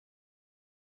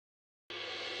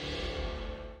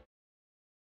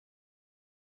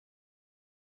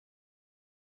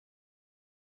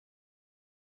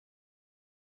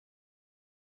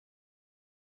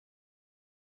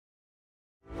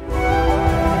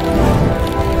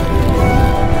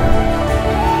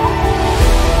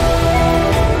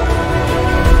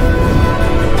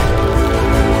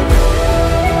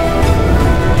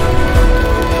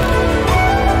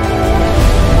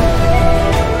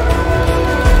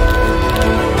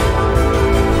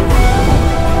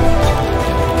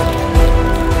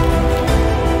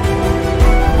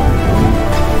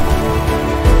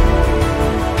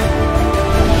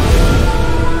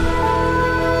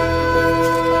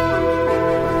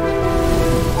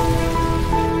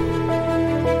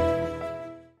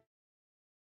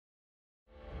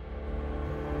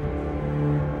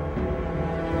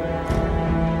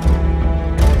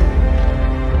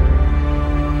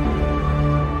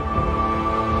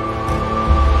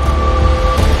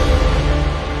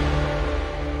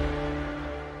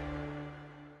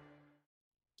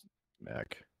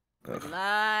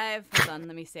on.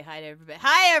 Let me say hi to everybody.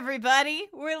 Hi, everybody.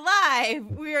 We're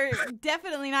live. We're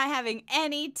definitely not having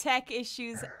any tech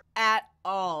issues at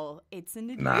all. It's an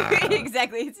illusion. Nah.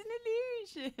 Exactly. It's an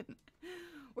illusion.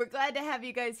 We're glad to have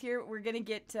you guys here. We're going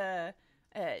to get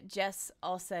Jess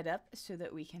all set up so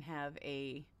that we can have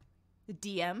a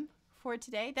DM for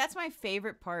today. That's my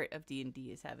favorite part of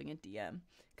D&D is having a DM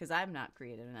because I'm not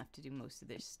creative enough to do most of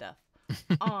this stuff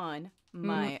on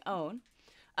my own.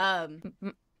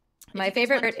 My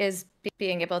favorite is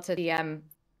being able to DM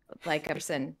like a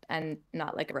person and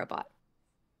not like a robot.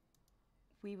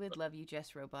 We would love you,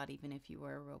 Jess Robot, even if you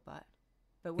were a robot.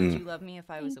 But would you love me if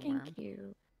I was a worm? Thank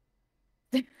you.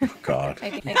 God.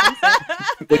 I think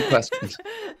so. Good question.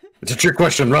 It's a trick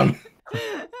question. Run.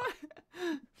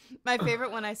 My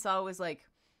favorite one I saw was like,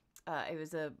 it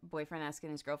was a boyfriend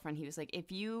asking his girlfriend. He was like,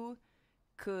 if you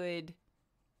could...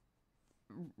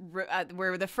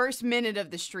 we're the first minute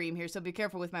of the stream here, so be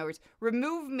careful with my words.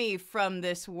 Remove me from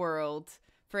this world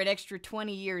for an extra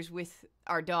 20 years with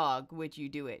our dog. Would you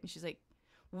do it? And she's like,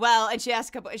 well, and she asked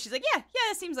a couple, and she's like, yeah,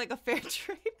 that seems like a fair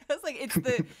trade. I was like,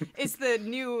 it's the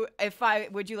new,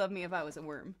 would you love me if I was a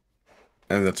worm?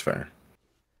 And that's fair.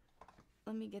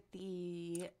 Let me get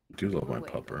the... I do love my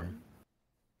pupper.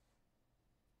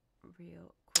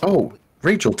 Real quick. Oh,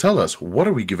 Rachel, tell us, what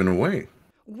are we giving away?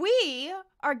 We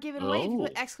are giving away, if you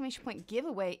put exclamation point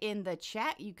giveaway in the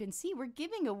chat, you can see we're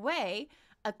giving away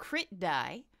a crit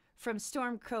die from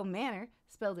StormCrow Manor.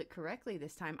 Spelled it correctly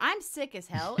this time. I'm sick as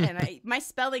hell, and my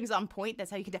spelling's on point.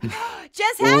 That's how you can do.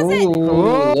 Jess has it!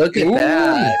 Ooh, look at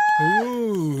that.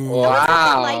 Ooh.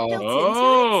 Wow.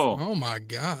 Oh my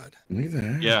God. Look at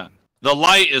that. Yeah. The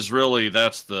light is really,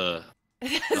 that's the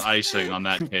icing on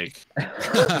that cake.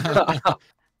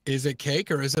 Is it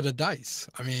cake or is it a dice?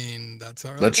 I mean, that's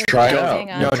all right. Let's try it out.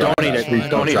 No, don't eat it. Please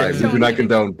Don't eat try it. We do not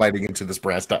condone biting into this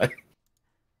brass die.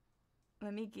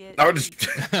 Let me get... I would just...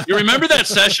 You remember that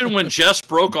session when Jess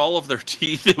broke all of their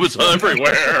teeth? It was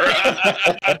everywhere.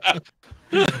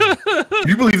 Do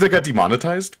you believe that got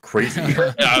demonetized? Crazy.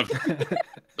 Yeah,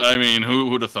 I mean, who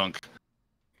would have thunk?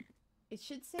 It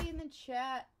should say in the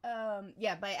chat,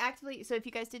 yeah, by actively, so if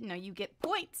you guys didn't know, you get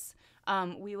points.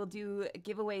 We will do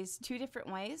giveaways 2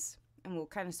 different ways, and we'll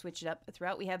kind of switch it up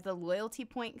throughout. We have the loyalty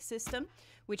point system,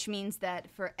 which means that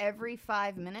for every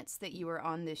 5 minutes that you are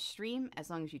on this stream, as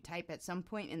long as you type at some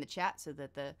point in the chat so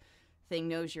that the thing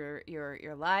knows you're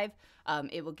live,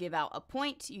 it will give out a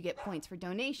point. You get points for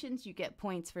donations. You get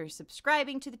points for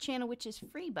subscribing to the channel, which is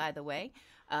free, by the way.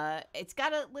 It's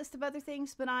got a list of other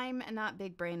things, but I'm not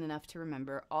big brain enough to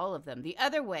remember all of them. The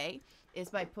other way is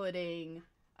by putting,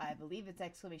 I believe it's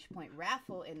exclamation point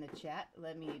raffle in the chat.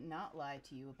 Let me not lie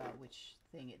to you about which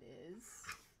thing it is.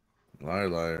 Liar,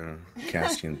 liar.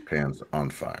 Castien pans on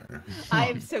fire. I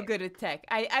am so good with tech.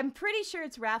 I'm pretty sure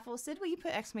it's raffle. Sid, will you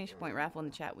put exclamation point raffle in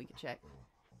the chat? We can check.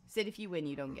 Sid, if you win,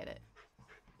 you don't get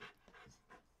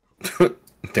it.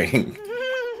 Dang.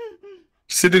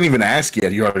 Sid didn't even ask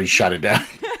yet. You already shot it down.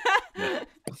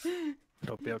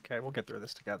 It'll be okay. We'll get through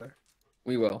this together.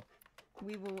 We will.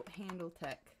 We will handle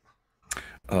tech.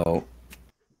 Oh.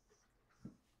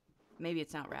 Maybe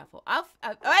it's not raffle. Oh,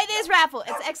 it is raffle.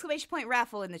 It's exclamation point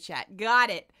raffle in the chat. Got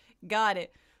it. Got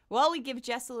it. Well, we give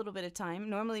Jess a little bit of time.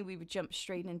 Normally, we would jump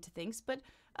straight into things, but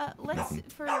let's,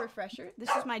 for a refresher, this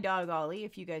is my dog, Ollie.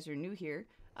 If you guys are new here,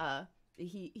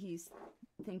 he's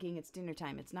thinking it's dinner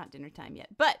time. It's not dinner time yet,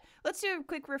 but let's do a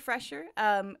quick refresher.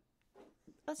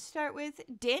 Let's start with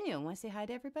Daniel. Want to say hi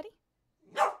to everybody?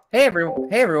 Hey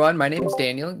everyone, my name is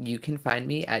Daniel. You can find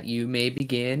me at You May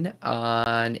Begin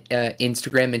on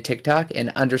Instagram and TikTok, and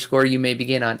 _ You May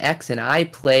Begin on X, and I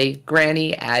play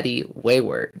Granny Attie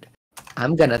Wayward.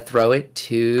 I'm gonna throw it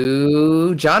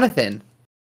to Jonathan.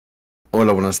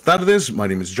 Hola, buenas tardes. My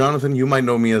name is Jonathan. You might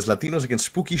know me as Latinos Against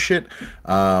Spooky Shit.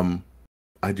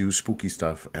 I do spooky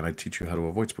stuff, and I teach you how to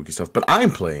avoid spooky stuff. But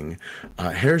I'm playing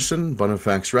Harrison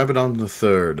Bunnifax Rabbidon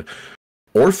III.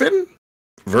 Orphan?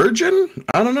 Virgin?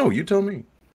 I don't know. You tell me.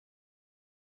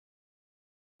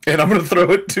 And I'm going to throw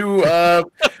it to...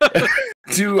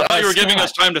 you were giving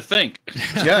us time to think.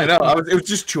 Yeah, I know. It was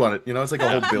just chew on it. You know, it's like a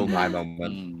whole Bill Nye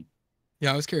moment.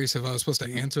 Yeah, I was curious if I was supposed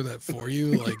to answer that for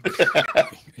you.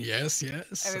 Like, yes.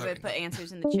 Everybody put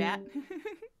answers in the chat.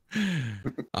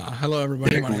 Hello,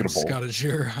 everybody. My name is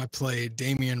Azure. I play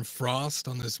Damian Frost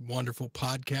on this wonderful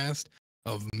podcast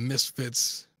of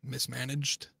Misfits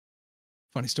Mismanaged.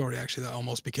 Funny story, actually, that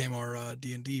almost became our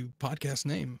D&D podcast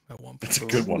name at one point. That's a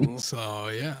good one. So,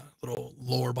 yeah, little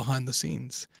lore behind the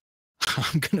scenes.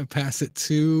 I'm going to pass it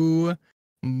to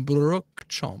Brook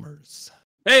Chalmers.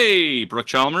 Hey, Brook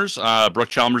Chalmers. Brook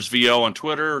Chalmers VO on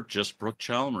Twitter. Just Brook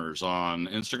Chalmers on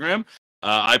Instagram.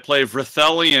 I play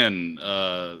Vrithelion,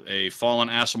 a fallen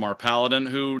Aasimar paladin,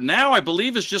 who now I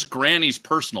believe is just Granny's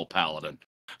personal paladin.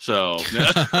 So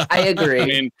I agree. I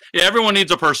mean, yeah, everyone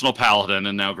needs a personal paladin,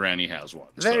 and now Granny has one.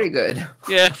 Very good.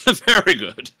 Yeah, very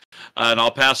good. And I'll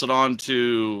pass it on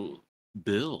to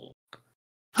Bill.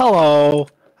 Hello,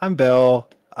 I'm Bill.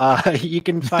 You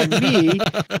can find me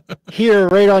here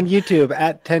right on YouTube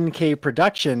at 10K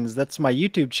Productions. That's my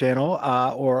YouTube channel,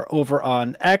 or over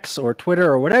on X or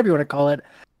Twitter or whatever you want to call it,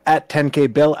 at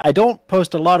 10K Bill. I don't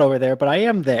post a lot over there, but I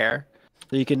am there.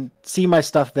 So you can see my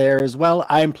stuff there as well.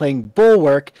 I'm playing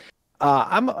Bulwark.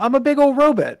 I'm a big old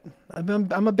robot.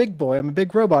 I'm a big boy. I'm a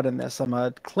big robot in this. I'm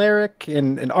a cleric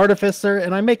and an artificer,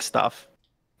 and I make stuff.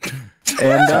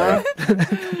 And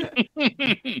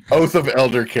Oath of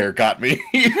Elder Care got me.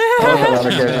 Oath of Elder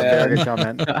Care is a very good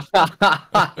comment.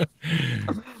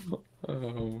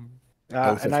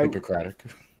 Oath And of Hippocratic.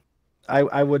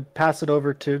 I would pass it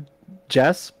over to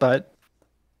Jess, but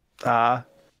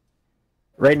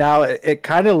right now it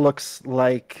kind of looks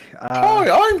like. Hi,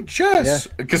 I'm Jess.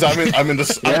 Because I'm in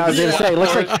the. Yeah, I was gonna say, it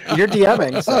looks like you're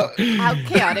DMing. So. How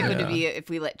chaotic would it be if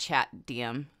we let chat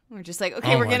DM? We're just like,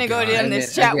 okay, Oh we're my gonna go God. down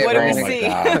this chat. What do we Oh my see?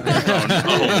 God.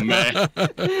 Oh, man.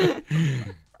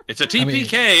 It's a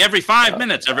TPK every 5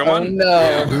 minutes, everyone.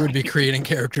 Oh no. We would be creating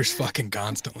characters fucking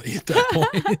constantly at that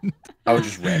point. I would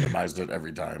just randomize it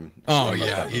every time. Oh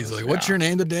yeah, easily. What's your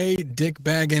name today? Dick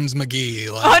Baggins McGee.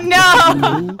 Oh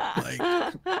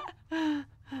no!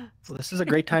 So this is a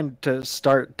great time to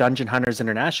start Dungeon Hunters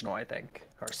International, I think,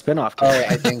 or spinoff. Oh,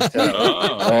 I think so.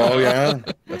 Oh yeah,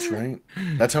 that's right.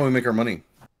 That's how we make our money.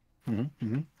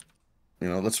 Mm-hmm. You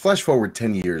know, let's flash forward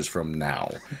 10 years from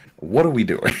now. What are we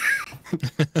doing?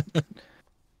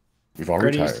 We've all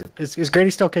retired. Is Grady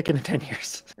still kicking in 10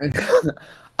 years?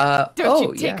 Don't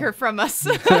you take her from us?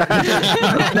 Not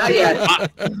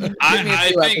yet. Give me a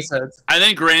few episodes. I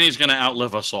think Granny's going to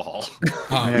outlive us all.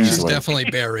 Oh, she's definitely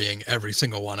burying every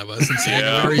single one of us and saying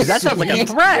a very That sounds like a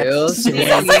threat.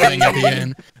 thing at the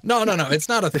end. No, it's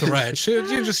not a threat.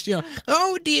 You just,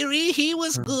 oh dearie, he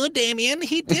was good, Damian.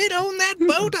 He did own that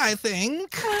boat, I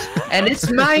think. And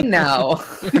it's mine now.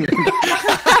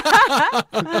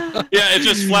 Yeah, it's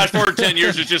just flash forward 10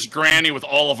 years. It's just Granny with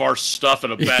all of our stuff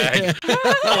in a bag,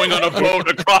 going on a boat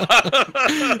across.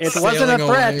 It wasn't a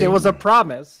threat. away. It was a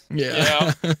promise.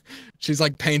 Yeah. She's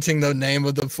like painting the name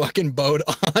of the fucking boat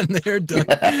on there.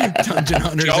 Dungeon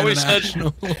Hunters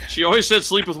International. She always said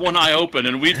sleep with one eye open,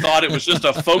 and we thought it was just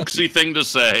a folksy thing to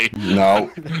say.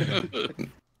 No.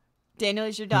 Daniel,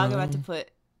 is your dog about to put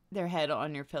their head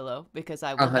on your pillow? Because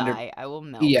I will 100. die. I will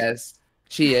melt. Yes,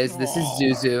 she is. This is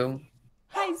Zuzu.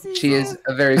 Hi, Susan. She is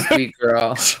a very sweet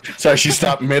girl. Sorry, she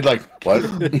stopped mid like, what?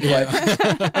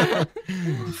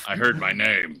 I heard my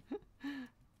name.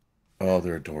 Oh,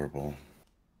 they're adorable.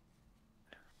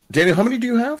 Daniel, how many do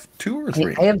you have? 2 or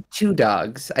 3? I have 2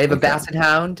 dogs. I have a Basset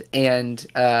Hound and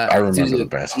I remember Zuzu. the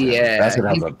Basset Hound. Yeah, Basset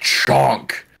Hound's a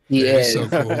chonk. he He's is. so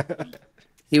cool.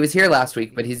 He was here last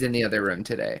week, but he's in the other room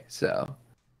today. So I'm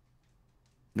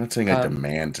not saying I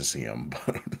demand to see him,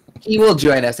 but he will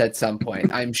join us at some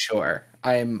point. I'm sure.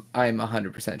 I'm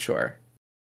 100% sure.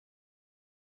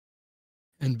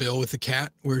 And Bill with the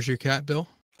cat. Where's your cat, Bill?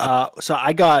 So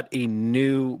I got a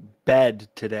new bed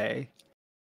today.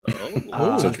 so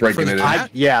it's breaking for the it in. cat?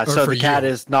 Yeah, Or so for the cat you?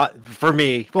 is not for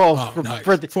me. Well, Oh, nice.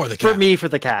 for the For the for cat. me, for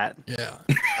the cat. Yeah.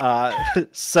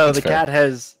 So That's the fair. cat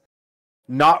has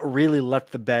not really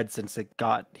left the bed since it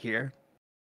got here.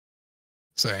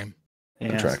 Same.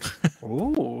 And, Tracks.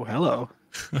 ooh, hello.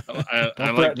 I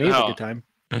Don't like threaten me with a how good time.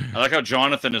 I like how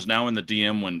Jonathan is now in the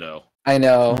DM window, I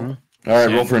know. Mhm. All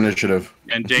right, roll for initiative.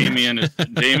 and Damian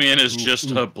is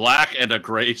just a black and a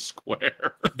gray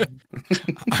square.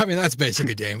 I mean, that's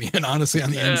basically Damian, honestly,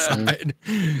 on the Yeah. inside.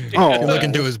 Oh. You look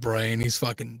into his brain, he's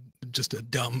fucking just a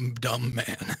dumb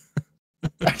man.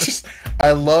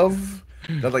 I love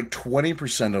that like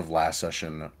 20% of last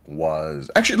session was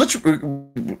actually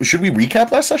should we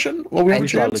recap last session? Well, we have a We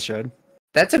probably chance. should.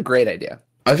 That's a great idea.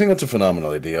 I think that's a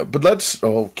phenomenal idea. But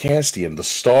Castien, the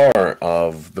star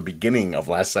of the beginning of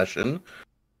last session.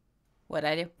 What'd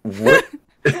I do? What?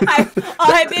 All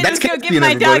I did was That's go Castien, give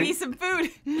my everybody. doggy some food.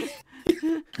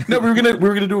 No, we were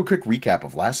gonna do a quick recap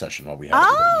of last session while we have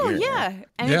Oh, everybody here.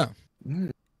 yeah. Yeah.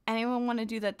 Anyone want to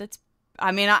do that?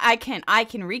 I mean, I can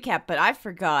recap, but I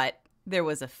forgot there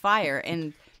was a fire,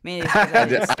 and maybe it's because I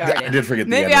didn't start I it. did forget.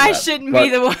 Maybe the end of I that. shouldn't But- be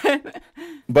the one.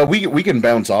 But we can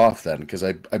bounce off then, because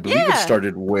I believe it Yeah.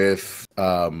 started with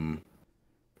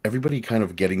everybody kind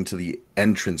of getting to the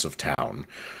entrance of town.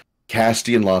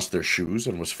 Castien lost their shoes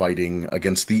and was fighting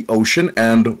against the ocean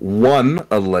and won,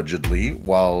 allegedly,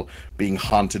 while being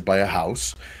haunted by a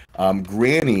house.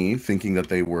 Granny, thinking that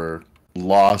they were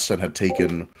lost and had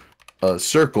taken a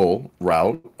circle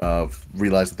route,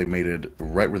 realized that they made it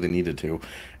right where they needed to.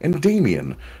 And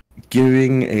Damian,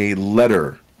 giving a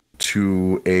letter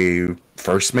to a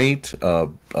first mate, a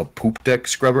poop deck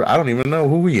scrubber. I don't even know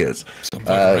who he is. Some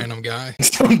random guy.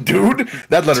 Some dude.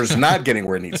 That letter's not getting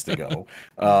where it needs to go.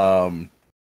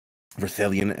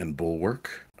 Vrithelion and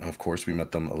Bulwark. Of course, we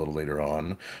met them a little later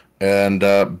on. And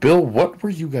Bill, what were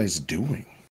you guys doing?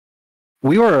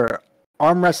 We were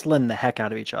arm wrestling the heck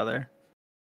out of each other.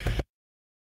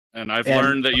 And I've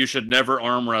learned that you should never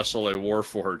arm wrestle a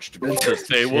Warforged because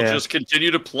they will just continue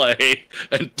to play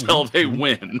until they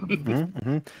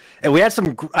win. And we had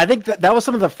some. I think that was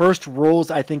some of the first rolls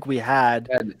I think we had.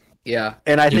 Yeah.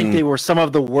 And I think they were some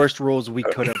of the worst rolls we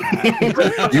could have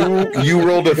had. you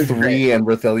rolled a 3 and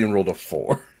Vrithelion rolled a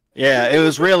 4. Yeah, it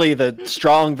was really the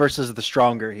strong versus the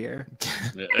stronger here.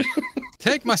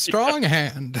 Take my strong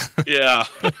hand. Yeah.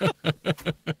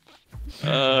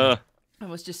 I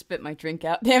almost just spit my drink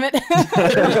out. Damn it! It's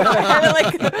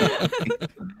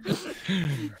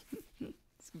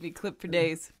gonna be clip for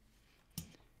days.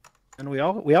 And we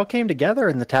all came together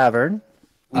in the tavern.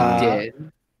 We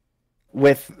did.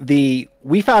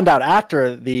 We found out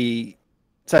after the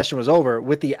session was over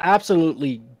with the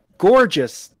absolutely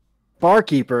gorgeous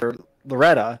barkeeper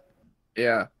Loretta.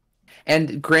 Yeah.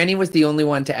 And Granny was the only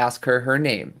one to ask her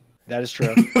name. That is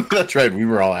true. That's right. We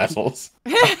were all assholes.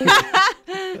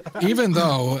 Even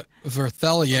though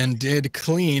Vrithelion did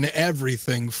clean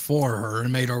everything for her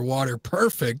and made her water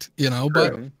perfect,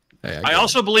 but hey, I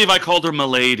also believe I called her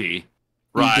Milady.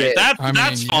 Right.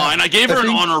 That's fine. I gave her an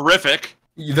honorific.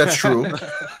 That's true.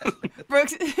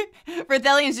 Brooks,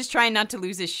 Vrithelion's just trying not to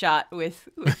lose his shot with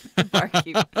the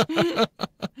barkeep.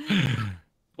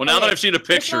 Well, now that I've seen a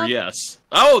picture, yes.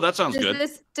 Oh, that sounds good.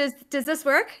 Does this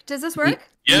work? Does this work?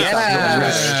 Yes.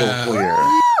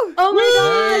 Oh my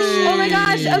gosh! Oh my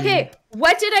gosh! Okay,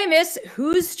 what did I miss?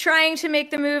 Who's trying to make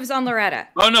the moves on Loretta?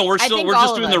 Oh no, we're just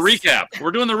doing the recap.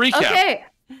 We're doing the recap. Okay.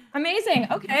 Amazing.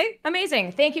 Okay.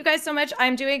 Amazing. Thank you guys so much.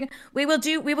 We will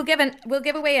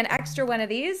give away an extra one of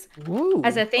these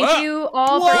as a thank you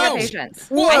all for your patience.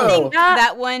 I think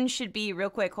that one should be real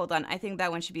quick. Hold on. I think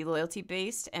that one should be loyalty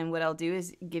based. And what I'll do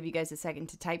is give you guys a second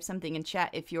to type something in chat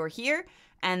if you're here.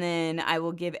 And then I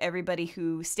will give everybody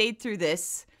who stayed through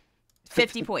this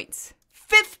 50 points.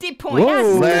 50 points.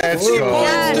 Whoa, let's go.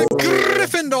 Yes.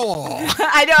 Gryffindor.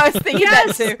 I know. I was thinking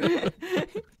that too.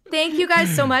 Thank you guys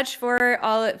so much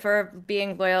for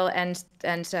being loyal and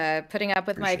putting up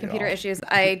with my computer issues.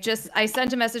 I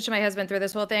sent a message to my husband through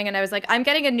this whole thing, and I was like, I'm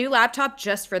getting a new laptop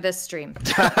just for this stream.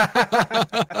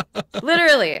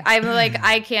 Literally, I'm like,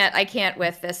 I can't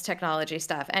with this technology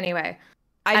stuff. Anyway,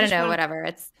 I don't know,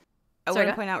 whatever. I want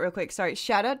to point out real quick. Sorry,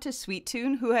 shout out to Sweet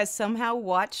Tune, who has somehow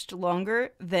watched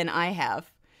longer than I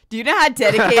have. Do you know how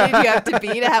dedicated you have to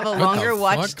be to have a longer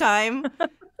watch time?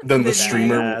 Than the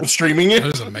streamer streaming it.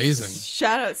 That is amazing.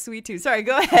 Shout out Sweet Tooth. Sorry,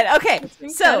 go ahead. Okay,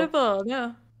 incredible.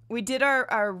 No, we did our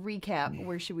recap.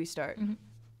 Where should we start?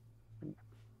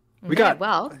 We got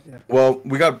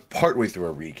we got partway through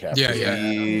our recap.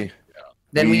 Yeah.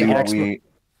 Then we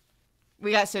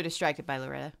got so distracted by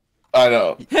Loretta. I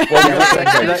know.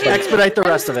 Expedite the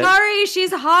rest of it. Sorry,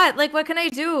 she's hot. Like, what can I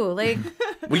do? Like,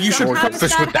 well, you should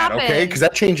preface with that, okay? Because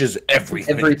that changes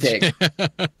everything.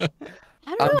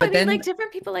 I don't know. I mean, like,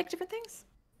 different people like different things.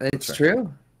 It's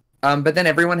true. But then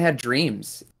everyone had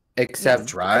dreams,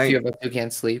 except a few of us who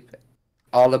can't sleep.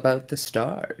 All about the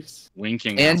stars.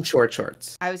 Winking. And short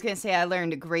shorts. I was going to say I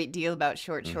learned a great deal about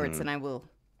short shorts, and I will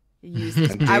use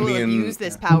this. I will use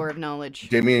this power of knowledge.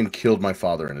 Damian killed my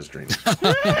father in his dreams.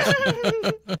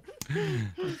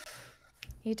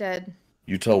 He did.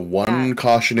 You tell one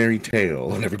cautionary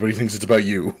tale, and everybody thinks it's about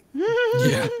you.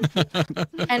 Yeah.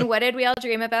 And what did we all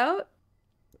dream about?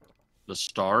 The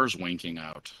stars winking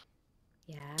out.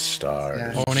 Yeah. Stars.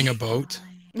 Yeah. Owning a boat.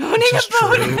 Owning a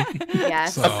boat.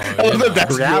 Yes. So,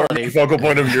 that's reality. The focal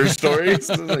point of your story.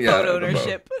 Boat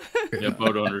ownership. Yeah,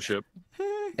 boat ownership.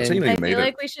 I feel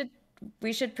like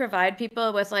we should provide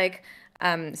people with like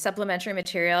supplementary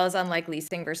materials on like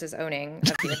leasing versus owning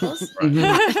of vehicles.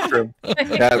 True.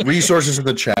 Resources in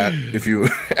the chat. If you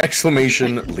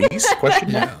lease question.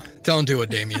 Yeah. Don't do what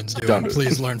Damian's doing.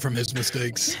 Please learn from his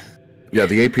mistakes. Yeah,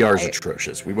 the APR is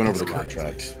atrocious. We went over the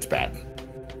contract. It's bad.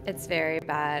 It's very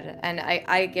bad, and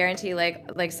I guarantee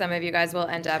like some of you guys will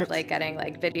end up like getting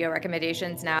like video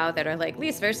recommendations now that are like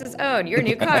lease versus own your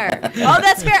new car. Oh,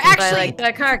 that's fair. Actually, like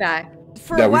the car guy.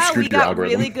 For Yeah, a we while, we screwed your got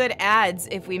algorithm. really good ads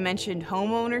if we mentioned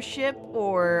home ownership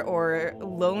or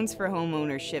loans for home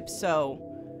ownership. So,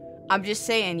 I'm just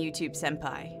saying, YouTube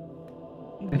senpai,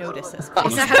 notice us. It's a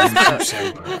please. houseboat.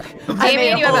 I made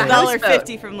Damian, you have a houseboat.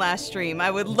 $1.50 from last stream.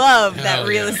 I would love that Hell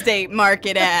real yeah. estate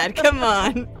market ad. Come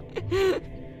on.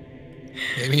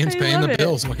 Damian's I paying the love it.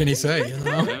 bills. What can he say? You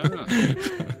know? Yeah.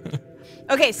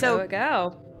 Okay, So so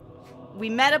go. we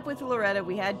met up with Loretta.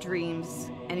 We had dreams.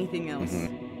 Anything else?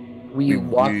 We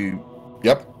walked.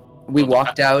 Yep. We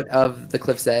walked out of the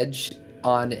cliff's edge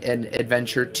on an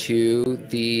adventure to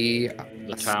the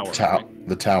The tower.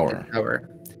 The tower. tower.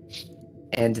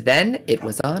 And then it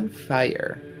was on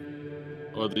fire.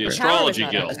 Or the The tower was astrology not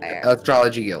on guild. fire.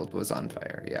 Astrology Guild was on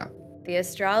fire, yeah. The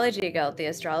astrology guild, the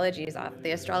astrologer's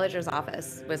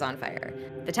office was on fire.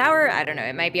 The tower, I don't know.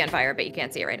 It might be on fire, but you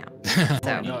can't see it right now.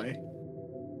 So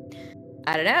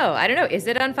I don't know. Is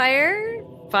it on fire?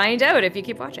 Find out if you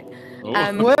keep watching.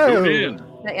 Oh, Whoa. tune in.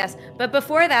 Yes, but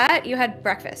before that, you had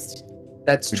breakfast,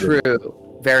 That's We did. true.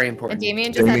 Very and important.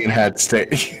 Damian just Damien had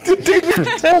steak. Damien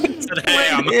had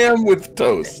ham. ham with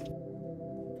toast.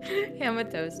 had ham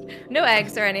with toast. No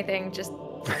eggs or anything. Just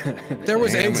There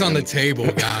was Damn eggs on the it. table,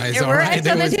 guys. there all were right? eggs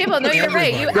There on the was table. No, you're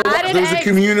right. You everybody. added There was a eggs.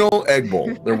 communal egg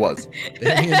bowl. There was.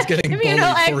 Damian's getting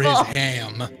Communal bullied egg for bowl. his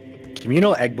ham.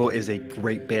 Communal Egg Bowl is a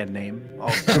great band name.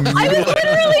 Also. I was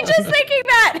literally just thinking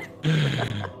that.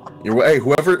 Hey,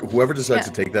 whoever decides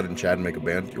Yeah. to take that in chat and make a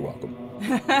band, you're welcome.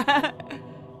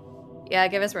 Yeah,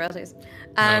 give us royalties.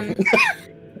 Venmo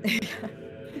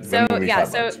me Yeah,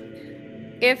 $5.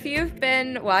 if you've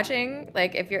been watching,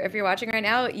 like if you're watching right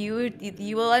now, you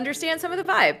will understand some of the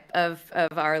vibe of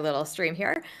our little stream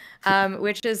here,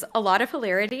 which is a lot of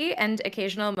hilarity and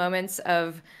occasional moments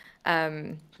of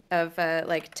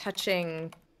like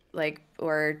touching, like,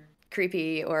 or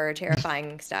creepy or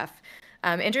terrifying stuff,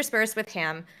 interspersed with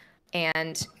ham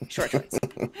and short shorts.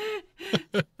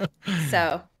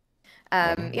 So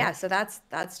yeah, so that's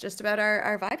just about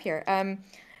our vibe here.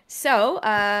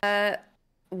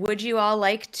 Would you all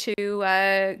like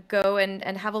to go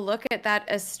and have a look at that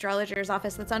astrologer's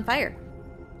office that's on fire?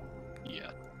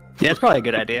 Yeah. Yeah, it's probably a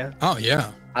good idea. Oh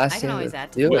yeah. I can always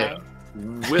add to do that.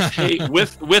 it. With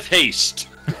haste.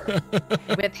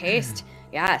 With haste.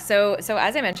 Yeah, so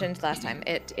as I mentioned last time,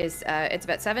 it's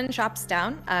about 7 shops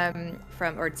down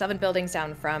or 7 buildings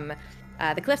down from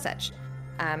the cliff's edge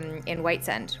in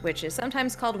Whitesend, which is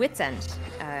sometimes called Witsend,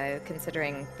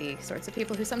 considering the sorts of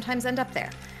people who sometimes end up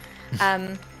there.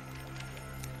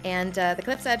 And the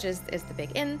cliff's edge is the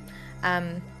big inn,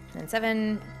 and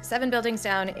 7 buildings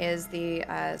down is the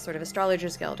sort of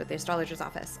astrologer's guild, or the astrologer's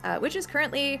office, which is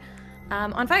currently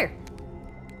on fire.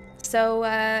 So,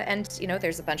 and, you know,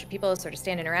 there's a bunch of people sort of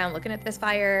standing around looking at this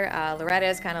fire. Loretta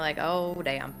is kind of like, oh,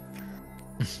 damn.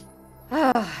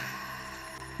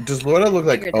 Does Loretta look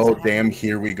like, Figured this oh would damn,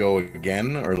 here we go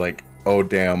again, or like, oh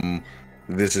damn,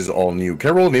 this is all new? Can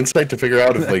I roll an insight to figure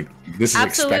out if like this is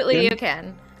Absolutely, expected? you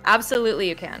can. Absolutely,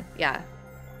 you can. Yeah.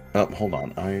 Hold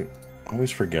on, I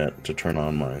always forget to turn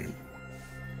on my.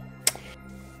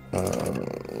 We're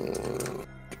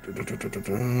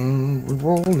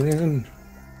rolling.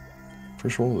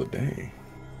 First roll of the day.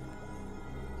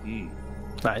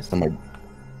 Nice.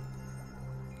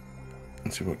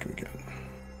 Let's see what can we get.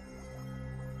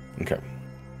 Okay.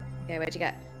 Okay, what'd you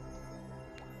get?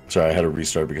 Sorry, I had to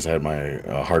restart because I had my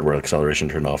hardware acceleration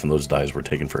turned off, and those dice were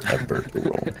taking forever to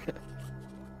roll.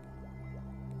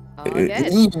 Oh, good.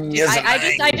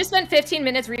 I just spent 15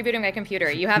 minutes rebooting my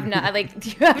computer. You have you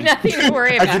have nothing to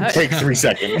worry I about. can take 3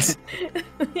 seconds.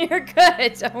 You're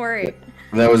good. Don't worry.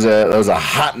 That was a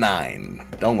hot 9.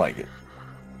 Don't like it.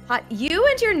 You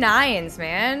and your 9s,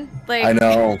 man. Like I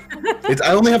know.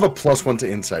 I only have a +1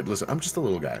 to insight. Listen, I'm just a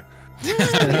little guy. You're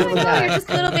just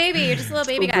a little baby. You're just a little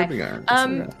baby guy.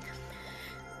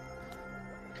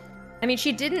 I mean,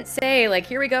 she didn't say like,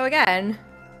 "Here we go again,"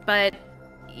 but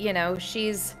you know,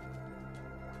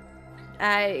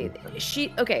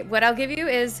 okay. What I'll give you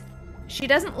is, she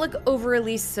doesn't look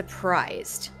overly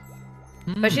surprised,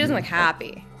 but she doesn't look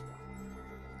happy.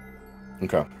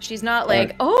 Okay. She's not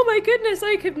like, "Oh my goodness,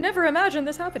 I could never imagine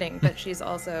this happening," but she's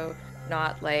also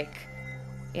not like,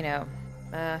 you know,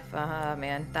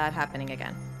 man, that happening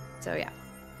again. So yeah,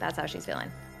 that's how she's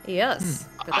feeling. Yes.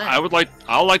 I'd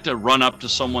like to run up to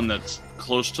someone that's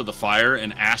close to the fire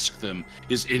and ask them,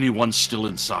 is anyone still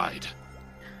inside?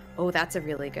 Oh, that's a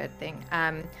really good thing.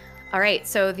 All right,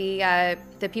 so the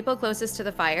people closest to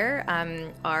the fire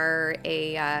are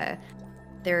there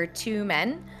are 2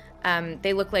 men.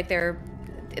 They look like they're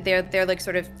like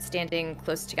sort of standing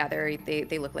close together.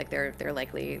 They look like they're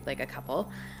likely like a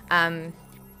couple.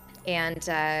 And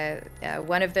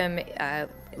one of them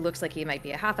looks like he might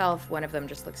be a half elf. One of them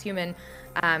just looks human,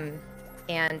 and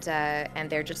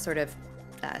they're just sort of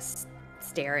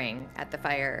staring at the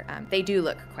fire. They do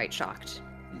look quite shocked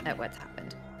at what's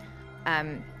happened.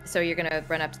 So you're gonna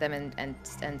run up to them and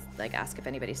like ask if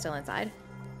anybody's still inside.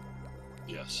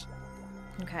 Yes.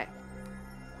 Okay.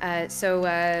 So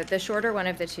the shorter one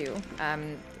of the two,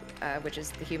 which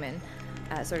is the human,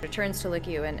 sort of turns to look at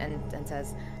you and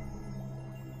says,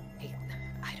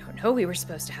 I don't know, we were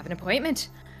supposed to have an appointment.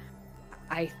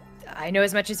 I know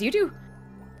as much as you do.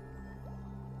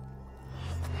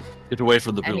 Get away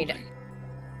from the building.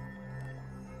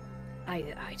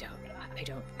 I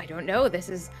don't know. This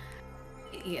is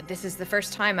the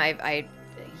first time I'd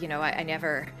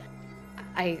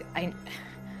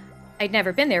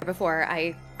never been there before.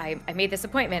 I made this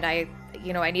appointment. I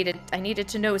needed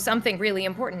to know something really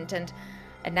important, and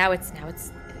now it's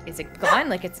is it gone?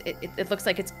 Like it looks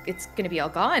like it's gonna be all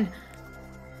gone.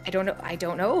 I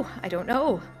don't know.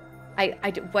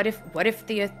 What if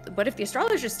the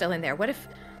astrologer's still in there? What if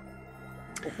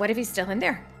he's still in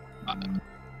there?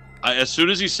 As soon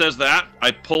as he says that,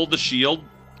 I pull the shield,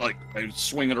 like I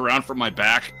swing it around from my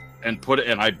back and put it,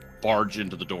 and I barge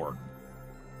into the door.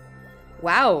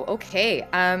 Wow. Okay.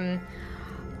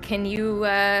 Can you?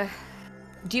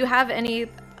 Do you have any?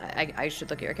 I should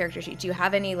look at your character sheet. Do you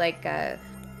have any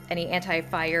any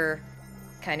anti-fire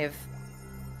kind of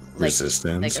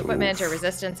resistance, like equipment or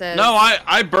resistances? No,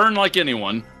 I burn like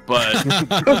anyone, but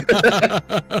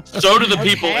so do the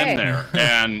people in there,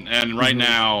 and right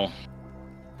now.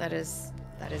 That is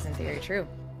in theory true.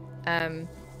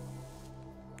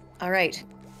 All right.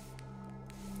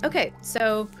 Okay,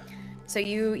 so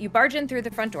you barge in through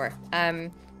the front door.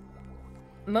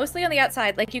 Mostly on the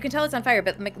outside, like you can tell it's on fire,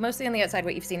 but mostly on the outside,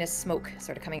 what you've seen is smoke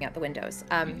sort of coming out the windows.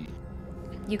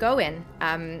 You go in.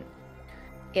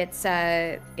 It's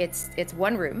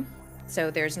one room, so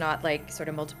there's not like sort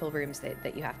of multiple rooms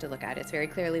that you have to look at. It's very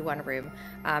clearly one room.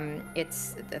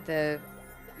 It's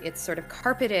sort of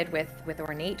carpeted with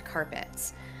ornate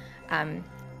carpets,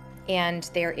 and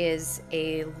there is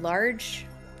a large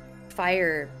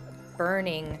fire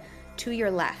burning to your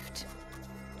left.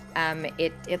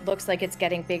 It looks like it's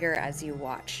getting bigger as you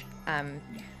watch, and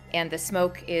the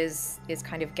smoke is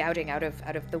kind of gouting out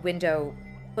of the window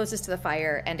closest to the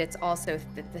fire, and it's also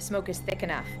the smoke is thick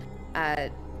enough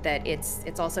that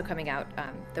it's also coming out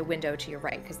the window to your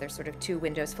right, because there's sort of two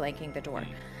windows flanking the door.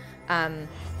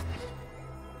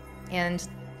 And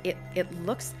it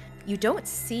looks, you don't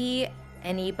see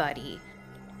anybody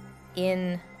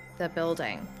in the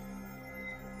building,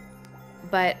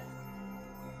 but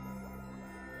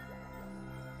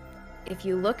if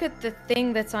you look at the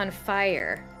thing that's on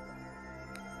fire,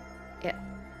 it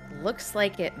looks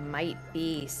like it might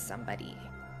be somebody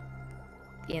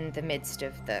in the midst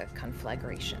of the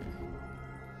conflagration.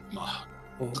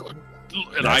 And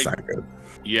That's not good.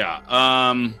 Yeah.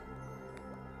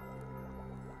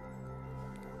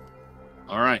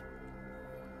 All right.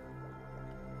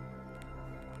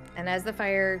 And as the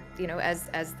fire, as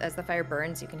the fire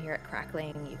burns, you can hear it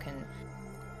crackling. You can,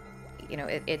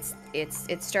 it's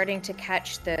starting to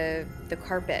catch the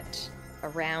carpet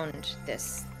around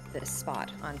this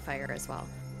spot on fire as well.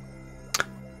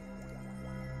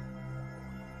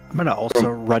 I'm gonna also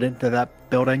run into that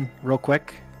building real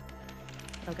quick.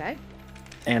 Okay.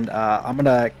 And I'm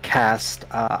gonna cast.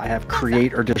 I have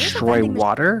create or destroy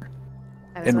water.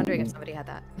 I was wondering if somebody had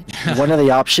that. One of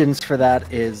the options for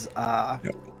that is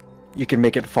you can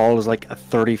make it fall as like a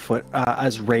 30-foot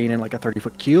as rain in like a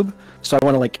 30-foot cube. So I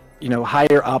want to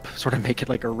higher up, sort of make it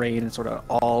like a rain and sort of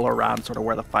all around sort of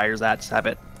where the fire's at. Just have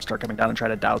it start coming down and try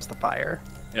to douse the fire.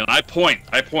 And I point.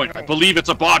 Okay. I believe it's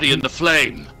a body in the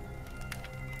flame.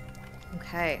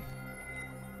 Okay.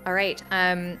 All right.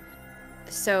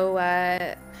 So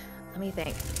let me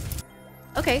think.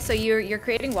 Okay, so you're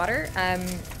creating water, and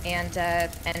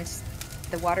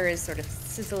the water is sort of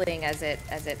sizzling as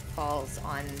it falls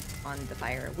on the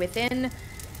fire. Within,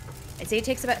 I'd say it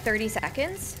takes about 30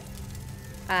 seconds,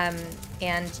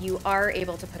 and you are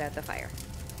able to put out the fire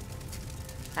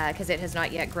because it has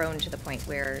not yet grown to the point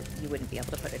where you wouldn't be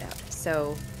able to put it out.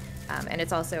 So, and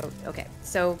it's also okay.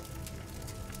 So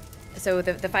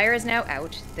the fire is now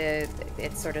out.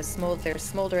 It's sort of there's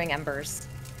smoldering embers.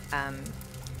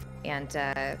 And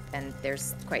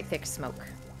there's quite thick smoke.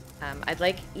 I'd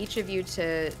like each of you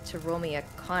to roll me a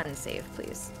con save,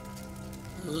 please.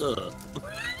 Ugh.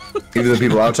 Either the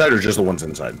people outside or just the ones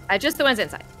inside? Just the ones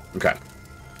inside. Okay.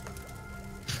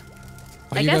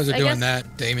 While you guys are doing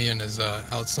that, Damian is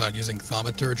outside using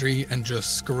thaumaturgy and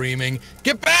just screaming,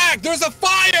 "Get back! There's a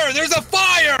fire! There's a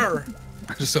fire!"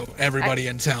 Just so everybody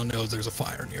in town knows there's a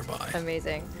fire nearby.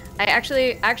 Amazing. I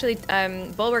actually,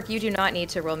 Bulwark, you do not need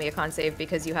to roll me a con save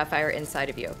because you have fire inside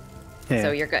of you, Yeah.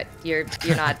 so you're good. You're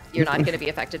not going to be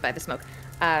affected by the smoke.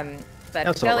 But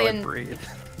That's all I Vrithelion, breathe.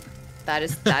 that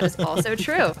is also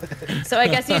true. So I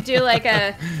guess you do like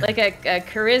a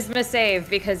charisma save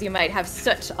because you might have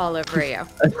soot all over you,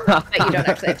 but you don't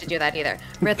actually have to do that either.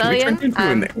 Can we turn Vrithelion, into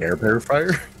an air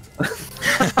purifier?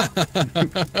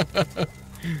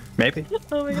 Maybe.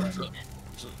 oh my gosh.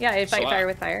 Yeah, I fight So fire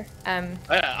with fire.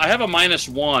 I have a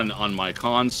 -1 on my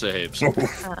con saves,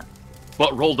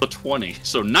 but rolled a 20,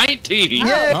 so 19.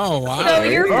 Oh, wow. So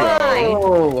you're fine.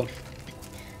 Oh.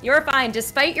 You're fine,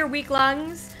 despite your weak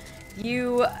lungs.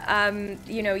 You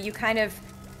you kind of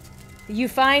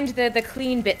find the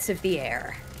clean bits of the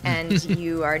air, and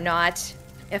you are not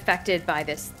affected by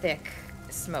this thick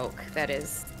smoke that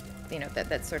is,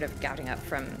 that's sort of gouting up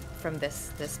from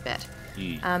this bit.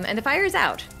 And the fire is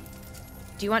out.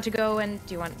 Do you want to go and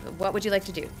what would you like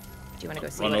to do? Do you want to go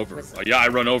see Run what over. was... Yeah, I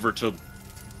run over to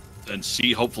and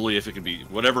see. Hopefully, if it can be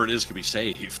whatever it is, can be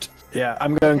saved. Yeah,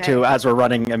 I'm going Okay. to, as we're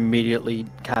running, immediately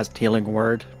cast Healing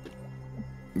Word.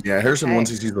 Yeah, Harrison, Okay. once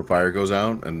he sees the fire goes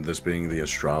out, and this being the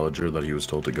astrologer that he was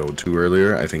told to go to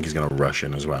earlier, I think he's gonna rush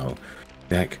in as well.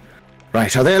 Like,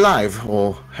 right, are they alive,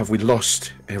 or have we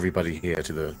lost everybody here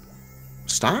to the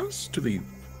stars? To the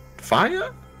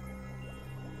fire?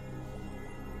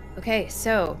 Okay,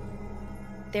 so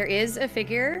there is a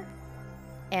figure,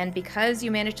 and because you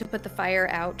managed to put the fire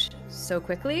out so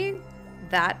quickly,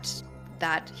 that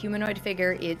humanoid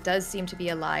figure, it does seem to be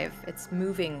alive. It's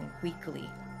moving weakly.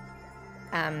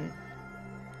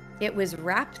 It was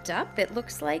wrapped up, it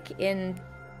looks like, in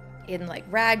like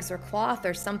rags or cloth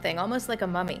or something, almost like a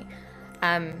mummy.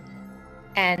 And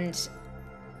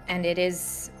it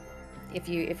is, if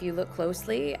you look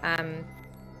closely,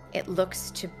 it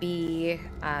looks to be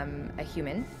a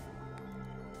human.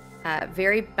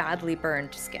 Very badly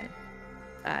burned skin.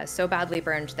 So badly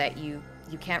burned that you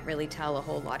can't really tell a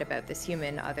whole lot about this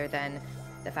human other than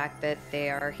the fact that they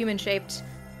are human-shaped.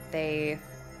 They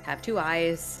have 2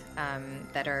 eyes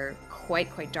that are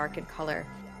quite dark in color.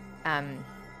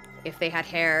 If they had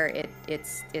hair,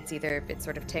 it's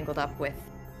sort of tangled up with,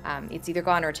 it's either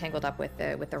gone or tangled up with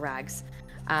the rags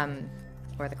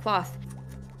or the cloth.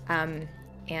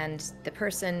 And the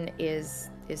person is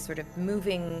sort of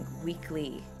moving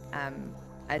weakly,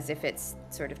 as if it's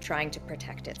sort of trying to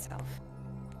protect itself.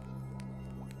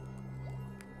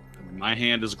 My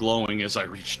hand is glowing as I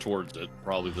reach towards it.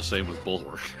 Probably the same with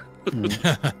Bulwark.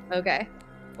 Okay.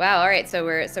 Wow. All right. So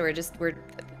we're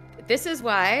This is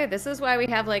why we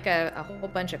have like a whole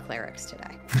bunch of clerics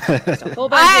today. Just a whole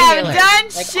bunch I of have healers. done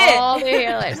Like shit. all the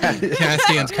healers.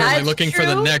 Castien's currently That's looking for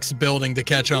the true. next building to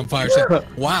catch on fire. So,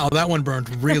 wow, that one burned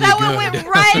really That good. one went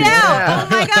right out. Oh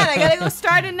my god, I gotta go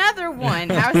start another one.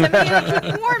 How is somebody gonna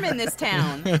keep warm in this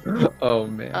town? Oh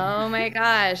man. Oh my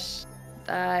gosh.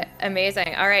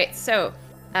 Amazing. All right. So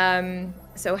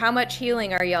how much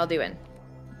healing are y'all doing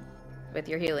with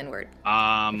your healing word?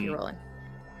 If you're rolling.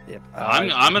 Yep.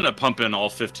 I'm gonna pump in all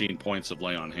 15 points of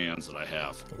lay on hands that I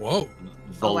have. Whoa.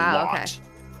 The Oh, wow, lot. okay.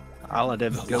 I'll let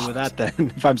him go with that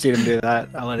then. If I'm seeing him do that,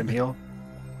 I'll let him heal.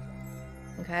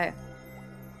 Okay.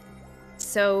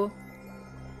 So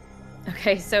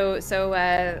as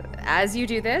you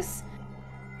do this,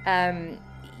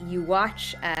 you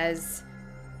watch as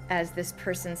this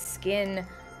person's skin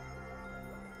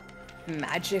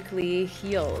magically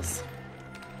heals.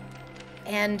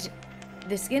 And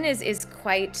the skin is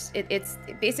quite it's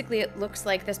basically, it looks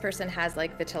like this person has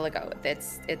like vitiligo.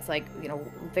 It's like,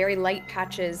 very light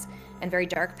patches and very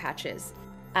dark patches.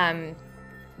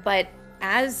 But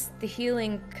as the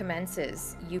healing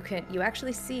commences, you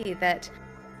actually see that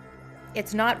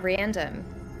it's not random.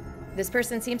 This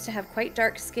person seems to have quite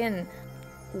dark skin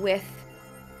with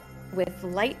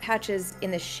light patches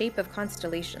in the shape of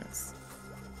constellations.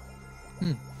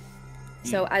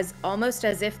 So almost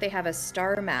as if they have a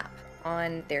star map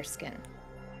on their skin.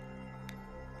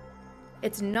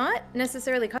 It's not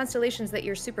necessarily constellations that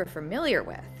you're super familiar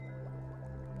with.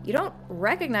 You don't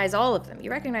recognize all of them. You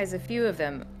recognize a few of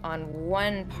them on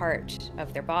one part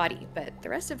of their body, but the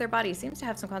rest of their body seems to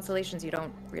have some constellations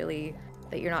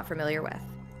that you're not familiar with.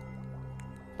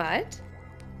 But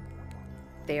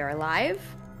they are alive.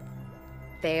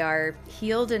 They are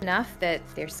healed enough that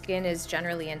their skin is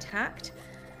generally intact.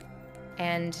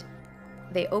 And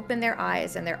they open their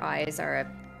eyes, and their eyes are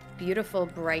a beautiful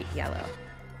bright yellow.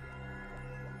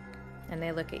 And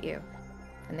they look at you,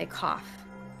 and they cough.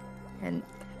 And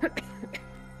who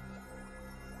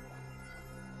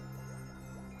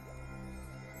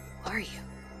are you?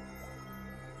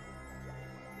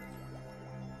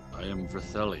 I am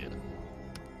Vrithelion.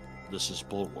 This is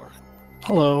Bulwark.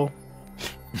 Hello.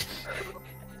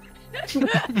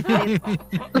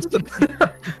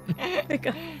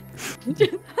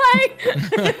 Hi.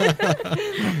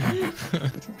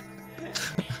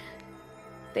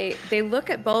 They look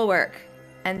at Bulwark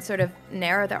and sort of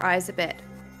narrow their eyes a bit,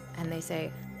 and they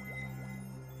say,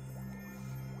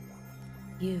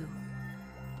 You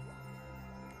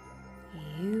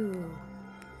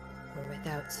were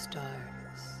without stars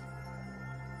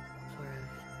for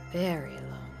a very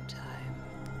long time,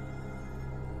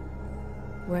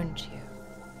 weren't you?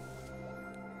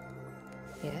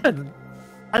 Yeah?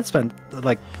 I'd spent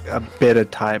like a bit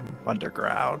of time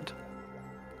underground.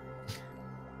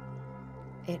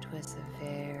 It was a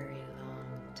very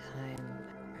long time,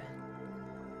 my friend.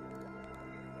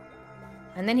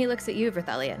 And then he looks at you,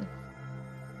 Vrithelion.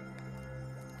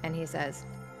 And he says,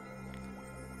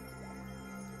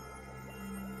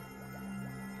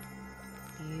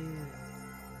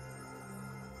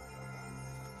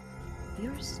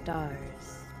 Your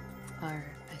stars are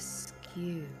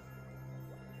askew.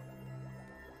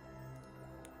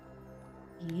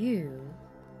 You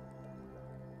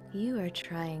are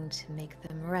trying to make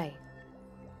them right.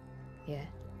 Yeah?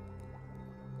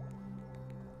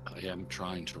 I am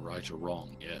trying to right a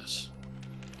wrong, yes.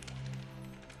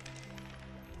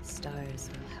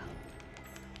 Stars will help.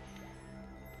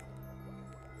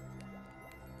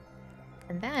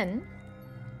 And then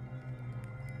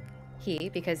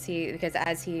because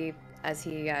as he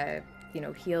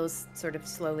heals sort of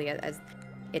slowly as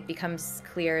it becomes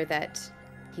clear that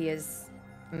he is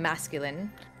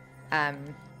masculine. I've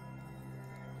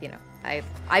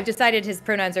decided his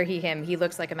pronouns are he, him. He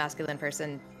looks like a masculine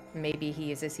person. Maybe he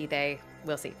uses he, they.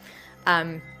 We'll see.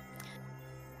 But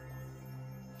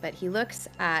he looks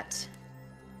at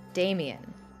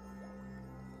Damian,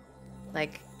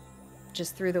 like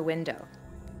just through the window.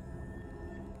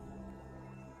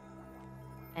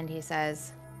 And he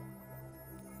says,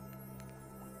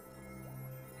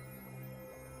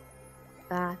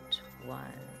 That one.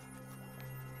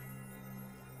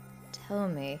 Tell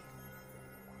me,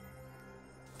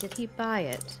 did he buy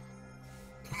it?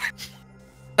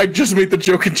 I just made the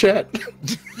joke in chat.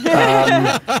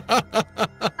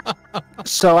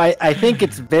 So I think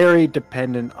it's very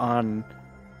dependent on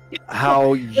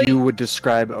how you would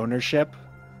describe ownership.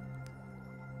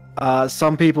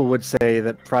 Some people would say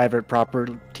that private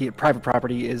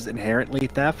property is inherently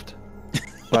theft,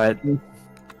 but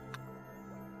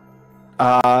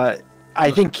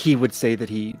I think he would say that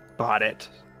he bought it.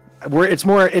 It's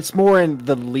more in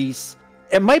the lease.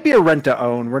 It might be a rent to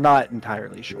own. We're not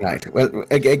entirely sure. Right. Well,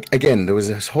 again, there was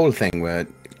this whole thing where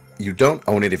you don't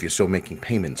own it if you're still making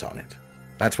payments on it.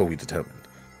 That's what we determined.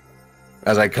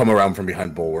 As I come around from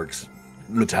behind Bulwark's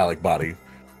metallic body.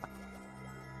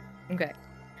 Okay.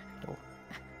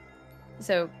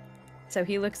 So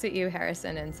he looks at you,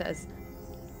 Harrison, and says,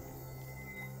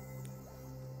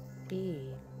 B.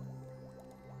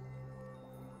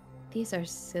 These are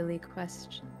silly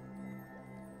questions,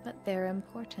 but they're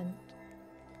important.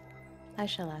 I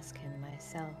shall ask him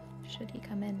myself, should he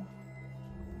come in.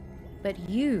 But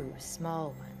you,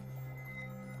 small one,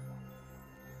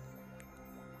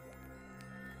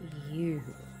 you.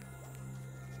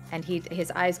 And his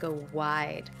eyes go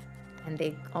wide, and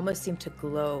they almost seem to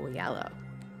glow yellow.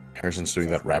 Harrison's doing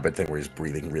that rabbit thing where he's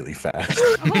breathing really fast.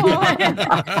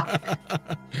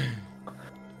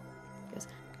 Goes,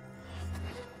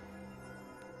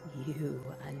 you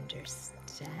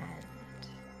understand.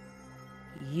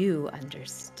 You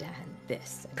understand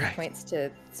this. And he points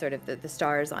to sort of the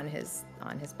stars on his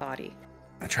body.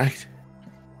 That's right.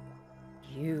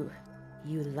 You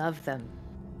love them.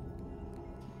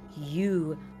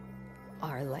 You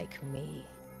are like me.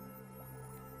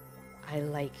 I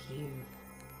like you.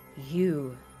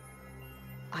 You,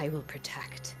 I will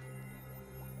protect.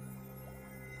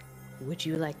 Would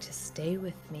you like to stay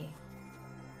with me?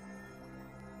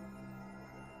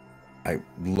 I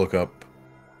look up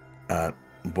at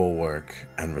Bulwark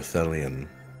and Vrithelion.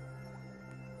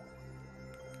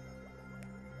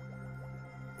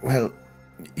 Well,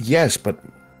 yes, but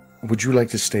would you like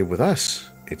to stay with us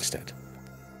instead?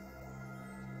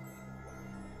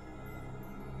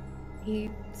 He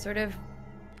sort of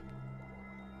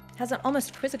has an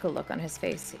almost quizzical look on his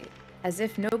face, as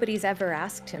if nobody's ever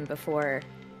asked him before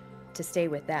to stay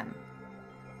with them.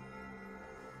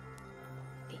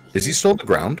 Is he still on the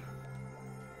ground?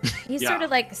 He's sort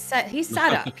of like he's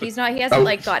sat up. He hasn't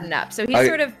like gotten up. So he's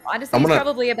sort of honestly he's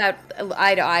probably about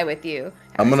eye to eye with you.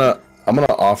 I'm gonna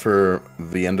offer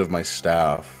the end of my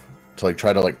staff to like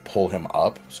try to like pull him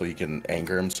up so he can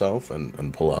anger himself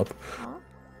and pull up.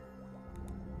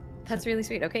 That's really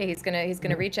sweet. Okay, he's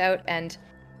gonna reach out and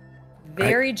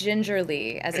very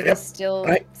gingerly, as it is still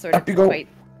sort of up you go. quite.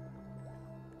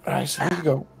 Nice. There you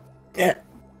go. Yeah.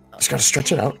 Just gotta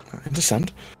stretch it out and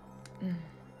descend.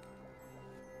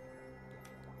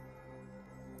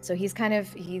 So he's kind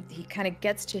of he kind of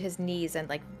gets to his knees and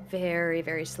like very,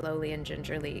 very slowly and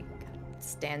gingerly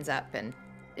stands up and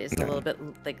is a little bit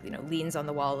like, you know, leans on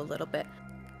the wall a little bit.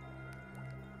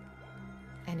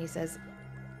 And he says,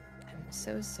 "I'm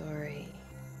so sorry.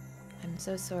 I'm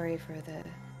so sorry for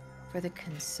the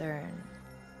concern.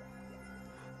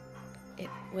 It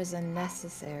was a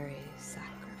necessary sacrifice.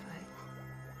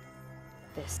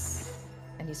 This,"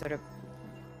 and he sort of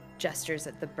gestures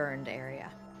at the burned area.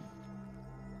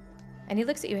 And he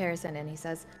looks at you, Harrison, and he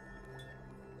says,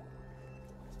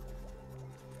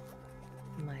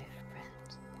 "My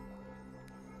friend."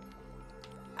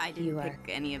 I didn't pick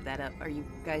any of that up. Are you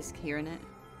guys hearing it?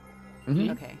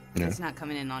 Mhm. Okay. Yeah. It's not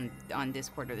coming in on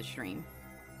Discord or the stream.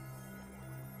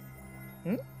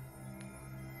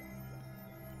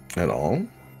 At all?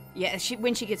 Yeah,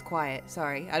 when she gets quiet.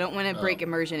 Sorry, I don't want to break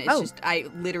immersion. It's Oh. just I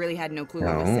literally had no clue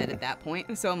what was said at that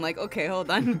point. So I'm like, okay, hold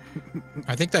on.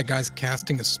 I think that guy's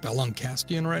casting a spell on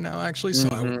Castien right now, actually. So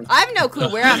I have no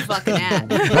clue where I'm fucking at.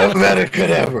 No matter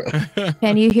could ever.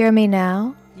 Can you hear me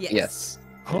now? Yes.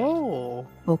 Oh.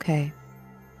 Okay.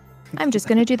 I'm just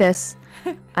gonna do this.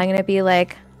 I'm gonna be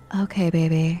like, "Okay,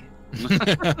 baby.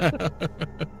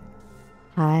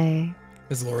 Hi."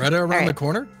 Is Loretta around right. the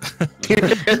corner?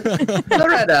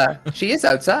 Loretta, she is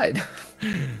outside.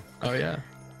 Oh yeah.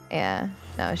 Yeah.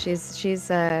 No, she's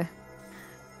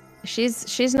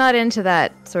not into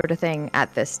that sort of thing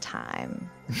at this time.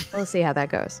 We'll see how that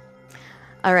goes.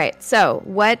 All right. So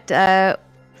what?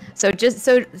 So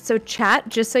chat.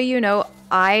 Just so you know,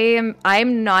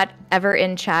 I'm not ever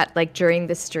in chat like during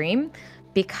the stream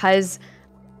because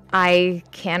I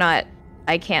can't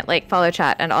like follow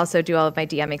chat and also do all of my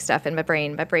DMing stuff in my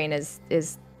brain. My brain is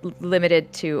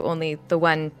limited to only the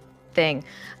one thing.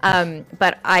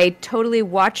 But I totally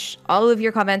watch all of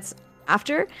your comments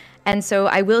after, and so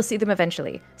I will see them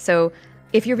eventually. So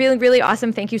if you're feeling really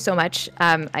awesome, thank you so much.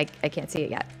 I can't see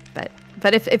it yet, but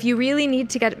if you really need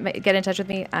to get in touch with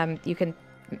me, you can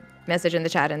message in the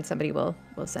chat and somebody will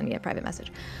send me a private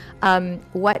message.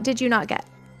 What did you not get?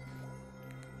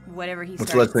 Whatever he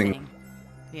What's started that thing? saying.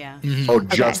 Yeah. Oh,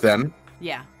 just then?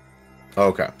 Yeah.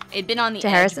 Okay. It'd been on the To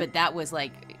edge, Harrison? but that was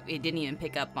like it didn't even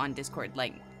pick up on Discord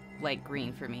like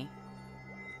green for me.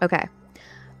 Okay.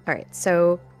 All right.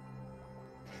 So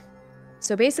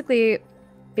basically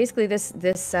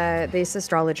this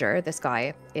astrologer, this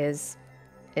guy is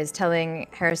telling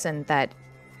Harrison that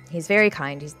he's very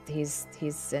kind. He's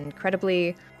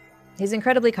incredibly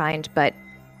kind, but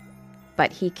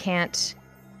he can't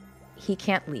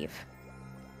leave.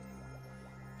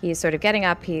 He's sort of getting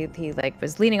up. He like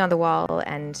was leaning on the wall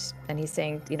and he's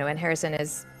saying, you know, and Harrison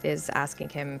is asking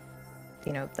him,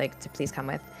 you know, like to please come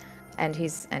with, and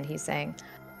he's saying,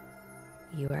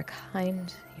 "You are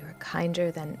kind. You are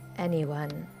kinder than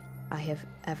anyone I have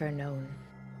ever known.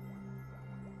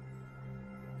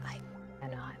 I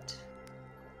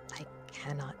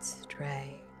cannot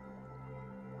stray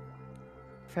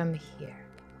from here,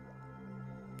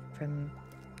 from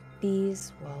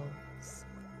these walls.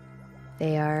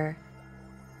 They are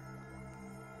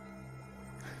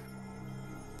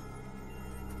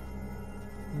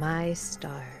my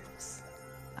stars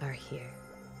are here.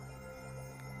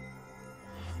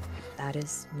 That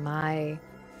is my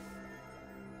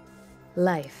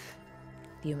life,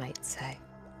 you might say.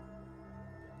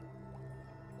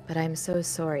 But I'm so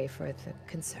sorry for the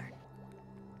concern.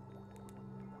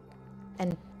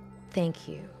 And thank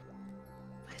you,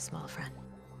 my small friend."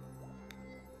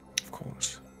 Of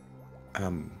course.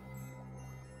 And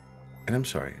I'm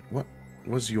sorry, what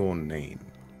was your name?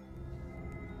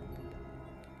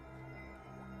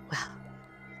 Well.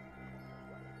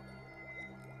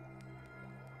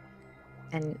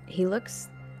 And he looks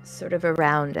sort of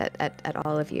around at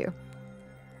all of you.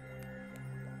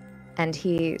 And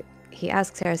he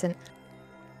asks Harrison,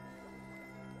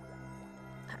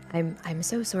 I'm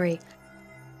so sorry.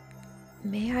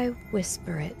 May I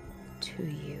whisper it to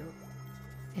you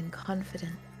in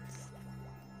confidence?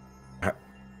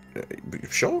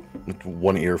 Sure.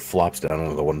 One ear flops down and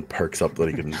the other one perks up that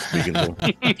he can speak into.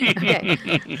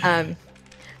 Okay.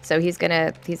 So he's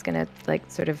gonna like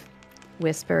sort of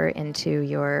whisper into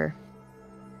your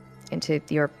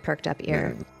perked up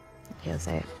ear. He'll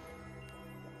say,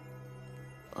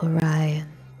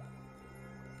 "Orion.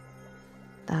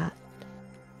 That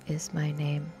is my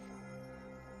name.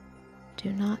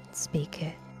 Do not speak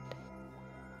it.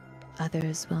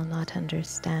 Others will not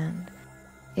understand.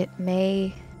 it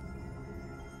may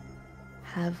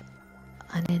have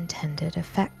unintended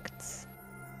effects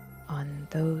on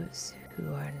those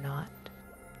who are not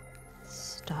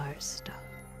star stuff.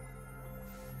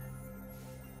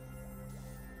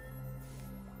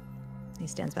 He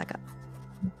stands back up.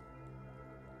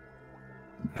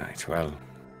 Right, well,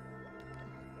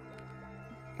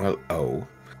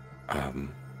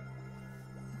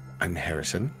 I'm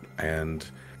Harrison, and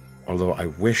although I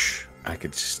wish I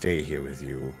could stay here with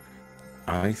you,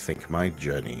 I think my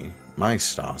journey, my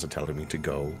stars are telling me to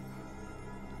go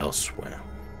elsewhere.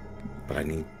 But I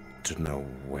need to know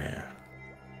where.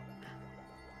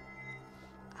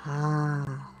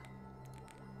 Ah,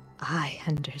 I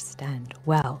understand.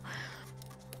 Well,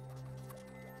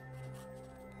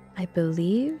 I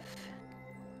believe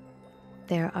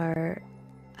there are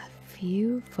a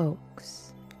few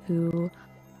folks who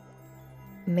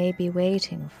may be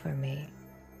waiting for me.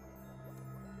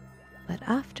 But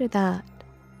after that,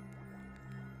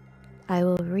 I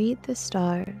will read the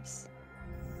stars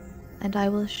and I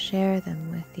will share them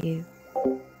with you.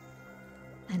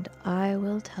 And I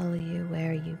will tell you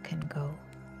where you can go,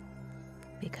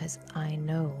 because I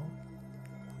know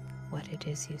what it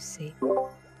is you seek.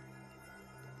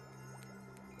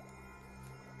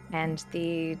 And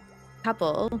the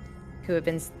couple who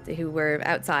were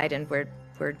outside and were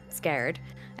scared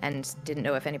and didn't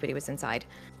know if anybody was inside,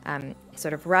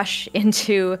 sort of rush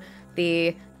into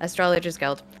the Astrologers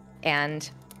Guild, and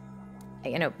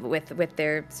with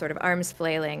their sort of arms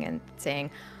flailing and saying,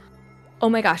 "Oh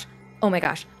my gosh, oh my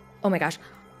gosh, oh my gosh,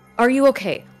 are you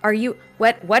okay? Are you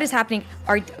what is happening?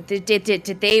 Did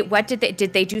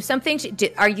they do something?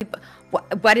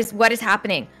 What is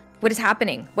happening? What is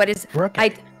happening? What is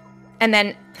Okay. And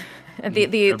then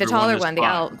the taller is one, the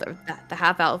fine. elf, the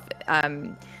half elf,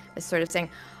 is sort of saying,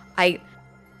 I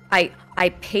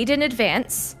paid in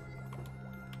advance,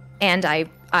 and I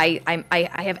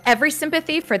have every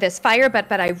sympathy for this fire,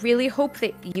 but I really hope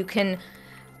that you can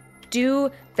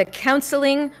do the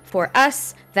counseling for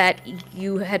us that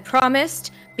you had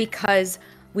promised, because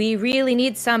we really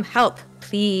need some help,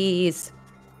 please.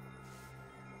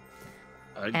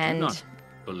 I do not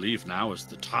believe now is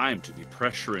the time to be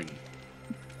pressuring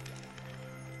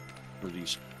for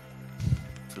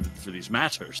these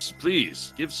matters.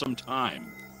 Please give some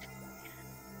time.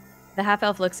 The half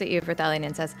elf looks at you, Vrithelion,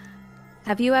 and says,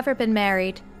 "Have you ever been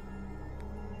married?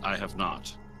 I have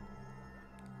not.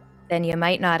 Then you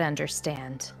might not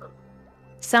understand.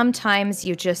 Sometimes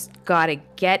you just gotta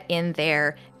get in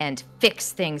there and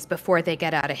fix things before they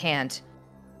get out of hand."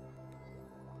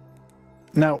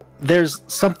 Now, there's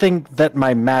something that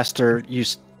my master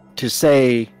used to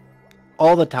say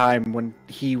all the time when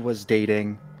he was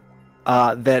dating,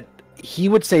 that he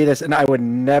would say this, and I would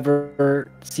never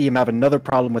see him have another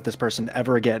problem with this person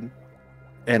ever again.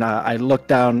 And I look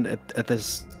down at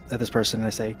this person and I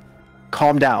say,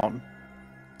 "Calm down."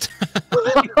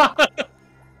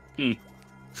 And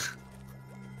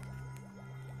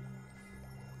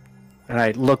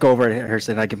I look over at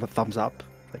Harrison and I give him a thumbs up.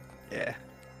 Like, yeah.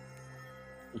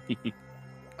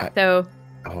 So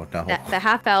Oh no. the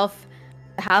half elf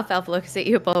looks at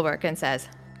you, Bulwark, and says,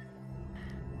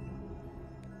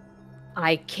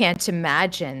 "I can't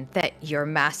imagine that your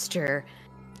master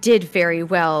did very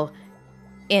well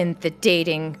in the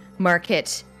dating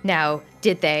market now,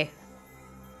 did they?"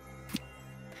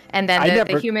 And then the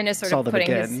never human is sort saw of them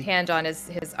putting his again. hand on his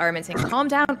arm and saying, calm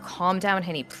down,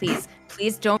 honey, please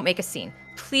don't make a scene.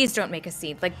 Please don't make a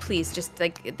scene. Like, please, just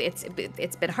like,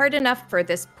 it's been hard enough for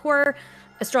this poor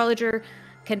astrologer.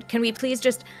 Can we please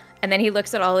just..." And then he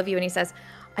looks at all of you and he says,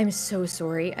 I'm so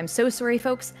sorry,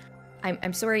 folks.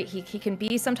 I'm sorry, he can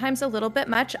be sometimes a little bit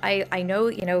much. I know,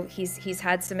 he's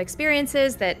had some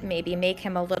experiences that maybe make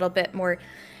him a little bit more,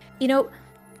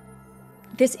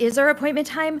 this is our appointment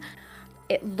time.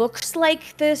 It looks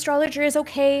like the astrologer is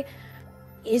okay.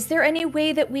 Is there any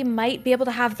way that we might be able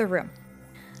to have the room?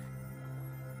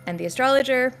 And the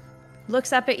astrologer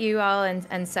looks up at you all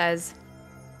and says,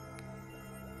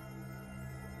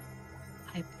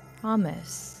 I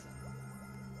promise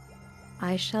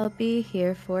I shall be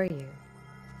here for you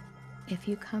if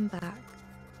you come back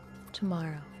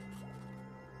tomorrow.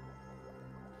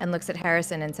 And looks at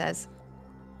Harrison and says,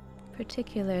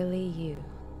 particularly you,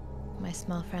 my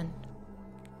small friend.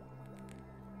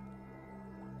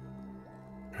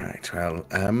 Right, well,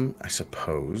 I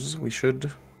suppose we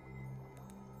should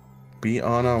be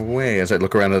on our way. As I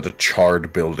look around at the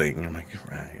charred building, I'm like,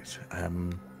 right,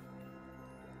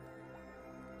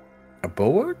 a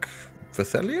Bulwark?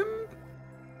 Vrithelion?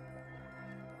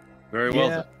 Very well.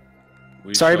 Yeah.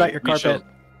 Then. Sorry about your carpet.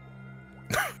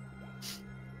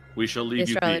 We shall leave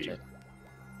The you be. astrologer.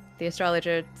 the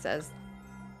astrologer says,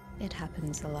 "It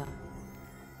happens a lot."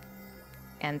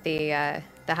 And the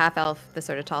half elf, the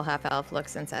sort of tall half elf,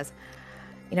 looks and says,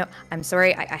 "You know, I'm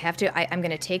sorry. I have to. I'm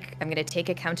gonna take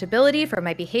accountability for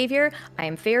my behavior. I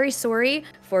am very sorry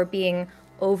for being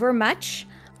overmuch.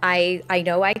 I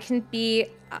know I can be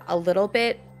a little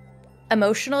bit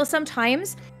emotional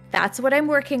sometimes. That's what I'm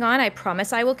working on. I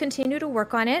promise I will continue to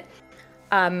work on it.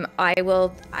 I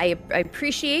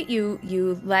appreciate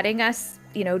you letting us,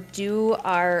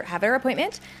 have our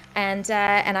appointment, and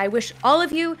I wish all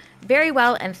of you very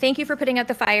well, and thank you for putting out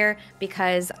the fire,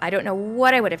 because I don't know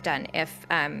what I would have done if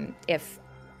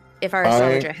our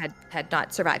astrologer had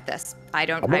not survived this. I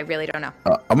really don't know."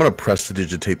 I'm gonna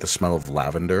prestidigitate the smell of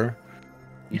lavender.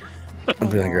 I'll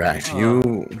be like, right,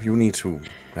 you need to.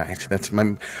 Right, that's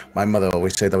my mother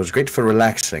always said that was great for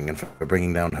relaxing and for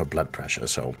bringing down her blood pressure.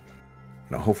 So,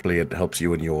 hopefully it helps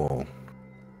you in your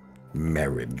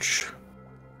marriage.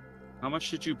 How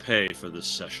much did you pay for this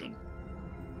session?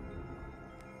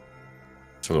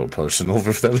 It's a little personal,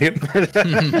 Vrithelion.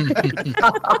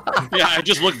 Yeah, I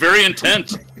just look very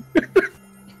intent.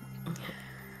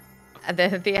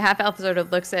 The half elf sort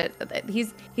of looks at.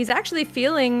 He's actually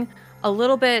feeling a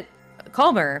little bit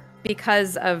calmer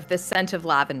because of the scent of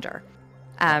lavender,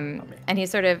 and he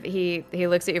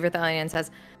looks at you, Vrithelion, and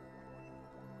says,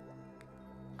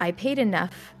 "I paid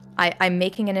enough. I'm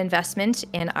making an investment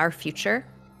in our future.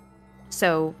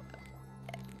 So,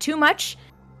 too much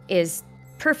is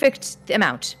perfect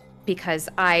amount, because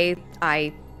I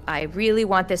really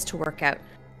want this to work out,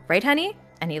 right, honey?"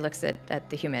 And he looks at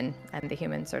the human, and the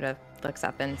human sort of looks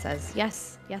up and says,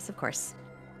 "Yes, of course.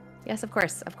 Yes, of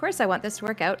course. Of course I want this to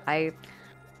work out.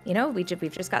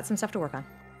 We've just got some stuff to work on."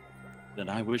 Then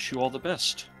I wish you all the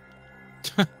best.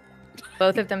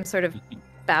 Both of them sort of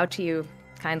bow to you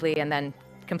kindly and then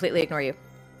completely ignore you.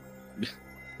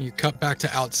 You cut back to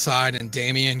outside, and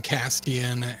Damian,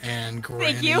 Castien, and Thank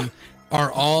Granny you.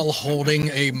 are all holding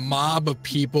a mob of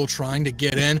people trying to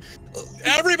get in.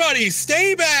 Everybody,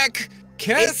 stay back!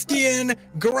 Castien,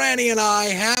 Granny, and I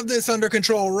have this under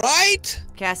control, right?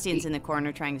 Castien's in the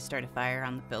corner trying to start a fire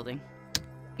on the building.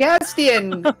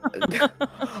 Castien,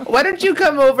 why don't you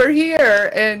come over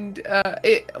here and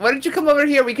why don't you come over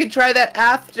here? We can try that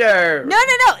after. No.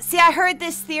 See, I heard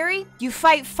this theory. You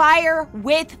fight fire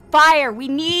with fire. We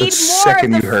need The more of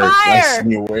second the you heard, fire.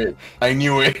 I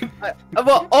knew it.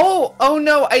 Oh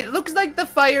no! It looks like the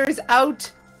fire is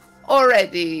out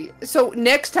already. So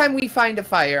next time we find a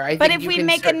fire, I But think if you we can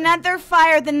make start... another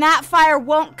fire, then that fire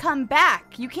won't come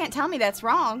back. You can't tell me that's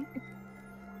wrong.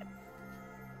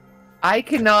 I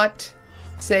cannot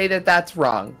say that that's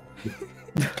wrong.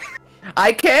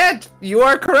 I can't. You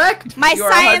are correct. My You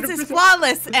are science 100% is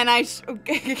flawless, and I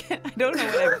don't know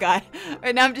what I've got.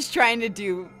 Right now I'm just trying to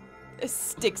do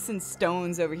sticks and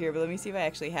stones over here, but let me see if I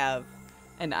actually have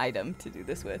an item to do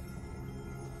this with.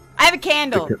 I have a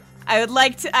candle. I would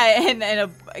like to,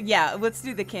 yeah, let's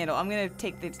do the candle. I'm going to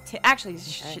take the, actually,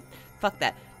 shit, fuck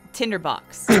that.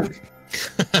 Tinderbox.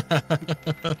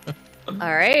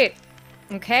 All right.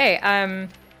 Okay.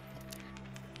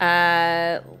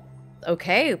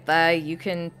 Okay. You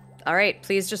can. All right.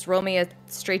 Please just roll me a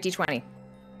straight d20.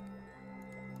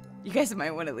 You guys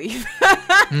might want to leave.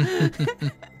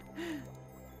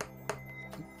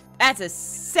 That's a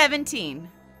 17.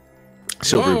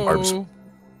 Silvery barbs.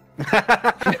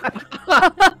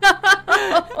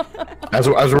 As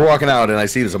we're walking out, and I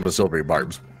see some of the silvery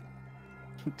barbs.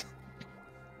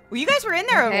 Well, you guys were in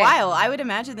there Okay. a while. I would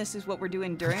imagine this is what we're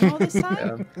doing during all this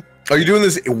time. Are you doing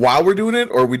this while we're doing it,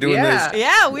 or are we doing this?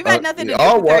 Yeah, we've had nothing to do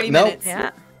oh, for 30 no. minutes.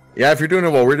 Yeah. Yeah, if you're doing it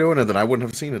while we're doing it, then I wouldn't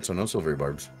have seen it, so no silvery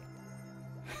barbs.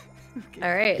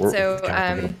 All right. We're So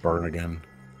gonna burn again.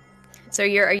 so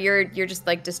you're just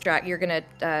like distract. You're gonna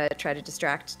try to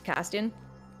distract Castien.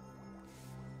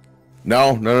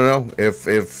 No. If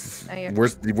Oh, yeah.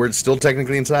 we're still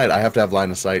technically inside, I have to have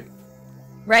line of sight.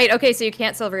 Right. Okay. So you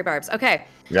can't silvery barbs. Okay.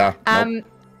 Yeah. nope.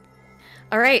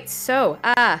 All right. So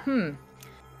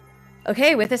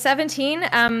Okay, with a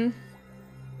 17,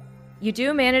 you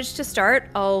do manage to start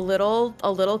a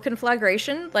little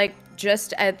conflagration, like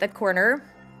just at the corner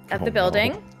of Oh, the no.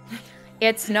 building.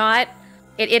 It's not.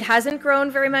 It hasn't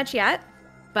grown very much yet,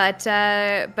 but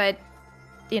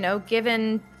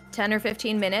given 10 or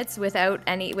 15 minutes without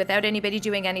anybody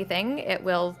doing anything, it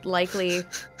will likely.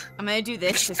 I'm gonna do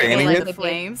this to Fanning like it? the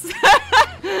flames.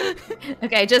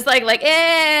 Okay, just like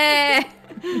eh.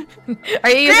 Are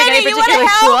you using Granny, any you wanna particular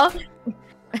help? tool?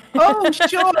 Oh,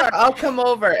 sure. I'll come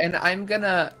over, and I'm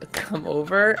gonna come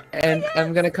over, and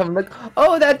I'm gonna come look.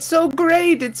 Oh, that's so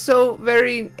great! It's so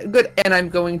very good. And I'm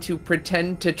going to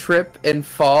pretend to trip and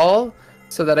fall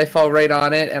so that I fall right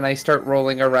on it and I start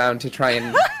rolling around to try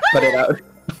and put it out.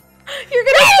 You're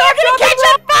gonna catch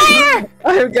on fire!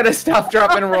 I'm gonna stop,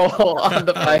 drop, and roll on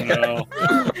the fire. No.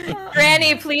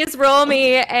 Granny, please roll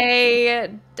me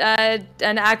an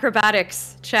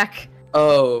acrobatics check.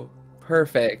 Oh,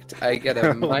 perfect. I get a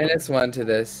 -1 to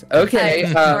this.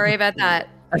 Okay. Sorry about that.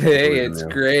 Hey, it's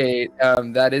great.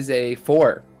 That is a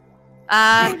 4.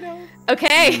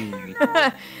 Okay.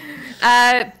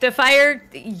 The fire,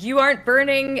 you aren't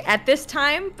burning at this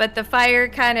time, but the fire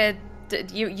kind of,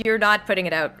 you're not putting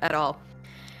it out at all.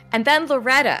 And then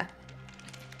Loretta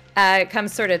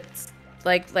comes sort of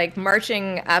like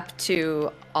marching up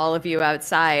to all of you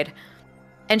outside,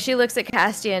 and she looks at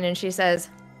Castien and she says,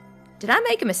 "Did I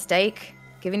make a mistake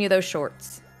giving you those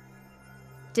shorts?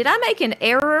 Did I make an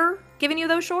error giving you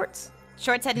those shorts?"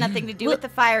 Shorts had nothing to do with the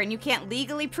fire, and you can't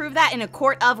legally prove that in a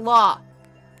court of law.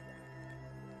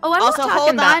 Oh, I'm also, not talking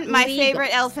hold about on. My legal. favorite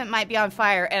elephant might be on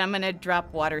fire, and I'm gonna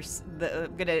drop water.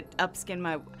 I'm gonna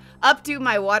updo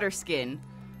my water skin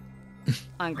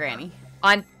on Granny.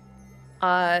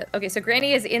 Okay, so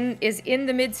Granny is in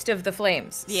the midst of the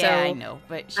flames. Yeah, so, I know,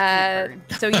 but she can't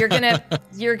burn. so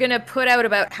you're gonna put out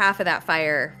about half of that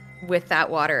fire with that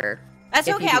water. That's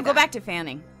if okay. you do I'll go that. back to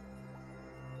fanning.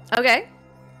 Okay.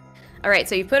 All right,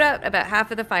 so you put out about half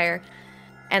of the fire,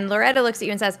 and Loretta looks at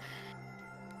you and says,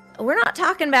 "We're not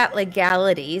talking about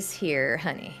legalities here,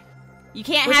 honey. You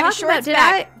can't We're have your talking about- shorts did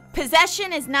back.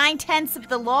 Possession is 9/10 of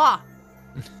the law.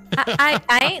 I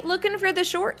ain't looking for the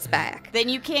shorts back. Then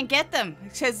you can't get them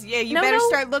because you No, better no.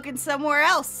 start looking somewhere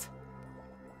else.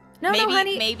 No, maybe,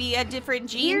 honey. maybe a different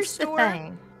jean Here's store. the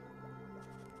thing.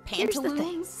 Here's the thing.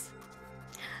 Pantaloons.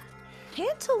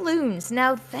 Pantaloons.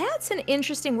 Now that's an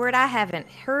interesting word I haven't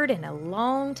heard in a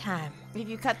long time. If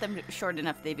you cut them short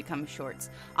enough, they become shorts.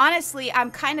 Honestly, I'm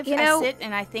kind of. I sit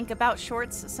and I think about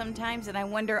shorts sometimes, and I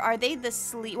wonder: are they the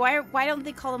sleeve? Why don't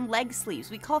they call them leg sleeves?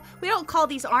 We don't call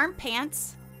these arm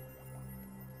pants.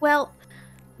 Well,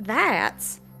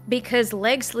 that's because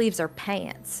leg sleeves are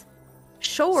pants.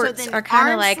 Shorts then are kind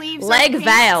arm of like sleeves are leg pants?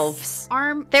 valves.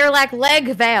 Arm. They're like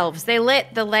leg valves. They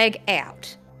let the leg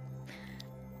out.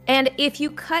 And if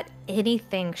you cut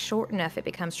anything short enough, it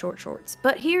becomes short shorts.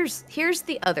 But here's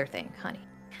the other thing, honey.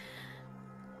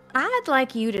 I'd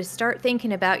like you to start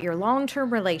thinking about your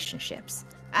long-term relationships.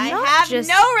 I Not have just-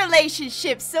 no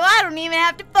relationships, so I don't even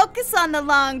have to focus on the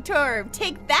long term.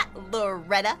 Take that,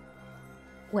 Loretta.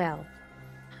 Well,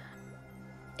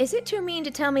 is it too mean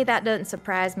to tell me that doesn't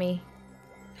surprise me?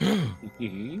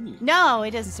 No,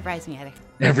 it doesn't surprise me either.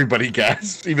 Everybody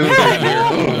gasped, even though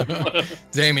they knew.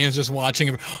 Damian's just watching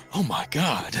him. Oh my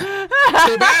god.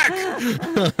 Stay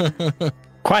back!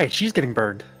 Quiet, she's getting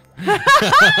burned.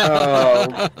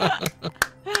 Oh.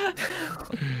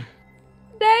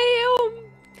 Damn!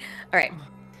 Alright.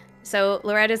 So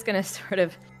Loretta's gonna sort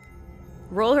of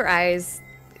roll her eyes,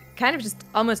 kind of just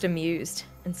almost amused,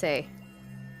 and say,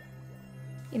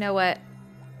 "You know what?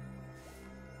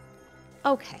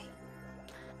 Okay.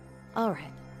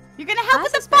 Alright. You're gonna help I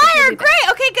with the suspect you'll fire. be Great.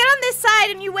 Okay, get on this side,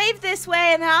 and you wave this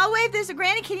way, and then I'll wave this.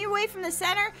 Granny, can you wave from the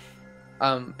center?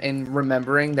 And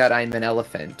remembering that I'm an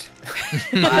elephant,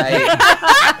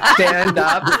 I stand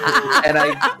up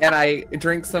and I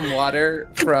drink some water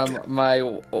from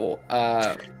my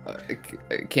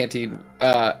canteen,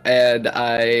 and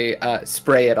I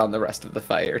spray it on the rest of the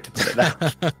fire to put it out.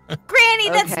 Granny,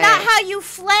 that's Okay. not how you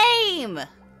flame.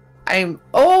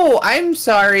 I'm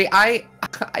sorry.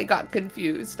 I got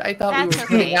confused. I thought That's we were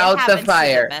okay. putting It out the happens to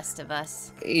fire. the best of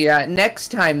us. Yeah, next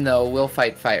time though, we'll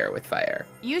fight fire with fire.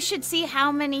 You should see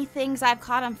how many things I've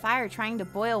caught on fire trying to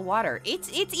boil water. It's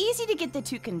easy to get the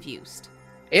two confused.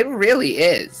 It really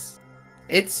is.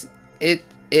 It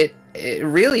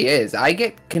really is. I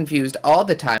get confused all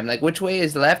the time. Like, which way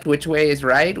is left? Which way is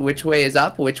right? Which way is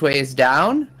up? Which way is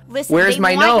down? Listen, Where's they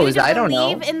my want you nose? to I don't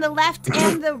know. believe in the left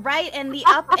and the right and the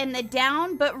up and the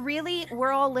down, but really,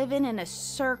 we're all living in a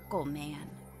circle, man.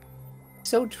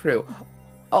 So true.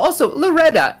 Also,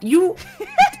 Loretta,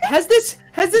 has this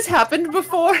happened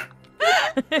before?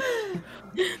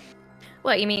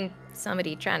 What, you mean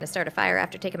somebody trying to start a fire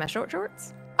after taking my short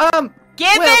shorts?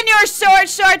 Give in your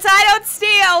shorts. I don't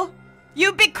steal.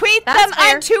 You bequeath That's them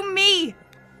fair. unto me.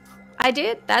 I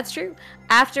did, that's true.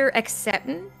 After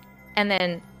accepting, and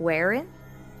then wearing,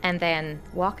 and then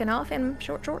walking off in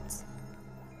short shorts.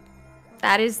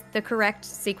 That is the correct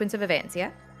sequence of events,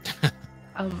 yeah?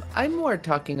 I'm more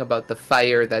talking about the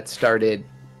fire that started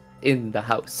in the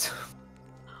house.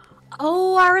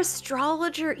 Oh, our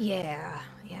astrologer, yeah.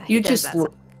 He You does just that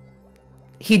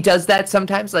he does that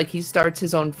sometimes, like he starts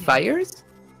his own fires?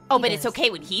 Oh, He but it's does. okay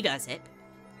when he does it.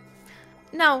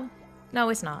 No,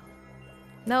 it's not.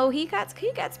 No, he gets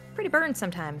pretty burned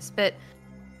sometimes, but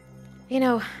you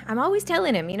know, I'm always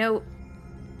telling him, you know,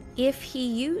 if he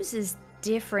uses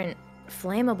different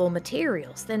flammable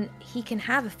materials, then he can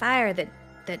have a fire that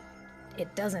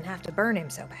it doesn't have to burn him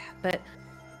so bad. But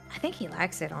I think he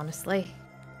likes it, honestly.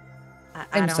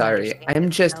 I'm sorry. I'm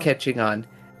just catching on.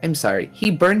 I'm sorry. He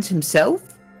burns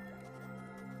himself?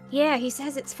 Yeah, he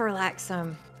says it's for like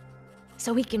so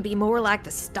he can be more like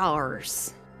the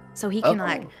stars. So he can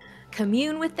like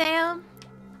commune with them,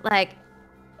 like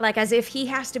as if he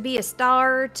has to be a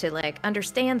star to like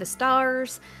understand the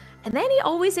stars. And then he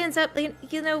always ends up,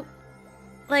 you know,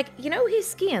 like, you know, his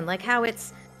skin, like how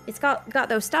it's got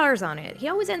those stars on it. He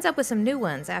always ends up with some new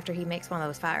ones after he makes one of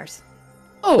those fires.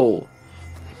 Oh,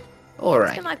 all right.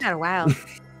 It's been like that a while.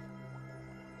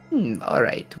 All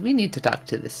right. We need to talk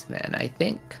to this man, I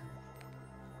think.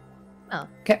 Oh,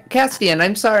 Castien,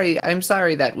 I'm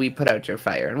sorry that we put out your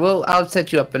fire. I'll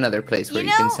set you up another place where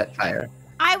you can set fire.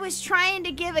 I was trying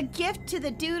to give a gift to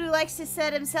the dude who likes to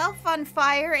set himself on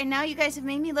fire, and now you guys have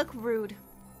made me look rude.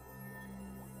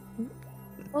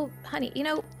 well, honey, you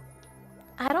know,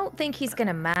 I don't think he's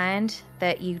gonna mind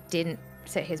that you didn't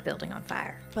set his building on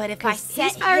fire. But if I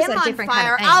set him fire's a on different kind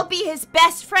fire, of thing. I'll be his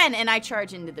best friend, and I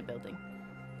charge into the building.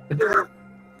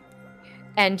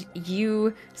 And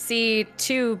you see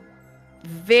two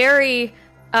very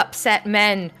upset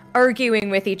men arguing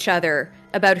with each other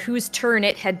about whose turn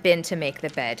it had been to make the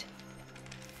bed.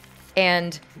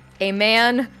 And a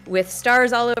man with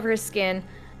stars all over his skin,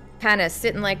 kind of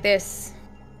sitting like this,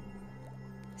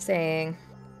 saying,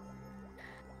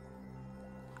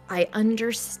 I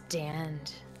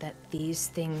understand that these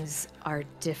things are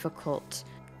difficult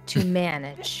to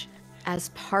manage as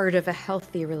part of a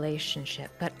healthy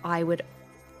relationship, but I would,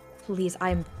 please,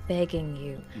 I'm begging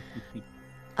you,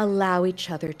 allow each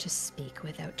other to speak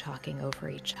without talking over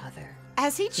each other.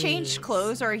 Has he changed Please.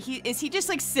 clothes, or is he just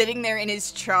like sitting there in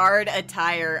his charred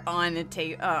attire on a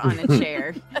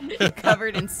chair,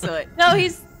 covered in soot? No,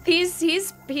 he's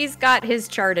got his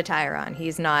charred attire on. He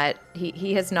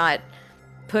has not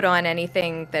put on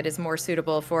anything that is more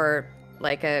suitable for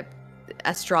like a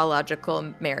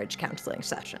astrological marriage counseling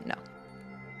session. No.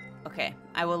 Okay,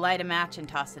 I will light a match and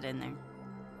toss it in there.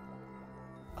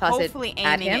 Toss it Hopefully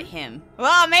at aiming him? at him.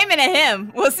 Well, I'm aiming at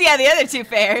him. We'll see how the other two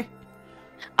fare.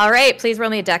 All right, please roll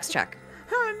me a dex check.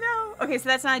 Oh no. Okay, so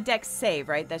that's not a dex save,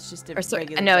 right? That's just a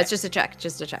regular No, dex. it's just a check.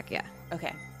 Just a check, yeah.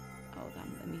 Okay. Hold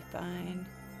on, let me find...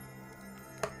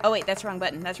 Oh wait, that's wrong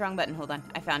button. Hold on,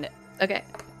 I found it. Okay,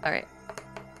 all right.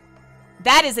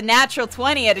 That is a natural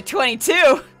 20 out of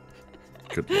 22.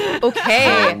 Good.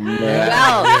 Okay.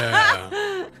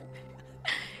 Well,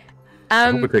 Yeah. I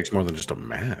hope it takes more than just a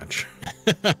match.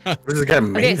 What is the guy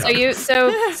made okay, of?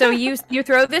 so you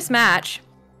throw this match,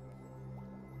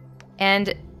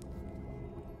 and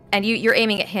you're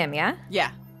aiming at him, yeah?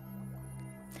 Yeah.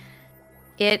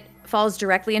 It falls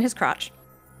directly in his crotch.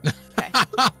 Okay.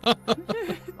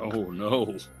 Oh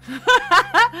no.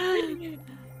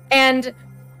 And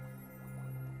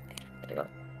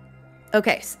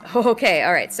okay,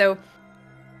 all right. So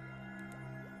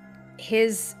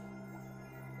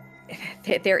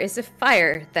there is a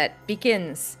fire that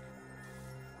begins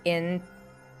in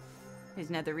His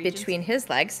nether regions. between his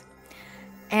legs,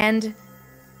 and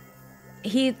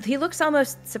he looks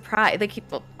almost surprised. Like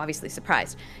obviously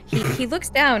surprised. He looks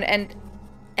down and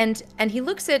he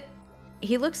looks at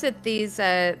these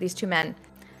two men,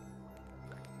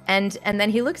 and then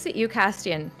he looks at you,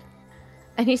 Castien,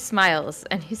 and he smiles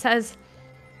and he says,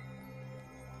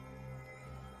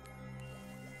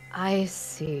 I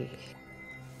see.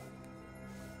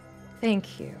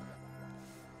 Thank you.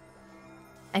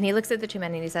 And he looks at the two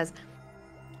men and he says,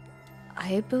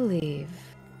 I believe...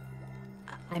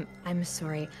 I'm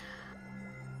sorry.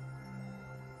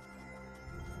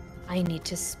 I need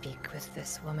to speak with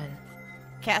this woman.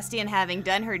 Castien, having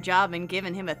done her job and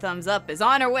given him a thumbs up, is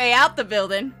on her way out the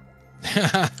building.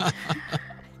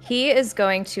 He is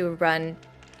going to run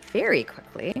very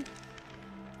quickly.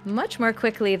 Much more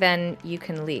quickly than you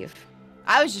can leave.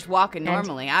 I was just walking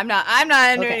normally. I'm not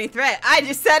under any threat. I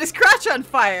just set his crotch on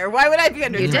fire. Why would I be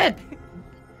under threat? You did.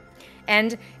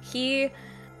 And he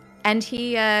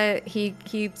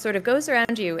sort of goes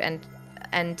around you and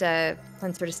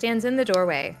sort of stands in the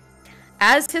doorway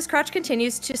as his crotch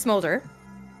continues to smolder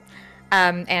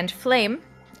and flame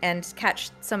and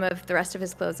catch some of the rest of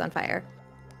his clothes on fire.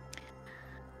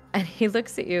 And he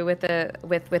looks at you with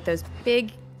those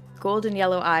big golden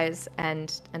yellow eyes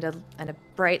and a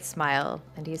bright smile,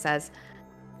 and he says,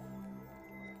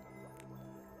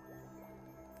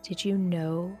 did you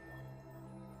know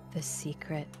the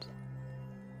secret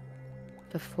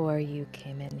before you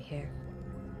came in here?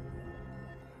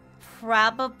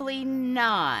 Probably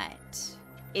not.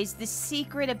 Is the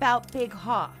secret about Big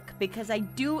Hawk? Because I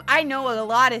know a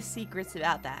lot of secrets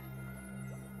about that.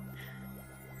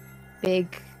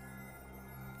 Big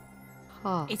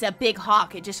Hawk. It's a big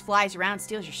hawk. It just flies around,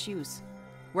 steals your shoes.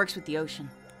 Works with the ocean.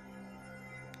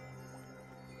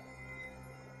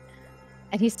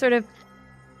 And he's sort of,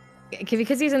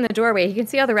 because he's in the doorway, he can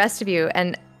see all the rest of you,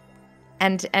 and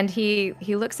he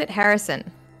looks at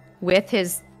Harrison with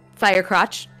his fire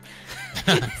crotch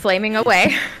flaming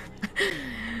away,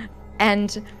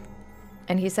 and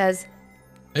he says,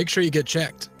 Make sure you get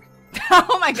checked.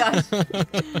 Oh my gosh.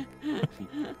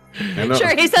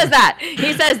 Sure, he says that.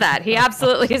 He says that. He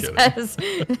absolutely says,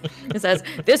 he says,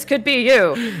 this could be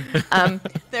you.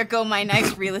 There go my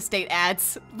nice real estate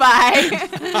ads. Bye.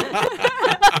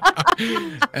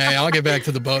 Hey, I'll get back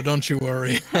to the boat. Don't you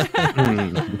worry.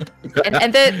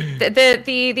 and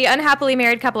the unhappily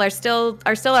married couple are still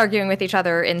arguing with each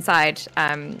other inside,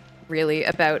 really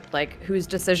about like whose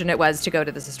decision it was to go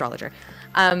to this astrologer.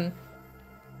 And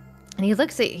he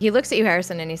looks at you,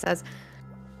 Harrison, and he says,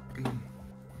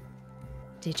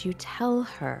 did you tell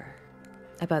her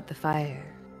about the fire?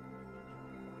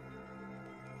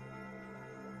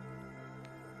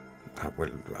 Well,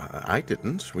 I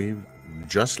didn't. We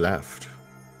just left.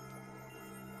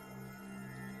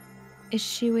 Is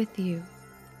she with you?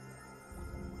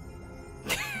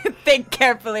 Think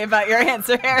carefully about your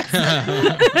answer,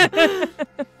 Harrison.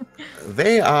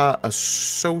 They are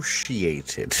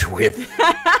associated with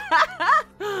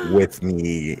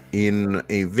me in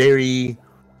a very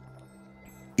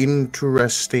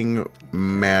interesting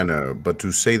manner, but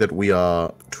to say that we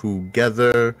are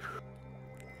together,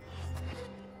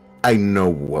 I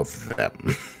know of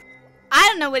them. I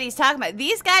don't know what he's talking about.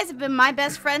 These guys have been my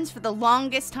best friends for the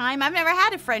longest time. I've never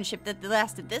had a friendship that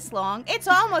lasted this long. It's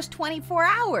almost 24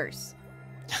 hours.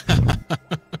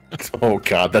 Oh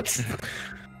god, that's...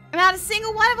 Not a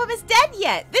single one of them is dead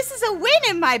yet. This is a win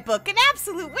in my book, an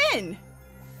absolute win.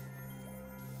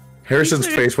 Harrison's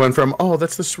face went from, oh,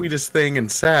 that's the sweetest thing and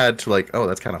sad, to like, oh,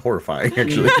 that's kind of horrifying,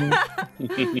 actually.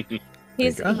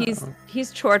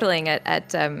 He's chortling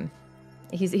at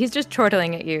he's just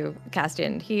chortling at you,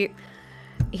 Castien. He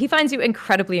finds you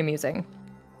incredibly amusing.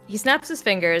 He snaps his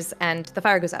fingers and the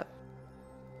fire goes out.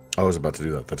 I was about to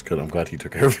do that. That's good. I'm glad he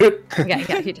took care of it.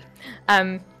 Yeah, he did.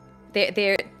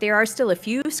 There are still a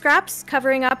few scraps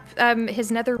covering up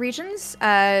his nether regions.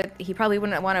 He probably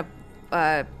wouldn't want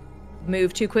to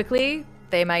move too quickly.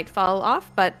 They might fall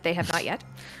off, but they have not yet.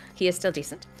 He is still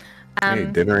decent. Hey,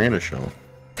 dinner and a show.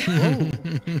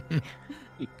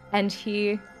 And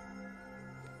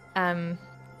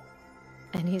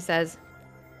he says,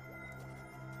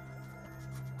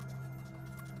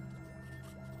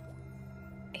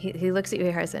 he looks at you,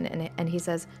 Harrison, and he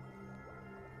says,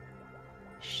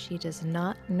 she does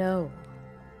not know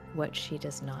what she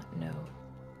does not know.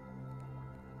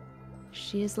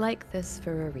 She is like this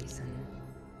for a reason.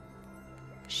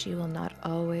 She will not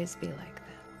always be like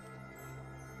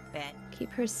that. Bet.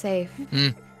 Keep her safe.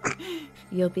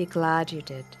 You'll be glad you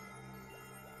did.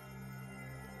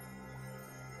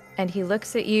 And he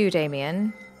looks at you,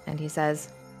 Damian, and he says,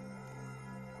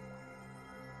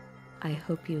 I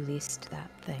hope you leased that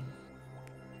thing.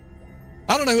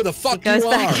 I don't know who the fuck He goes you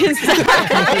back are.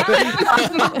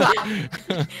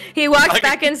 inside. He walks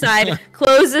back inside,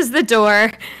 closes the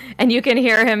door, and you can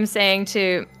hear him saying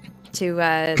to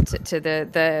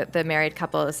the married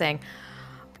couple, saying,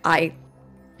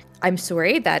 I'm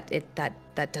sorry that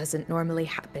doesn't normally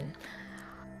happen.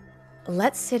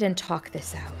 Let's sit and talk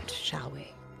this out, shall we?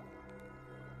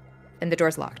 And the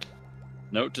door's locked.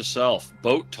 Note to self,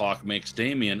 boat talk makes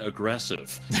Damian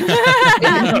aggressive.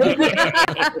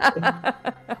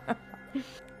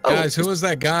 Guys, who was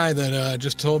that guy that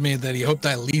just told me that he hoped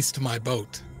I leased my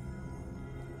boat?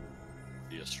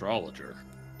 The astrologer,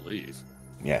 I believe.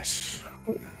 Yes.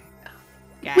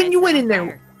 Guys, When you went on in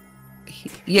there,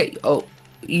 fire.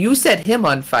 You set him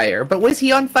on fire, but was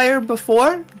he on fire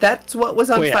before? That's what was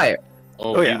on Oh, yeah. fire.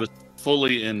 Oh, yeah. he was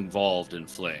fully involved in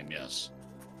flame, yes.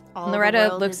 All Loretta the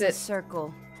world looks is a at-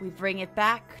 circle. We bring it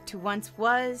back to once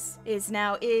was, is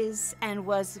now is, and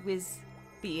was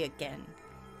be again.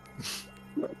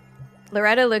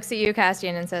 Loretta looks at you,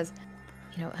 Castien, and says,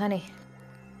 you know, honey,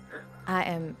 I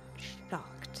am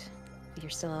shocked that you're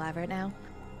still alive right now.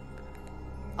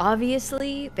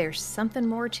 Obviously, there's something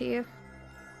more to you.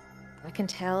 I can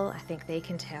tell. I think they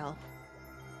can tell.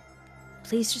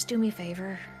 Please just do me a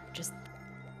favor. Just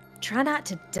try not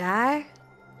to die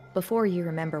before you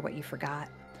remember what you forgot.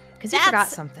 Because you forgot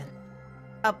That's- something.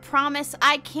 a promise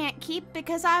I can't keep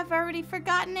because I've already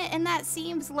forgotten it, and that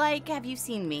seems like, have you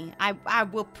seen me? I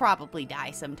will probably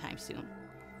die sometime soon.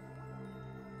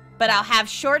 But I'll have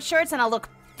short shorts and I'll look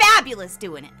fabulous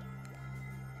doing it.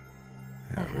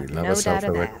 Yeah, we love no ourselves doubt a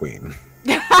of red that. queen.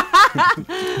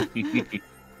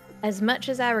 As much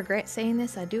as I regret saying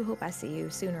this, I do hope I see you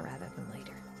sooner rather than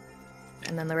later.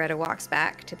 And then Loretta walks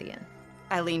back to the inn.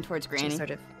 I lean towards Granny. She's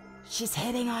sort of... She's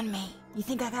hitting on me. You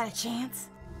think I got a chance?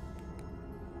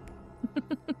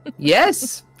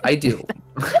 Yes, I do.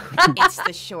 It's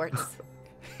the shorts.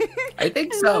 I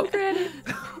think so. Granny.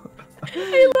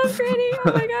 I love Granny.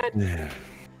 Oh my god. Yeah.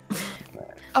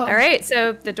 All right,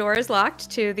 so the door is locked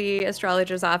to the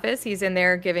astrologer's office. He's in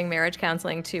there giving marriage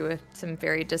counseling to a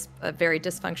very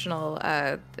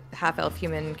dysfunctional half-elf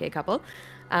human gay couple.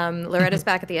 Loretta's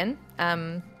back at the inn,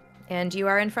 and you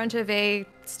are in front of a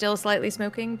still slightly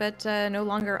smoking but no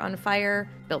longer on fire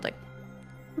building.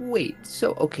 Wait,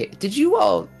 so, okay, did you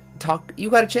all talk? You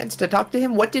got a chance to talk to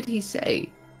him? What did he say?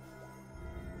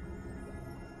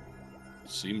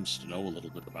 Seems to know a little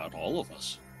bit about all of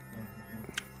us.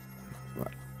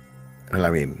 Well, I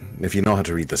mean, if you know how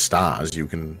to read the stars, you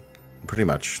can pretty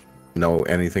much know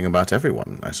anything about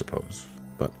everyone, I suppose.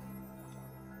 But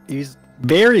He's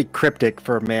very cryptic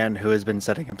for a man who has been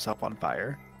setting himself on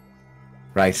fire.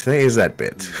 right, there is that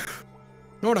bit. You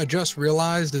know what I just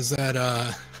realized is that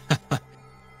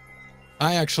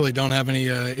I actually don't have any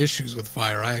issues with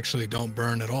fire. I actually don't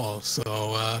burn at all. So,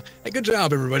 hey, good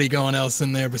job, everybody, going else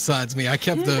in there besides me. I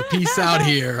kept the peace out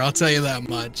here. I'll tell you that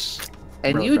much.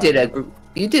 And Well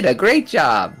you did a great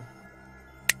job.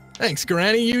 Thanks,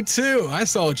 Granny. You too. I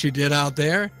saw what you did out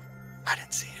there. I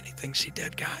didn't see anything she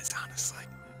did, guys. Honestly.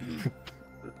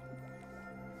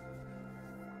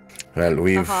 Well,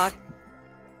 we've...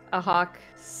 A hawk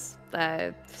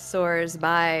soars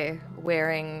by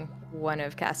wearing one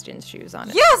of Castien's shoes on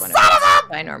it. You one son of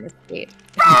a ginormous feet.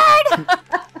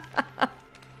 I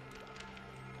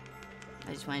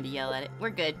just wanted to yell at it. We're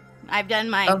good. I've done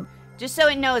mine. Just so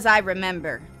it knows I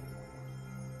remember.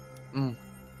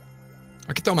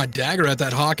 I could throw my dagger at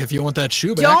that hawk if you want that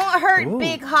shoe back. Don't hurt Ooh.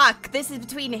 Big Hawk. This is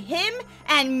between him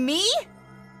and me.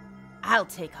 I'll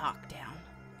take Hawk down.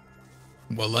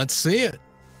 Well, let's see it.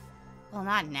 Well,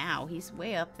 not now. He's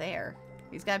way up there.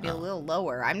 He's got to be a little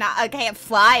lower. I can't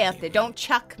fly up there. Don't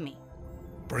chuck me.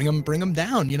 Bring him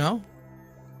down, you know?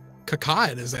 Caca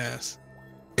at his ass.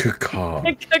 Caw.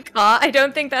 Caw? I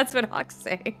don't think that's what hawks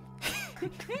say.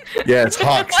 Yeah, it's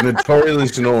Hawks,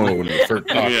 notoriously known for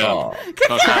caw.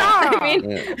 I mean,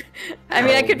 Yeah.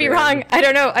 I could be wrong. I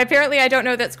don't know. Apparently, I don't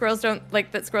know that scorls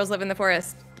live in the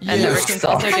forest. And that raccoons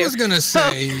also I do. was gonna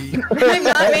say. I'm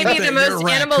not maybe the that most your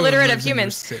animal raccoon literate of lives in your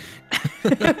humans. city.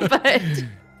 But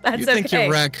that's You think okay.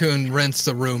 your raccoon rents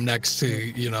the room next to,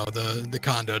 you know, the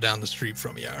condo down the street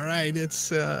from you, all right?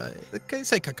 It's, okay,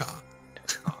 say caca.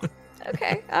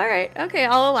 Okay. All right. Okay.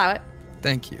 I'll allow it.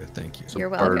 Thank you. You're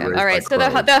bird welcome. raised All right. by So the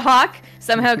crows. hawk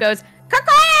somehow goes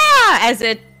caca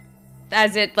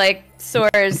as it like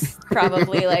soars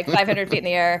probably like 500 feet in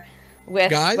the air with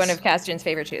Guys? one of Castien's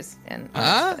favorite shoes. And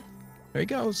Ah, there he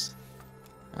goes.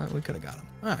 We could have got him.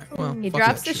 All right, well. he fuck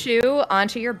drops that the shit. shoe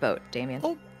onto your boat, Damian.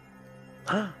 Oh.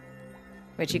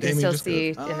 Which you can Damian still just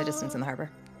see goes, in the distance in the harbor.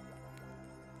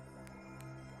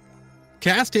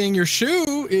 Castien, your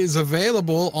shoe is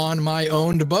available on my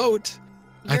owned boat.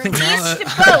 I Your think now leased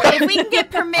that boat. If we can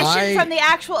get permission I- from the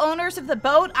actual owners of the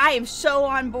boat, I am so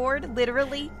on board,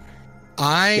 literally.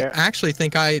 I Yeah. actually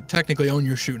think I technically own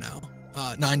your shoe now.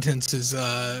 9/10 is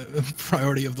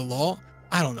priority of the law.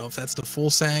 I don't know if that's the full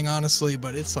saying, honestly,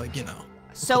 but it's like, you know.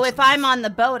 So if I'm on the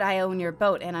boat, I own your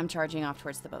boat, and I'm charging off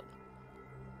towards the boat.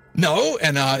 No,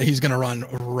 and he's gonna run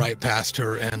right past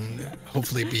her and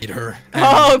hopefully beat her. And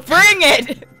Oh, bring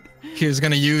it! He's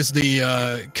gonna use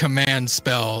the command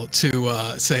spell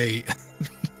to say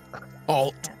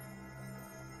halt.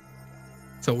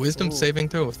 So wisdom Ooh. saving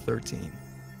throw of 13.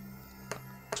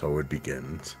 So it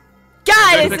begins.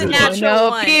 God, it's a Technically- natural No,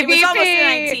 one. It was almost a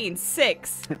PvP. 19.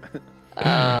 6.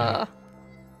 And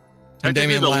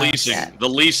Technically, Damian laughs. the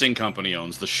leasing company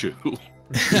owns the shoe.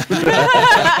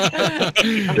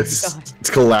 It's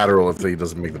collateral if he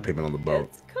doesn't make the payment on the boat.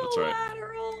 That's right.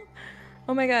 Collateral.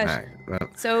 Oh my gosh. Alright, well,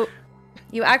 So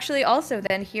you actually also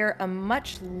then hear a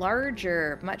much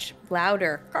larger, much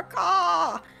louder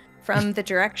caw from the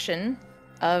direction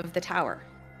of the tower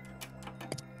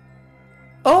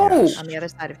Oh, on the other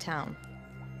side of town.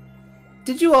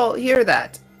 did you all hear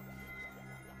that?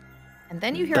 And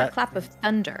then you hear a That- clap of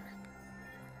thunder,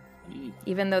 Mm.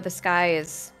 even though the sky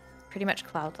is pretty much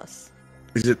cloudless.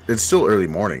 it's still early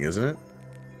morning, isn't it?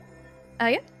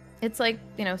 Yeah. It's like,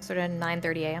 sort of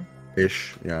 9:30 a.m.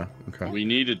 Ish. Yeah. Okay. We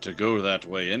needed to go that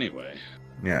way anyway.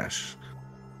 Yes.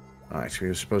 All right. So we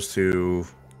were supposed to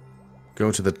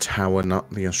go to the tower, not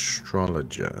the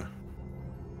astrologer.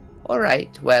 All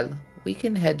right. Well, we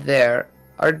can head there.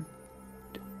 Are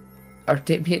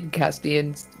Damian and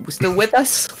Castien still with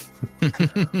us?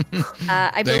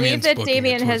 I believe Damian's that booking it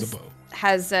Damian towards the boat.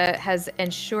 has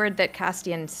ensured that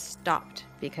Castien stopped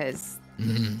because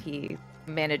Mhm. he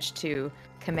managed to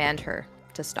command her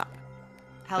to stop.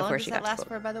 How long Before does she that got to last boat.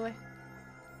 for, by the way?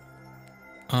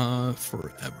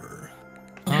 Forever.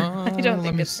 I don't Let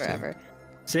think me it's see. forever.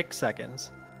 6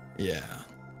 seconds. Yeah.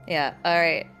 Yeah. All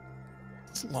right.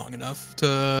 It's long enough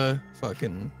to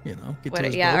fucking, get to What?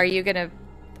 his Yeah. boat.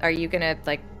 Are you gonna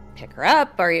like pick her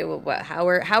up? Are you? What? How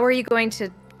are you going to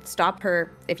stop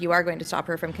her if you are going to stop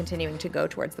her from continuing to go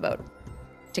towards the boat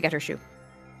to get her shoe?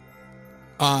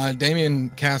 Damian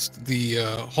cast the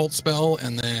halt spell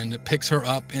and then picks her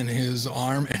up in his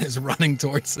arm and is running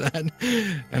towards that.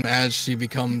 And as she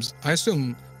becomes, I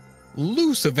assume,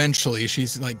 loose eventually,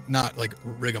 she's like not like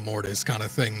rigor mortis kind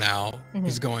of thing now. Mhm.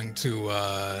 He's going to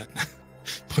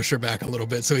push her back a little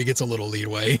bit so he gets a little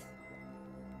leadway.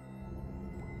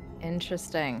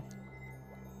 Interesting.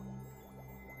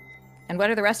 And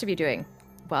what are the rest of you doing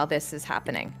while this is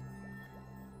happening?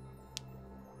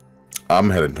 I'm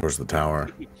heading towards the tower.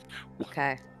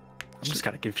 Okay. I'm just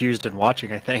kind of confused and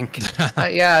watching, I think.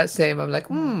 Yeah, same. I'm like,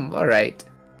 all right.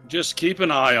 Just keep an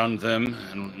eye on them,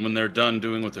 and when they're done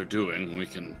doing what they're doing, we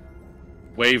can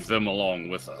wave them along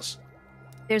with us.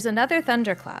 There's another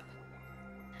thunderclap.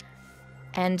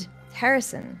 And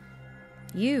Harrison,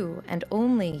 you and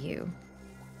only you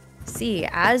see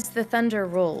as the thunder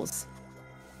rolls,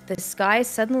 the sky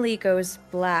suddenly goes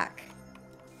black,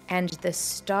 and the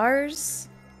stars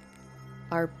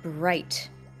are bright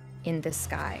in the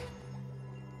sky.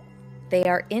 They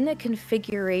are in a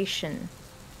configuration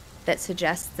that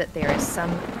suggests that there is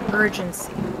some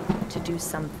urgency to do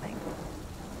something.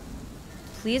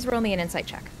 Please roll me an insight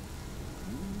check.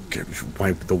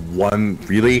 The one,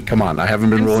 really? Come on, I haven't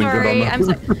been rolling good on that. I'm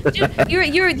sorry.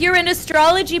 Dude, you're an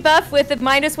astrology buff with a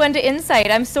 -1 to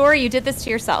insight. I'm sorry you did this to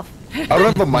yourself. I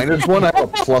don't have a -1, I have a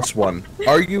 +1.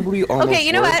 Arguably almost. Okay,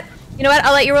 you know worse. what? You know what?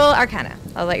 I'll let you roll Arcana.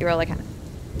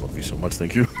 Love you so much,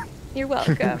 thank you. You're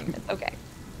welcome. It's okay.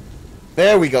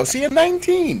 There we go. See, a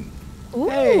 19. Ooh.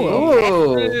 Hey. Okay.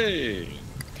 Ooh. Hey!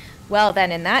 Well,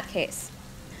 then, in that case,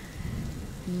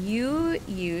 you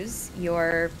use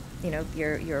your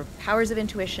powers of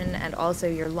intuition and also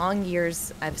your long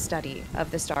years of study of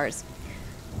the stars.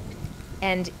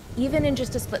 And even in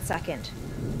just a split second,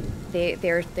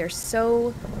 they're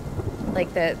so,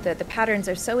 like, the patterns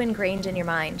are so ingrained in your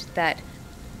mind that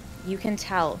you can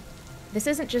tell this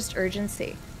isn't just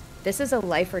urgency. This is a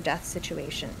life or death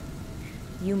situation.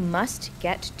 You must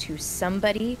get to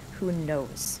somebody who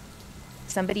knows.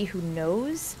 Somebody who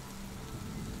knows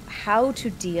how to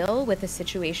deal with a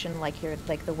situation like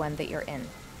the one that you're in.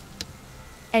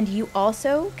 And you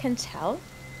also can tell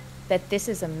that this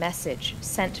is a message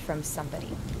sent from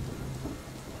somebody.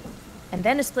 And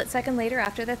then a split second later,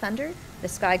 after the thunder, the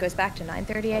sky goes back to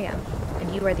 9:30 a.m.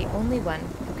 and you are the only one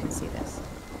who can see this.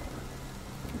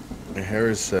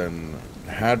 Harrison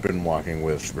had been walking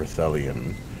with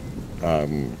Vrithelion,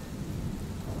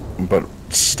 but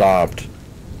stopped.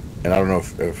 And I don't know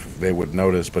if they would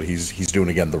notice, but he's doing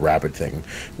again the rabbit thing,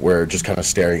 where just kind of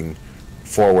staring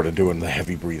forward and doing the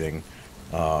heavy breathing.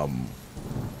 Are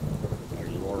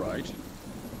you all right?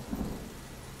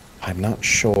 I'm not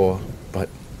sure, but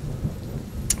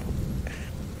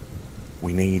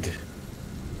we need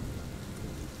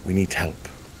help.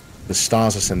 The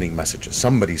stars are sending messages.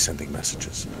 Somebody's sending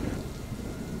messages.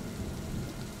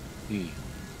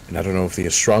 And I don't know if the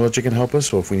astrologer can help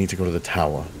us or if we need to go to the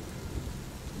tower.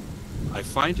 I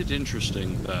find it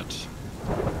interesting that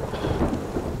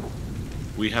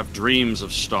we have dreams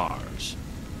of stars.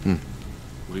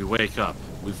 We wake up,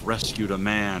 we've rescued a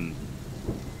man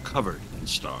covered in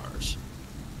stars.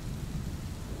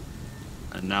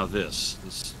 And now this.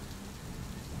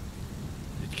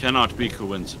 It cannot be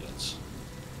coincidence.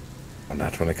 And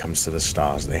not when it comes to the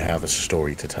stars. They have a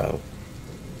story to tell.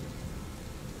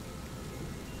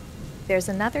 There's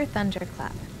another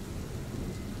thunderclap.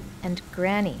 And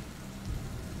Granny,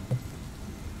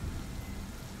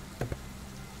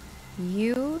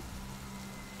 you,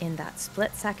 in that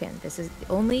split second, this is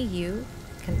only you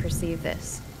can perceive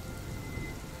this.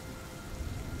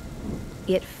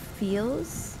 It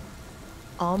feels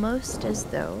almost as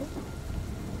though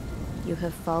you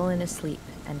have fallen asleep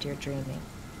and you're dreaming.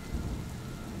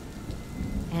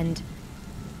 And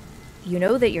you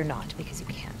know that you're not because you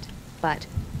can't, but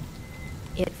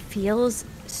it feels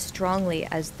strongly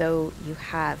as though you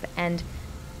have. And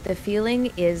the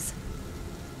feeling is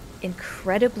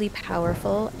incredibly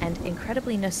powerful and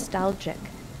incredibly nostalgic.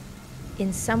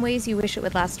 In some ways, you wish it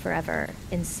would last forever.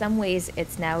 In some ways,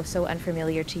 it's now so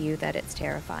unfamiliar to you that it's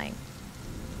terrifying.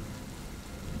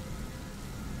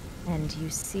 And you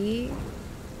see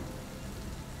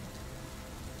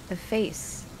the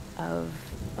face of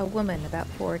a woman about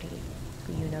 40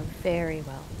 who you know very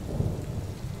well,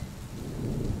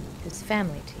 who's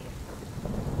family to you.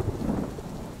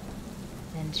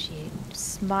 And she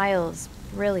smiles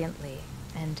brilliantly,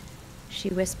 and she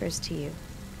whispers to you,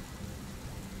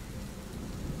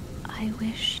 "I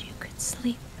wish you could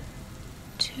sleep,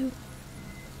 too."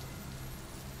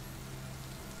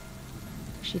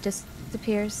 She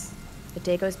disappears. The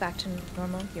day goes back to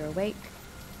normal. You're awake.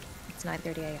 It's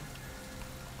 9:30 a.m.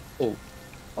 Oh,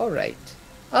 all right.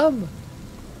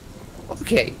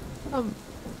 Okay.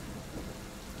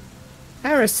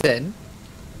 Harrison.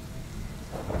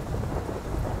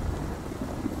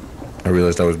 I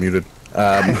realized I was muted.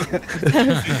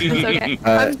 It's okay.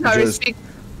 I'm sorry.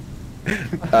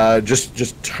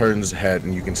 Just turns head,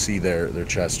 and you can see their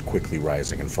chest quickly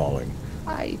rising and falling.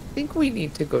 I think we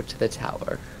need to go to the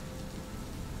tower.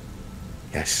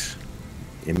 Yes,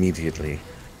 immediately.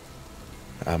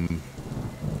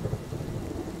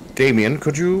 Damian,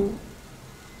 could you?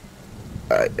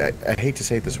 I hate to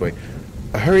say it this way.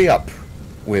 Hurry up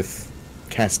with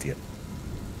Castien.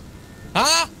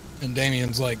 Ah! And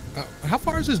Damian's like, how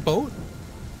far is his boat?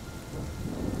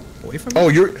 Away from me?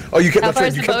 You kept. How That's far right.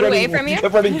 is You the kept boat away running. from you? You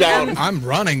kept running down. I'm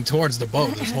running towards the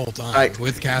boat this whole time Right.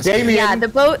 with Castien. Damian. Yeah,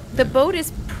 the boat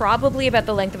is probably about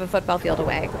the length of a football field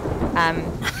away,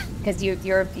 because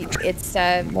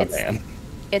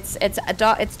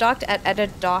it's docked at a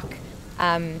dock,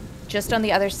 just on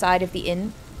the other side of the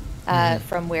inn,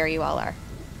 from where you all are.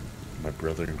 My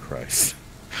brother in Christ.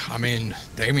 I mean,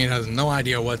 Damian has no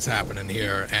idea what's happening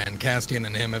here, and Castien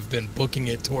and him have been booking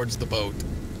it towards the boat.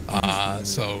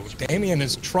 So Damian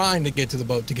is trying to get to the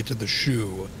boat to get to the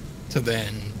shoe, to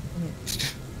then...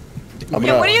 What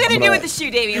are you gonna do with the shoe,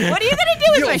 Damian? What are you gonna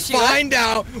do with my shoe? You'll find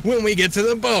out when we get to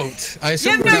the boat. I You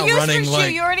assume have we're no not use running for like...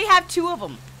 shoe. You already have 2 of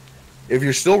them. If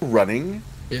you're still running,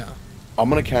 Yeah. I'm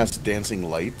gonna cast Dancing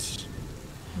Lights,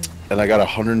 and I got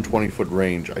 120-foot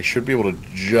range. I should be able to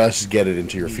just get it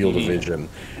into your field of vision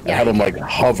and have him like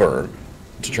hover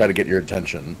to try to get your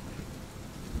attention.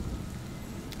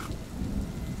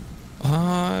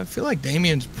 I feel like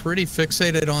Damian's pretty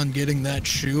fixated on getting that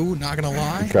shoe, not gonna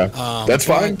lie. Okay. That's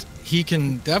fine. But he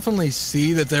can definitely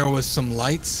see that there was some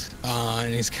lights,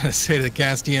 and he's gonna say to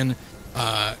Castien,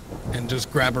 and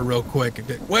just grab her real quick.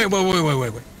 Wait.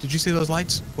 Did you see those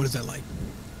lights? What is that light?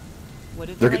 What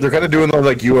did They're kind of doing the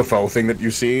like UFO thing that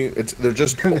you see. They're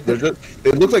just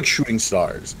they look like shooting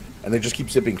stars, and they just keep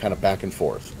zipping kind of back and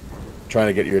forth, trying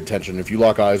to get your attention. If you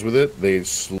lock eyes with it, they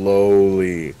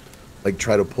slowly like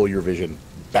try to pull your vision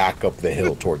back up the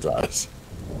hill towards us.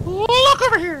 Look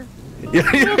over here.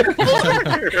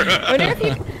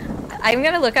 I'm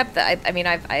gonna look up the. I'm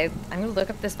gonna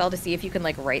look up the spell to see if you can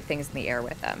like write things in the air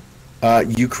with them.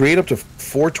 You create up to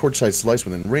 4 torch-sized lights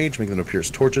within range, making them appear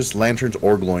as torches, lanterns,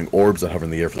 or glowing orbs that hover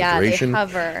in the air for the duration. They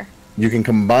hover. You can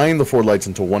combine the 4 lights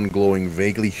into one glowing,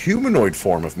 vaguely humanoid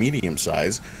form of medium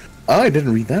size. I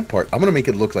didn't read that part. I'm gonna make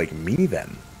it look like me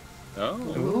then. Oh.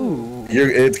 Ooh.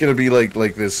 It's gonna be like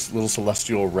this little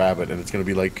celestial rabbit, and it's gonna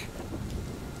be like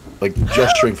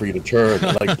gesturing for you to turn,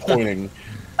 and, like pointing.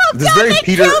 This is very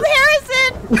Peter. Killed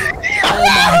Harrison. Oh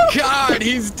my God,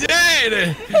 he's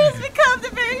dead! He's become the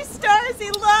very stars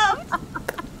he loved.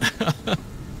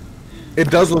 It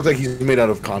does look like he's made out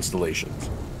of constellations.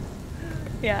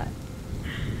 Yeah.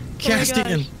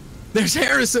 Castien, there's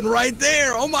Harrison right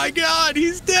there. Oh my God,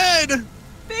 he's dead.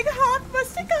 Big Hawk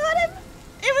must have got him.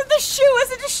 It was the shoe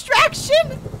as a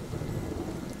distraction.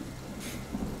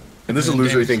 And this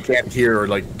illusory thing can't hear or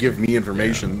like give me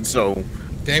information, so.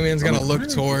 Damian's gonna look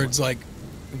towards like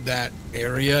that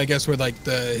area, I guess, where like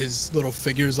his little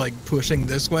figure's like pushing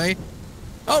this way.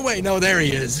 Oh wait, no, there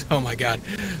he is. Oh my God.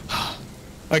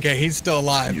 Okay, he's still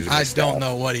alive. I don't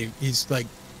know what he's like.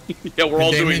 Yeah, we're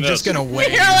all doing Damian's this. just gonna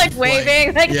wave. You're like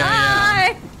waving, like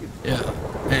hi. Yeah.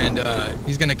 And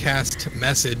he's gonna cast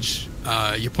message.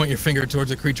 You point your finger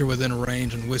towards a creature within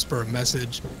range and whisper a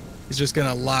message. He's just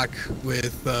gonna lock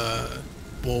with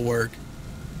Bulwark.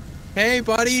 Hey,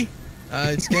 buddy.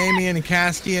 It's Damian and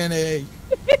Castien.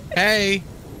 Hey,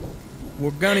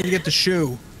 we're gonna get the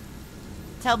shoe.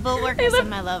 Tell Bulwark I send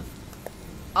my love.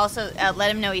 Also,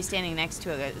 let him know he's standing next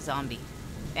to a zombie.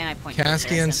 And I point.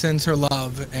 Castien sends her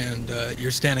love, and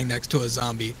you're standing next to a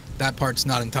zombie. That part's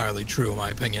not entirely true, in my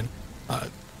opinion.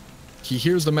 he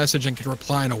hears the message and can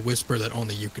reply in a whisper that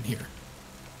only you can hear.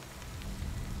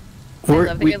 I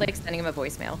love that you're like sending him a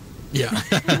voicemail. Yeah.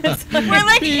 We're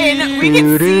like we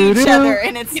can see each other,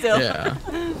 and it's still. Yeah.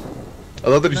 I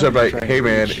love that you said, like, hey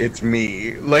man, it's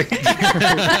me. Like, So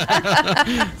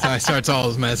I starts all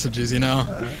his messages, you know.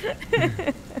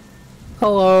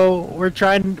 Hello, we're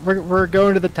going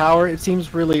to the tower. It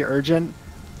seems really urgent.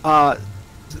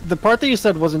 The part that you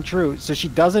said wasn't true. So she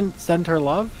doesn't send her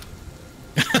love?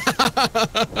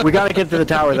 We gotta get to the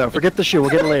tower though. Forget the shoe. We'll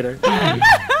get it later.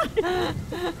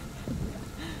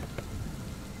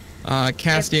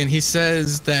 Castien, he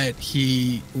says that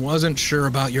he wasn't sure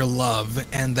about your love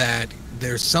and that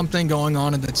there's something going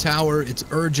on in the tower. It's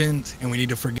urgent, and we need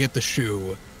to forget the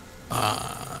shoe.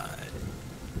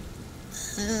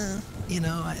 You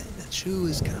know, that shoe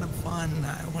is kind of fun.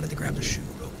 I wanted to grab the shoe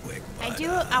real quick. But,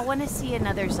 I want to see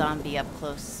another zombie up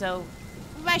close, so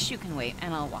my shoe can wait,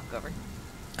 and I'll walk over.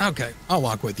 Okay, I'll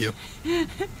walk with you.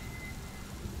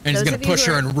 And he's gonna push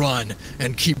her and run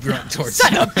and keep running towards.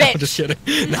 Son of a bitch! I'm just kidding.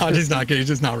 No, he's not kidding. He's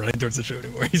just not running towards the shoe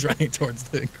anymore. He's running towards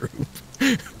the group.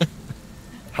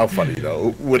 how funny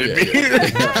though would it be?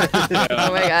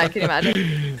 Oh my god, can you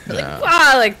imagine?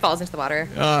 Like falls into the water.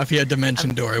 If he had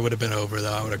Dimension Door, it would have been over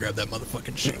though. I would have grabbed that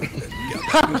motherfucking shoe and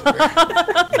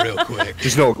got over real quick.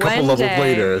 Just know a couple levels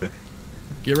later.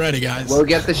 Get ready, guys. We'll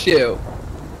get the shoe.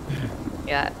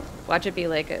 Yeah, watch it be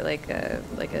like a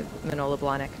Manola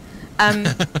Blahnik.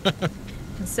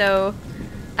 So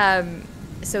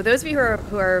those of you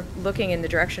who are looking in the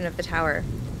direction of the tower,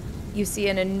 you see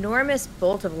an enormous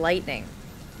bolt of lightning.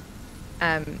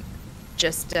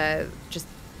 Just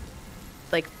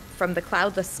like from the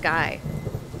cloudless sky,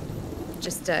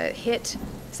 just hit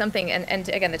something, and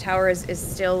again the tower is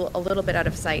still a little bit out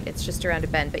of sight. It's just around a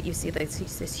bend, but you see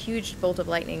this huge bolt of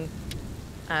lightning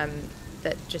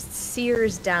that just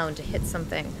sears down to hit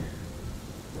something.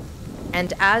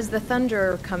 And as the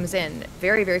thunder comes in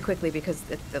very, very quickly, because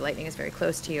the lightning is very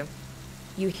close to you,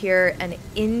 you hear an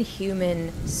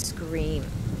inhuman scream,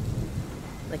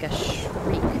 like a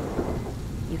shriek.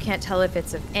 You can't tell if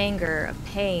it's of anger, of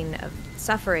pain, of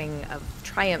suffering, of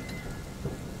triumph.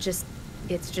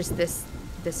 It's just this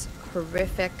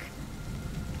horrific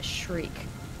shriek.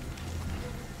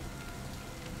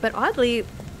 But oddly,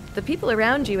 the people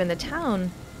around you in the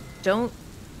town don't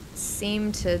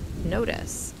seem to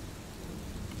notice.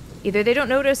 Either they don't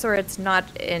notice, or it's not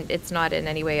in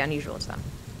any way unusual to them.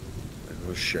 It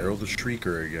was Cheryl the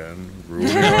Shrieker again,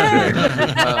 ruining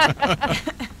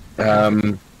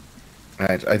our day.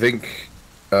 Right, I think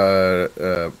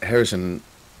Harrison,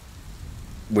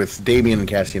 with Damian and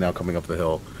Castien now coming up the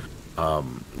hill,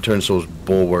 turns towards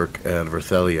Bulwark and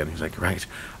Vrithelion. He's like, "Right,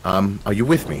 are you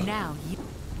with me?" Now you.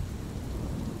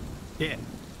 Yeah.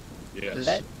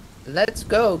 Yes. Let's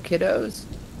go, kiddos.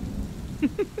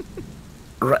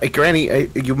 Right, Granny,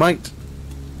 you might.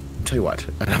 Tell you what,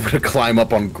 and I'm gonna climb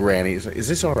up on Granny. Is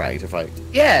this all right if I?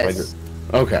 Yes.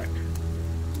 Okay.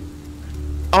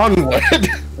 Onward.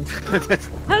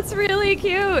 That's really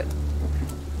cute.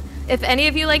 If any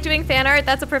of you like doing fan art,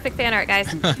 that's a perfect fan art, guys.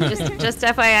 just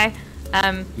FYI.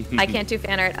 I can't do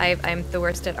fan art. I'm the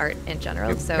worst at art in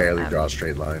general. So barely draw a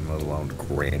straight line, let alone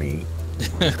Granny.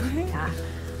 Yeah.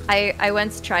 I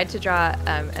once tried to draw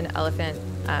an elephant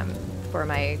for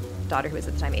my daughter, who was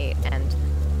at the time 8,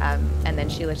 and then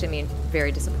she looked at me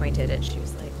very disappointed, and she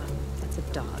was like, "Well, that's a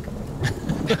dog."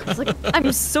 I was like,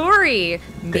 "I'm sorry.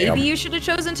 Maybe Damn. you should have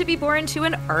chosen to be born to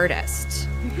an artist."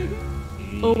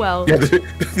 Oh well. Yeah,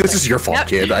 this is your fault,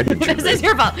 kid. I didn't choose This it. is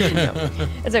your fault. No,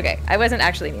 it's okay. I wasn't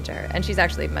actually mean to her, and she's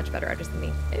actually a much better artist than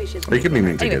me. Maybe she's. You can be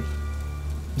mean to Anyway.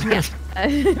 kids.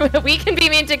 Yeah. We can be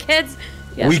mean to kids.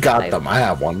 Yes, We got them. I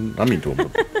have one. I'm mean to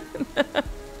them.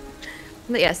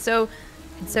 But yeah, so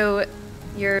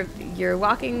you're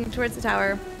walking towards the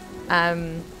tower,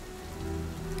 and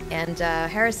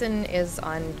Harrison is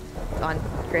on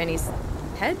Granny's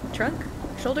head, trunk,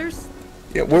 shoulders.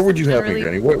 Yeah, where would you have me,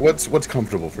 Generally- Granny? What's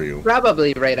comfortable for you?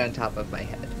 Probably right on top of my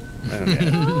head. Okay.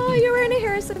 Oh, you're wearing a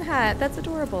Harrison hat. That's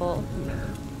adorable.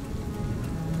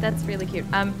 That's really cute.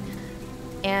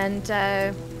 And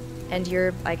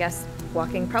you're, I guess,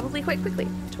 walking probably quite quickly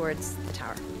towards the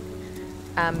tower.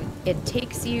 It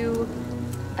takes you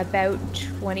about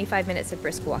 25 minutes of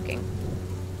brisk walking.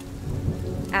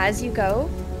 As you go,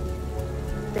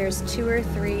 there's 2 or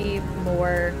 3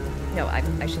 more. No, I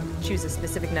should choose a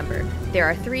specific number. There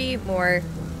are 3 more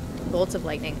bolts of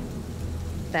lightning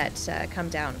that come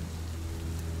down.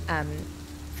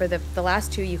 For the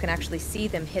last 2, you can actually see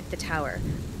them hit the tower.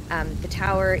 The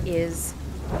tower is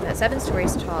 7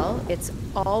 stories tall. It's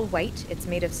all white. It's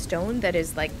made of stone that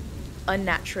is like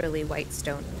unnaturally white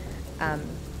stone.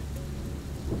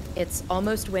 It's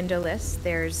almost windowless.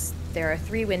 There are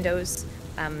 3 windows,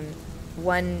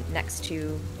 one next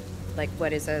to like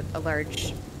what is a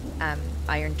large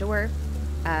iron door,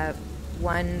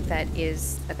 one that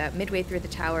is about midway through the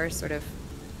tower, sort of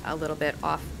a little bit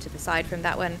off to the side from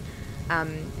that one,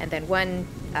 and then one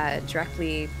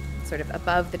directly sort of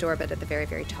above the door but at the very,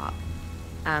 very top.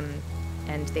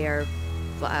 And they're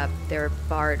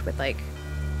barred with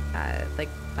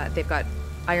they've got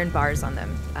iron bars on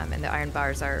them, and the iron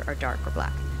bars are dark or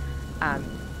black.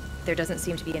 There doesn't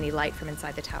seem to be any light from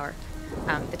inside the tower.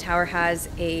 The tower has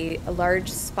a large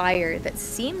spire that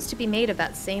seems to be made of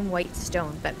that same white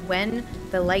stone, but when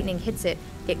the lightning hits it,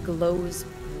 it glows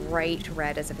bright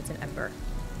red as if it's an ember.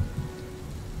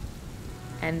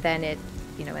 And then it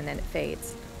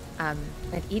fades. And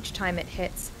each time it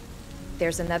hits,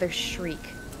 there's another shriek.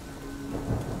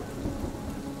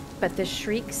 But the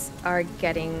shrieks are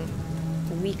getting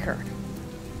weaker.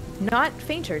 Not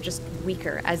fainter, just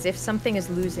weaker, as if something is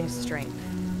losing strength.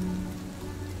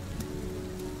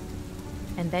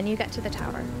 And then you get to the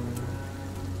tower.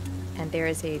 And there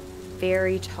is a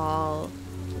very tall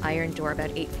iron door,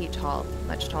 about 8 feet tall,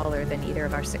 much taller than either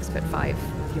of our 6'5"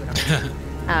 humanoids.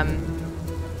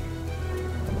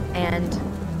 And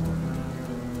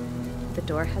the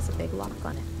door has a big lock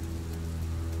on it.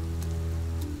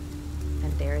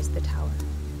 And there is the tower.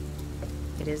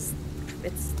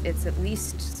 It's at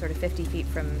least sort of 50 feet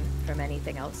from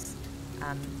anything else.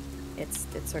 It's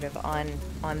sort of on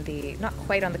the, not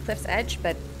quite on the cliff's edge,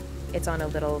 but it's on a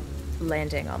little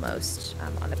landing almost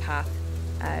on the path.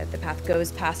 The path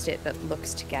goes past it, but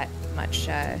looks to get much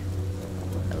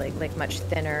much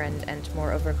thinner and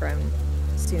more overgrown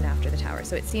soon after the tower.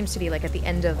 So it seems to be like at the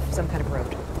end of some kind of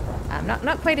road.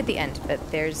 Not quite at the end, but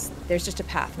there's just a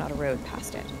path, not a road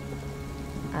past it.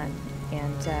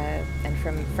 And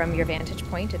from your vantage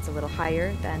point, it's a little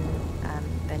higher than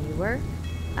you were.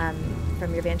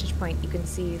 From your vantage point, you can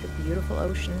see the beautiful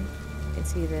ocean. You can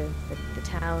see the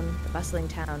town, the bustling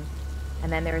town,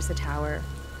 and then there is the tower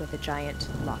with a giant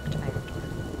locked iron door.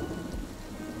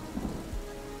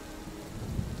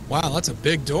 Wow, that's a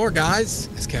big door, guys.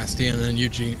 As Castien and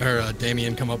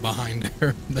Damian come up behind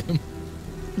them.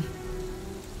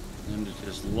 And it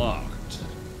is locked.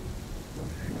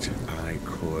 I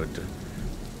could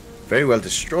very well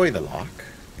destroy the lock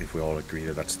if we all agree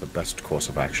that that's the best course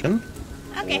of action.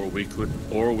 Okay.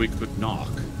 Or we could knock.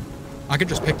 I could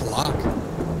just pick the lock.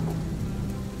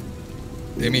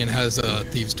 Damian has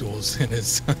thieves' tools in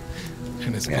his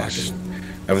pocket.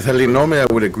 Now, Vrithelion, normally I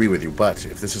would agree with you, but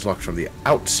if this is locked from the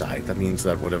outside, that means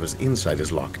that whatever's inside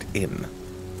is locked in.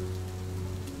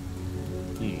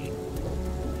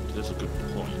 That's a good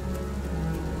point.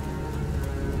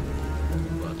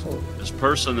 But this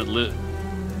person that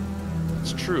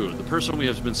it's true. The person we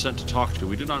have been sent to talk to,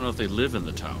 we do not know if they live in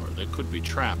the tower. They could be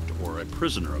trapped or a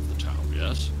prisoner of the tower,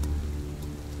 yes?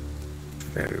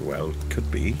 Very well, could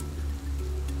be.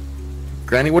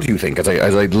 Granny, what do you think as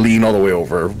I lean all the way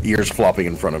over, ears flopping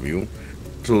in front of you,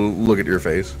 to look at your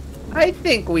face? I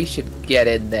think we should get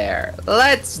in there.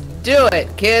 Let's do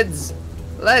it, kids.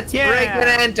 Let's break and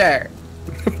enter.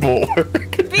 Bulwark.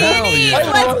 Beanie,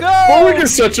 yeah. let's go! Bulwark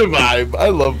is such a vibe. I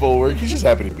love Bulwark. He's just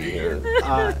happy to be here.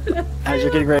 As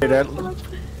you're getting ready to,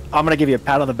 I'm gonna give you a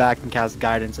pat on the back and cast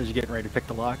guidance as you're getting ready to pick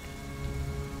the lock.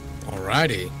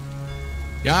 Alrighty.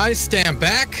 Guys, stand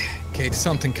back in case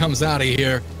something comes out of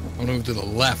here. I'm gonna move to the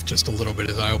left just a little bit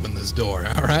as I open this door,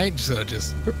 alright? So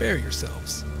just prepare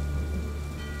yourselves.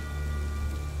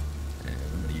 And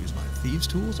I'm gonna use my thieves'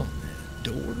 tools on that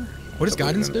door. What does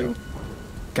guidance do?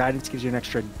 Guidance gives you an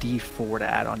extra D4 to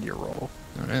add onto your roll.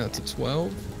 Alright, that's a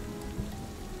 12.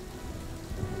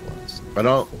 But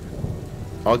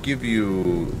I'll give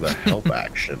you the help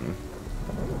action.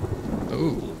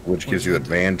 Ooh. Which gives you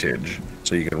advantage,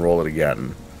 so you can roll it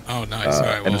again. Oh, nice. All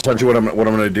right, and essentially, what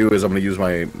I'm gonna do is I'm gonna use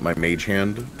my mage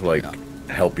hand to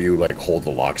help you hold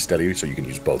the lock steady, so you can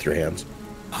use both your hands.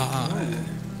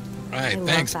 Right.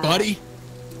 Thanks, buddy.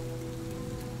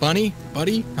 Buddy?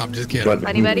 I'm just kidding.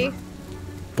 Buddy.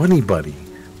 Bunny buddy.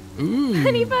 Ooh.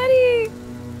 Buddy.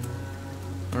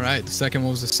 All right. The second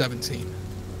one was a 17.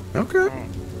 Okay.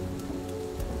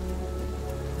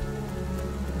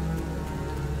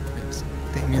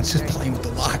 Damian's just playing with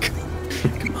the lock.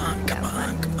 Come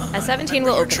on. A 17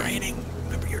 will open.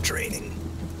 Remember your training.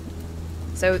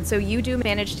 So you do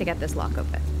manage to get this lock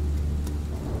open.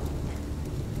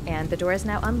 And the door is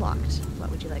now unlocked.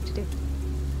 What would you like to do?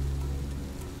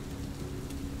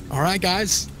 All right,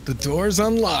 guys. The door's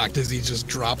unlocked as he just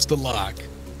drops the lock.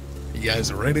 You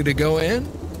guys ready to go in?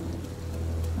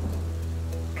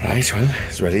 Right, well,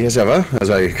 as ready as ever, as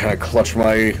I kind of clutch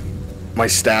my my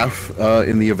staff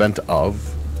in the event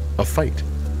of a fight.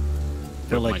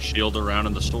 Put my shield around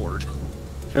and the sword.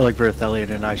 I feel like Vrithelion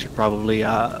and I should probably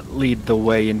lead the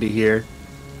way into here.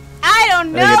 I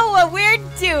don't know what we're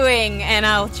doing, and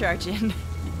I'll charge in.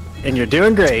 And you're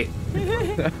doing great.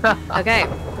 Okay.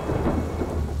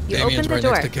 You Damian's open the right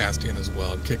door. next to Castien as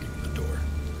well, kicking the door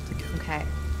together. Okay.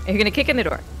 Are you gonna kick in the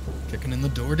door? Kicking in the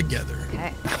door together.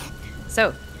 Okay.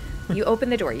 So, you open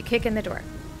the door. You kick in the door.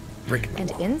 Break it.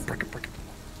 And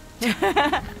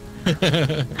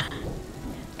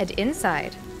and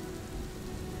inside,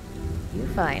 you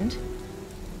find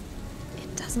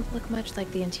it doesn't look much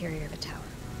like the interior of a tower.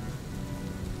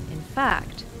 In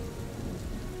fact,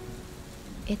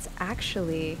 it's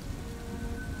actually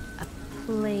a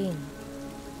plain,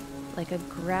 like a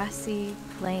grassy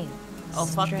plain. Oh,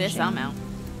 fuck this, I'm out.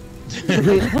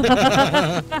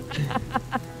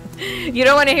 You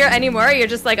don't want to hear any more? You're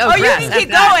just like, oh, Oh, you grass, can F keep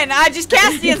that. going. I just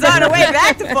Castien's on her way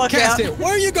back to fuck out. Castien,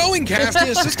 where are you going, Castien?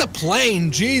 It's just a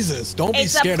plane. Jesus, don't be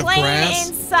It's scared a of plane grass.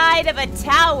 inside of a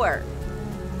tower.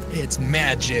 It's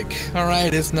magic. All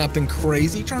right, it's nothing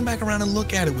crazy. Turn back around and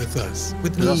look at it with us.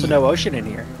 With There's me. also no ocean in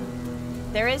here.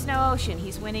 There is no ocean.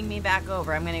 He's winning me back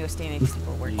over. I'm gonna go stay next to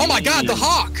Bulwark. Oh my God, the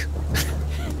hawk!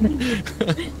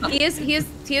 He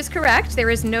is correct. There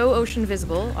is no ocean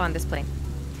visible on this plane.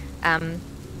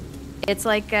 It's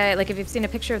like if you've seen a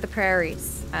picture of the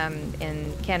prairies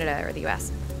in Canada or the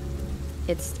U.S.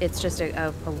 It's just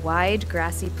a wide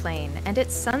grassy plain, and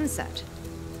it's sunset.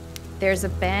 There's a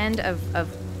band of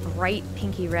bright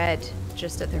pinky red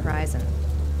just at the horizon,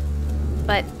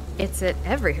 but it's at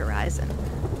every horizon,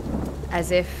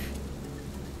 as if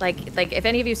like if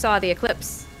any of you saw the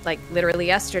eclipse like literally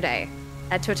yesterday.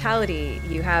 At totality,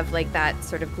 you have like that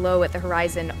sort of glow at the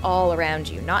horizon all around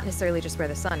you, not necessarily just where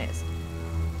the sun is.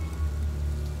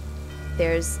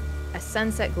 There's a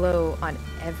sunset glow on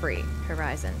every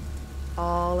horizon,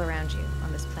 all around you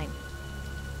on this plane.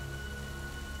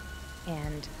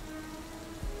 And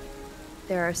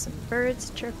there are some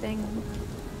birds chirping,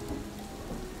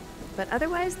 but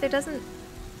otherwise there doesn't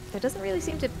really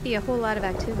seem to be a whole lot of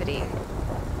activity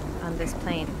on this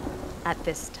plane at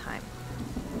this time.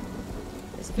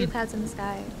 There's a few clouds in the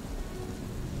sky.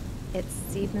 It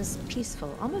seems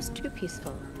peaceful, almost too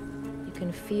peaceful. You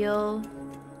can feel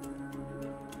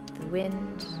the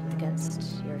wind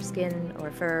against your skin or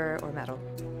fur or metal.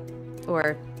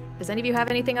 Or does any of you have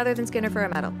anything other than skin or fur or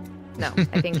metal? No,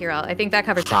 I think you're all. I think that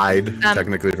covers Hide,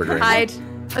 technically for Granny. hide.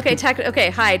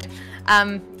 Okay, hide.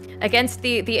 Against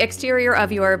the exterior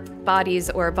of your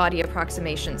bodies or body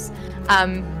approximations.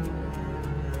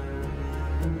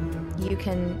 You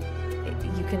can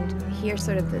hear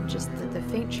sort of the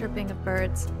faint chirping of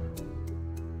birds.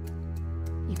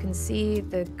 You can see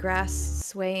the grass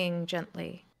swaying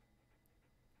gently.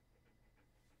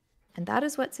 And that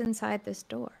is what's inside this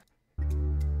door.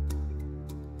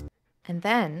 And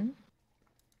then,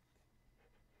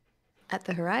 at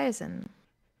the horizon,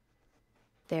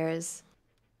 there's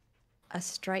a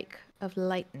strike of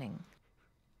lightning.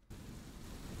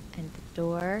 And the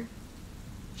door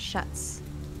shuts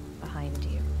behind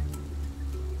you.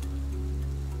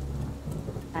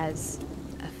 As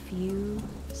a few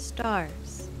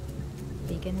stars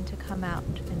begin to come out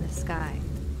in the sky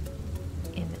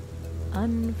in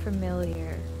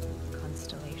unfamiliar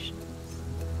constellations.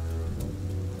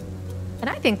 And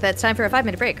I think that's time for a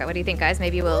 5-minute break. What do you think, guys?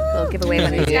 Maybe we'll give away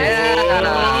one of these guys.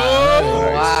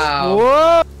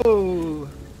 Wow. Whoa!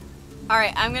 All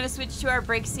right, I'm gonna switch to our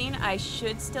break scene. I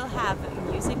should still have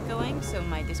music going, so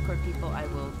my Discord people, I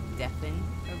will deafen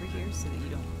over here so that you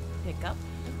don't pick up.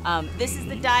 This is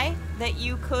the die that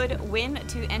you could win.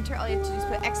 To enter, all you have to do is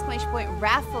put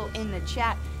 !raffle in the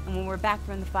chat, and when we're back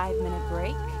from the 5-minute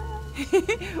break,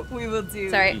 we will do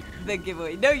the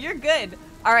giveaway. No, you're good.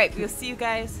 All right, we'll see you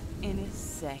guys in a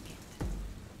second.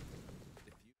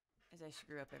 As I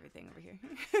screw up everything over here.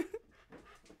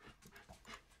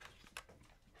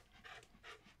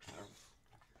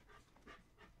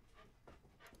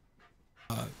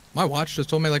 My watch just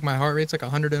told me like my heart rate's like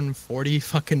 140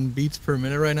 fucking beats per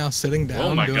minute right now, sitting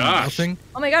down my doing gosh. nothing.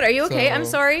 Oh my god, are you okay? I'm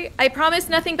So- sorry. I promise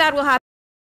nothing bad will happen.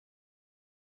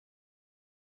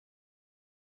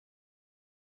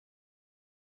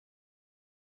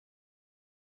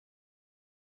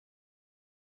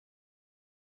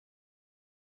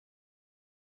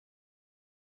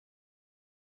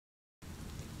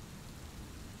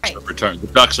 Returned. The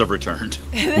ducks have returned.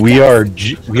 We are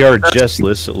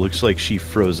Jessless. It looks like she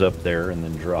froze up there and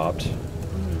then dropped. So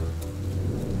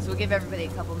we'll give everybody a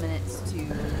couple minutes to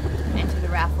enter the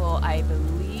raffle. I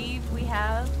believe we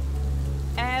have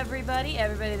everybody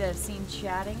that I've seen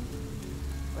chatting.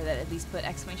 or that at least put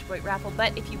exclamation point raffle.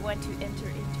 But if you want to enter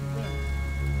into win,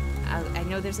 I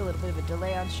know there's a little bit of a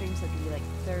delay on stream, so it'll be like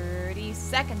 30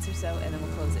 seconds or so, and then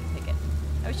we'll close it and pick it.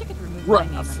 I wish I could remove my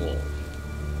name. Raffle.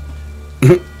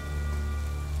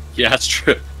 Yeah, that's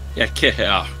true.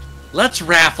 Yeah, let's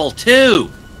raffle too.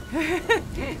 I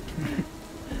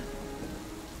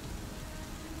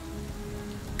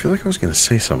feel like I was going to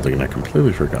say something and I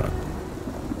completely forgot.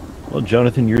 Well,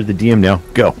 Jonathan, you're the DM now.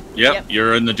 Go. Yep,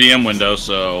 you're in the DM window,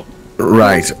 so.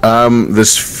 Right.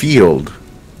 This field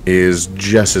is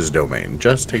Jess's domain.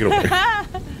 Jess, take it away.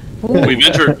 We've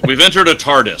entered a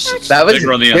TARDIS. That was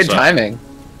Bigger on the good inside. timing.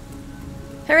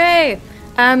 Hooray!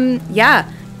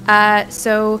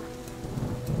 So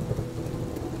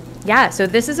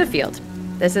this is a field.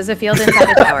 This is a field inside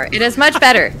a tower. It is much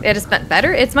better. It is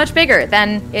better. It's much bigger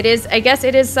than it is. I guess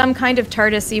it is some kind of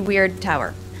TARDIS-y weird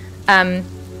tower.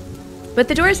 But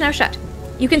the door is now shut.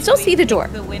 You can still see the door.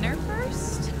 The winner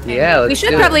first? Yeah, We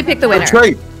should probably pick the winner. That's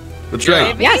right. That's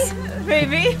right. Maybe? Yes.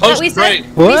 Maybe. But we said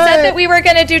that we were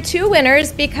gonna do 2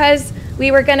 winners because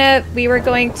we were going to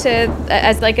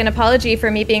as like an apology for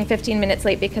me being 15 minutes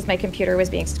late because my computer was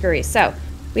being screwy. So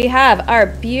we have our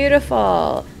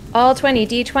beautiful all 20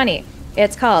 D20.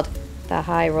 It's called the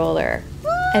High Roller,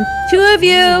 and 2 of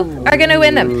you are gonna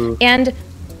win them. And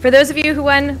for those of you who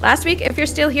won last week, if you're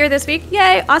still here this week,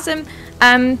 yay, awesome.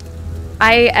 I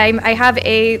have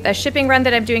a shipping run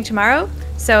that I'm doing tomorrow.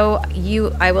 So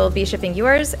I will be shipping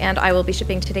yours, and I will be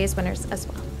shipping today's winners as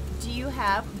well. Do you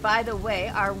have, by the way,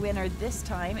 our winner this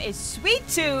time is Sweet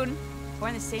Tune.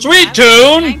 Born the same Sweet time,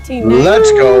 Tune! 1990.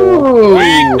 Let's go.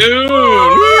 Sweet Tune!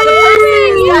 The person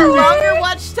who's got longer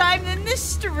watch time than the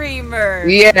streamer.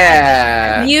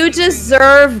 Yeah. You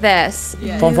deserve this.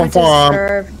 Yeah. You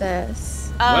deserve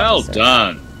this. Well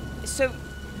done. So,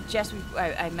 Jess,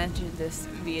 I mentioned this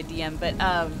via DM, but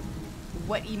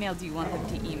what email do you want them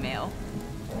to email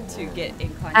to get in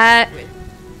contact with?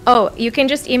 Oh, you can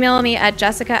just email me at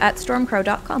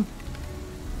jessica@stormcrow.com.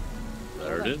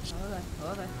 There it is.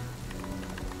 Hold on.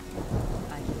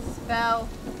 I can spell.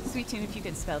 Sweet Tune, if you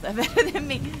can spell that better than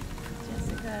me.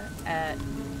 Jessica at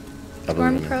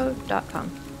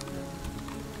stormcrow.com.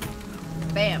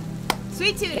 Bam.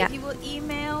 Sweet Tune, Yeah. if you will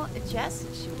email Jess,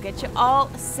 she'll get you all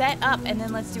set up, and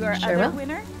then let's do our Sure other will.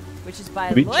 winner, which is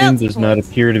by Sweet loyalty Tune does not points.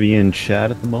 appear to be in chat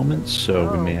at the moment,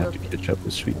 so we may Oh, have to catch up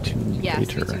with Sweet Tune Yeah,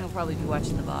 later. Sweet Tune will probably be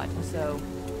watching the VOD, so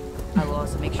I will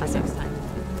also make sure Awesome. next time.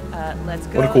 Let's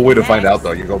go. What a cool way to find next. out,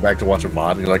 though. You go back to watch a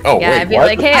mod and you're like, oh, Yeah, wait, I'd be what?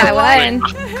 like, hey, I won.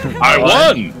 I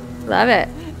won! Love it.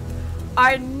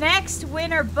 Our next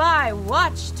winner by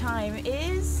watch time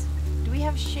is... Do we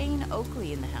have Shane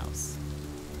Oakley in the house?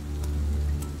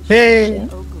 Hey. Shane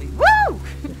Oakley. Woo!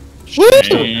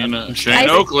 Shane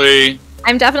Oakley.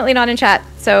 I'm definitely not in chat,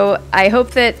 so I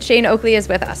hope that Shane Oakley is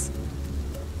with us.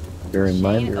 Bear in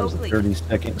mind, Shane there is a Oakley.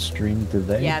 30-second stream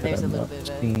today. Yeah, but there's a I'm little not bit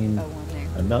of seeing- a one there.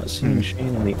 I'm not seeing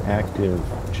Shane in the active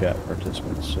chat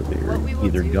participants, so What they're we will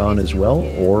either do gone is as we well, will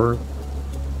give- or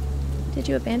Did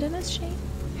you abandon us, Shane?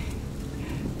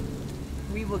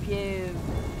 We will give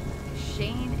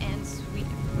Shane and Sweet...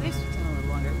 This will take a little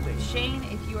longer, but Shane,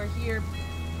 if you are here,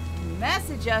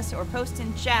 message us or post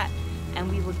in chat, and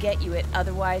we will get you it.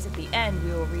 Otherwise, at the end,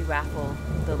 we will re-raffle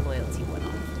the loyalty one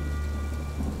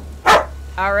off.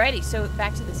 Alrighty, so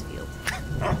back to this field.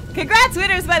 Congrats,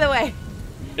 winners, by the way!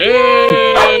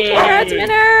 Yay! Congrats,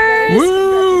 winners!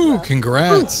 Woo!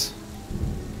 Congrats.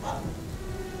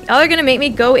 Y'all are gonna make me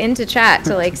go into chat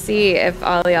to like see if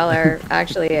all y'all are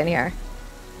actually in here.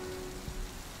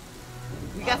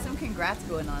 We got some congrats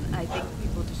going on. I think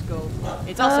people just go...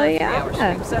 It's also Oh, a yeah. 3-hour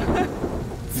stream, so...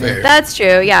 Fair. That's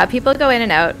true. Yeah, people go in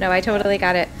and out. No, I totally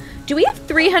got it. Do we have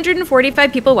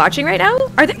 345 people watching right now?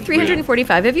 Are there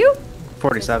 345 of you?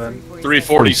 47.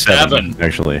 347.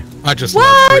 actually. I just What?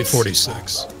 love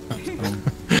 346. Really? Oh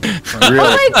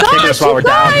my Taking us gosh, while we're you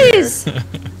down here. guys!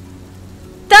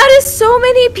 That is so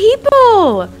many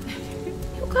people!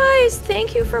 You guys,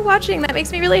 thank you for watching. That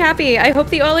makes me really happy. I hope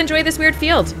that you all enjoy this weird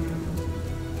field.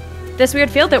 This weird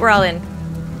field that we're all in.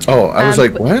 Oh, I was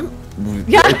like, what?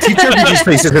 Yeah. TTRPG's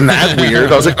face isn't that weird.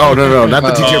 I was like, oh, no, not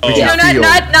the TTRPG No, field.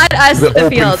 not us, The the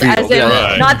open field. field, As in,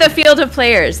 yeah. not the field of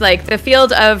players. Like, the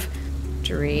field of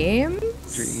dreams?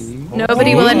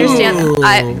 Nobody will understand.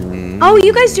 Oh,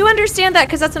 you guys do understand that,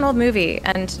 because that's an old movie,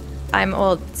 and I'm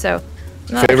old, so...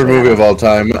 not Favorite actually movie that of all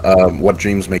time, What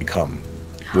Dreams May Come,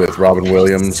 with Robin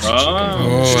Williams. Oh.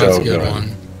 Oh, So that's a good good. one.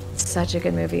 old. Such a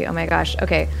good movie. Oh my gosh.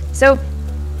 Okay, so...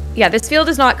 Yeah, this field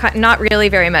is not really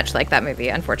very much like that movie,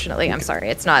 unfortunately. I'm sorry.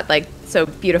 It's not like so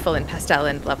beautiful and pastel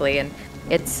and lovely, and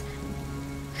it's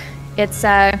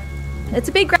a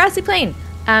big grassy plain.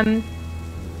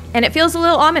 and it feels a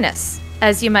little ominous,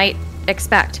 as you might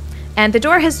expect. And the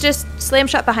door has just slammed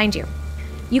shut behind you.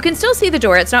 You can still see the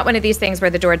door. It's not one of these things where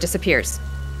the door disappears.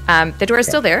 The door is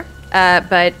still there,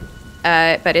 but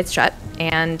it's shut,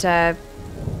 and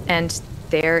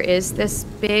there is this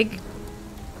big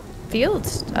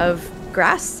field of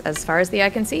grass as far as the eye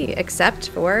can see, except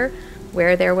for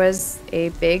where there was a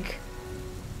big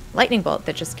lightning bolt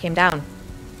that just came down.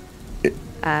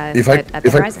 If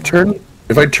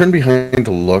I turn behind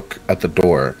to look at the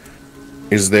door,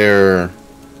 is there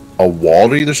a wall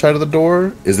to either side of the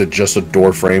door? Is it just a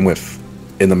door frame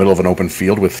in the middle of an open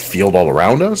field with field all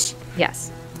around us?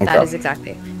 Yes, okay. That is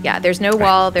exactly. Yeah, there's no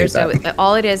wall. There's no.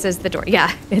 All it is the door.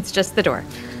 Yeah, it's just the door.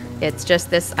 It's just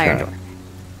this iron door.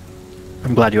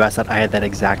 I'm glad you asked that. I had that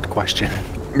exact question.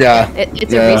 Yeah.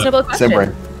 It's a reasonable question. Same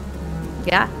brain.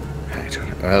 Yeah.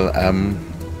 Well,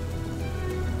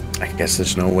 I guess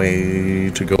there's no way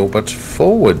to go but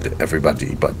forward,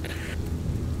 everybody. But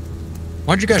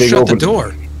why'd you guys shut the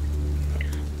door?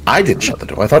 I didn't shut the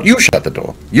door. I thought you shut the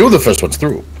door. You were the first ones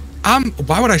through.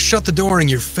 Why would I shut the door in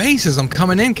your face as I'm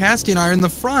coming in? Castien and I are in the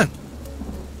front.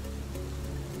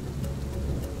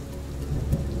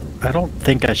 I don't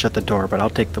think I shut the door, but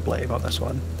I'll take the blame on this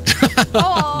one.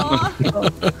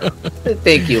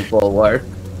 Thank you, Bulwark.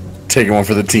 Taking one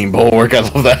for the team, Bulwark. I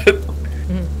love that.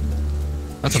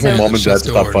 That's a mom and dad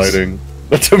stop fighting.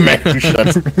 That's a man who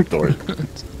shuts doors.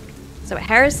 So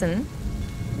Harrison,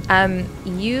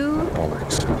 you.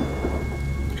 Always.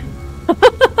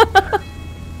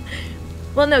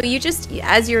 Well, no, you just,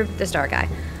 as you're the star guy,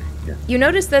 you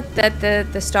notice that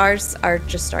the stars are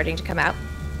just starting to come out.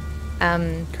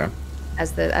 Okay.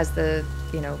 As the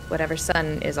whatever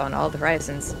sun is on all the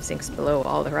horizons sinks below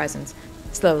all the horizons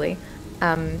slowly,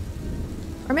 or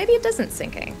maybe it doesn't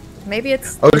sinking. Maybe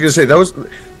it's. I was gonna say that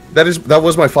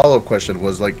was my follow-up question.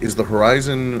 Was like, is the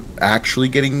horizon actually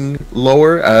getting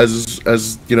lower as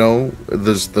you know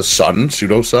the sun,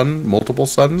 pseudo sun, multiple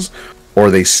suns, or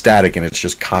are they static and it's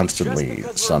just constantly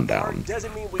sundown?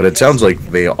 But it sounds like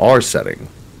they are setting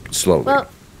slowly. Well,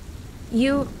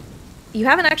 you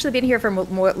haven't actually been here for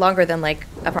more longer than like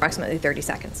approximately 30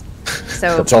 seconds.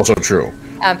 So that's also true.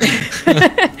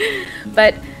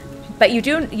 But you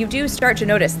do start to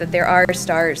notice that there are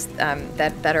stars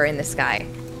that are in the sky,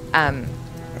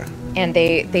 and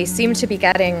they seem to be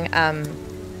getting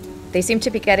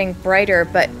brighter.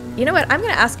 But you know what? I'm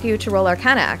going to ask you to roll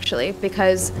Arcana actually,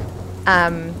 because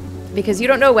you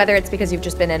don't know whether it's because you've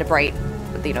just been in a bright,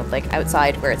 like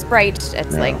outside where it's bright.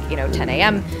 It's like 10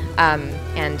 a.m.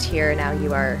 And here now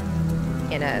you are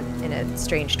in a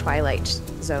strange twilight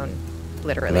zone,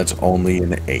 literally. And that's only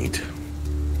an 8.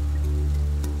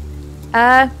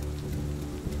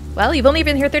 Well, you've only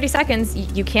been here 30 seconds.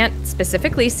 You can't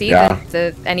specifically see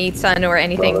any sun or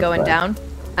anything going down,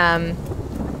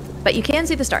 but you can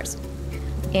see the stars,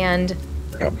 and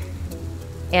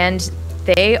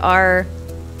they are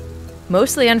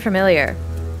mostly unfamiliar,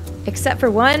 except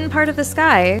for one part of the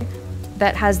sky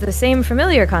that has the same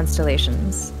familiar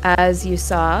constellations as you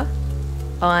saw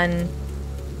on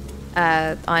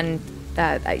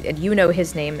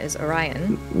his name is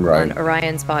Orion, right. On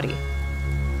Orion's body.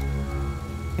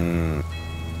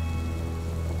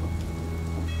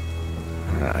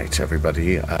 Alright,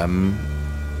 everybody.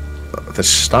 The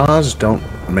stars don't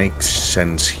make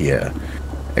sense here,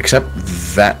 except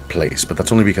that place, but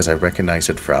that's only because I recognize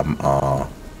it from our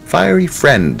fiery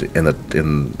friend in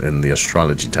the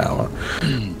astrology tower.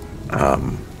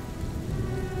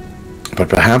 But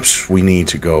perhaps we need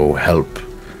to go help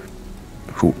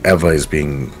whoever is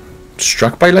being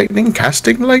struck by lightning,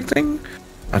 casting lightning?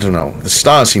 I don't know. The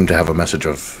stars seem to have a message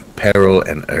of peril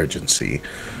and urgency.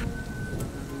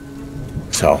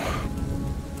 So.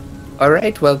 All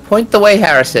right. Well, point the way,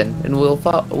 Harrison, and we'll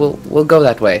go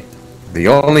that way. The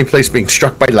only place being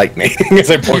struck by lightning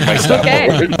as I point my staff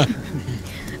forward.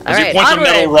 As you point the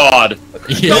metal rod.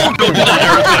 Yeah.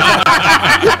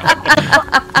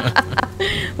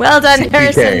 Well done, CPK.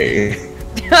 Harrison.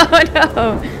 Oh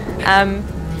no.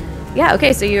 Yeah.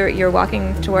 Okay. So you're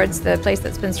walking towards the place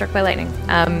that's been struck by lightning.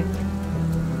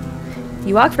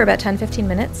 You walk for about 10-15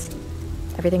 minutes.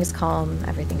 Everything is calm.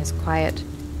 Everything is quiet.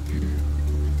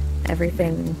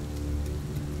 Everything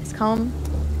is calm.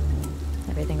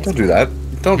 Everything is. Don't do that.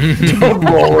 Don't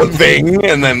roll a thing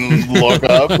and then look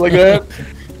up like that.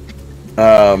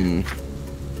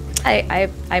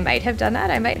 I might have done that.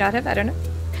 I might not have. I don't know.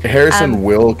 Harrison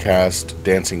will cast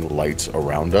dancing lights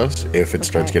around us if it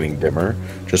starts getting dimmer,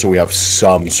 just so we have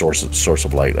some source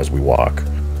of light as we walk.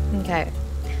 Okay.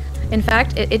 In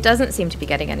fact, it doesn't seem to be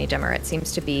getting any dimmer. It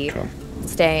seems to be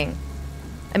staying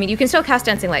I mean, you can still cast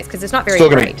Dancing Lights because it's not very Still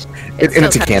gonna- bright. And it's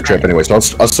a still cantrip shining. anyway, so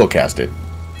I'll still cast it.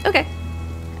 Okay.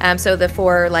 So the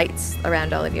 4 lights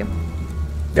around all of you.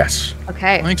 Yes.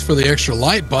 Okay. Thanks for the extra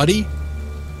light, buddy.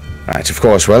 Right, of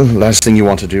course. Well, last thing you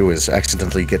want to do is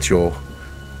accidentally get your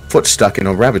foot stuck in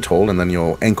a rabbit hole, and then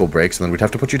your ankle breaks, and then we'd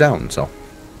have to put you down. So.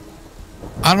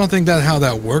 I don't think that's how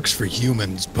that works for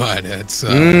humans, but it's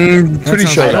Pretty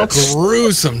sure like that's. a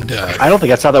gruesome death. I don't think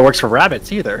that's how that works for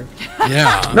rabbits either.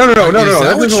 Yeah. No. Is That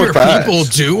that what doesn't your work for us. people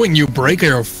do when you break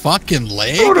your fucking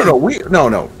leg?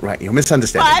 No. Right, you're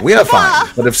misunderstanding. We are fine.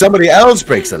 But if somebody else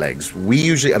breaks their legs, we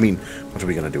usually. I mean, what are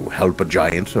we gonna do? Help a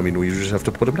giant? I mean, we usually just have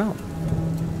to put him down.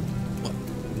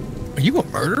 Are you a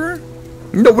murderer?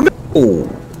 No.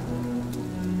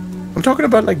 I'm talking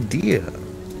about like deer,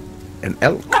 and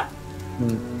elk,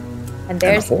 And and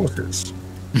there's horses,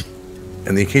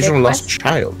 and the occasional lost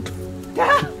child.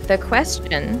 the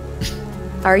question.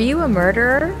 Are you a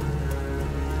murderer?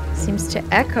 Seems to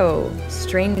echo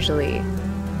strangely.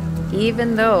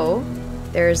 Even though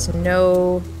there's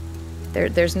no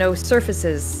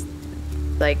surfaces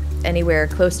like anywhere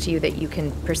close to you that you can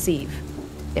perceive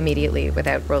immediately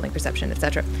without rolling perception,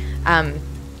 etc.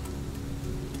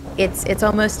 It's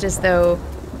almost as though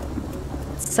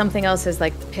something else has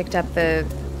like picked up the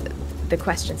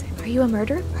question saying, are you a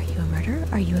murderer? Are you a murderer?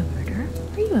 Are you a murderer?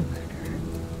 Are you a murderer?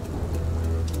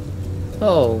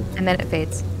 Oh, And then it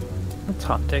fades. That's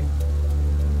haunting.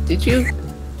 did you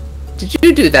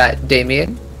do that,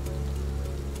 Damian?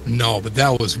 No, but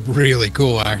that was really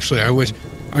cool, actually. I wish.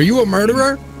 Are you a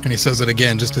murderer? And he says it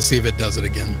again just to see if it does it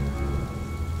again.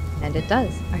 And it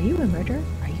does. Are you a murderer?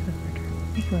 Are you a murderer?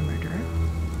 Are you a murderer?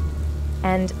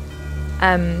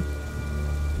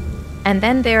 And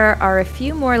then there are a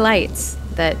few more lights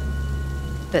that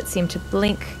seem to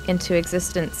blink into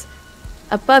existence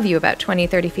above you, about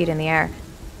 20-30 feet in the air,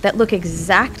 that look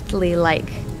exactly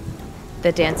like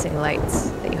the dancing lights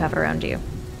that you have around you.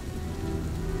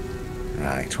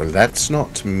 Right. Well, that's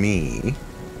not me.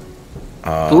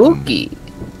 Spooky.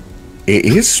 It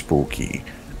is spooky.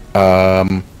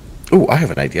 Oh, I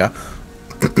have an idea.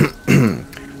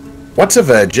 What's a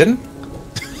virgin?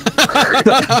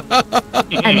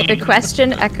 And the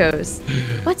question echoes,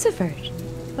 what's a virgin?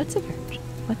 What's a virgin?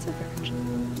 What's a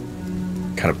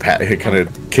virgin? Kind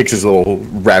of kicks his little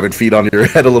rabbit feet on your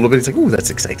head a little bit. He's like, "Ooh, that's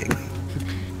exciting."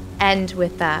 And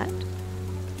with that,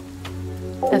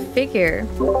 a figure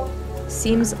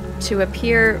seems to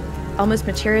appear, almost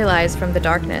materialize from the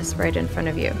darkness right in front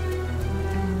of you.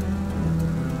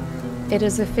 It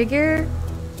is a figure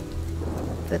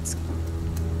that's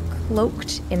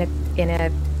cloaked in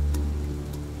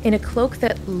a cloak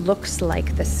that looks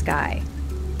like the sky.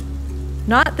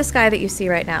 Not the sky that you see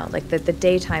right now, like the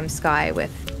daytime sky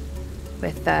with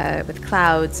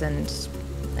clouds and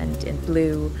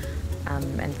blue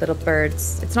and little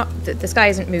birds. It's not the sky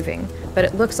isn't moving, but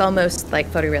it looks almost like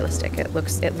photorealistic. It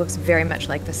looks very much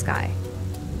like the sky.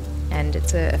 And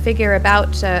it's a figure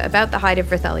about the height of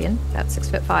Vrithelion, about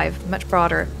 6'5", much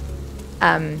broader.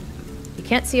 You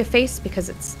can't see a face because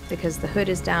the hood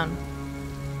is down.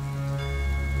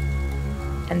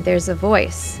 And there's a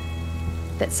voice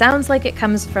that sounds like it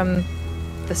comes from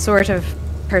the sort of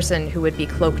person who would be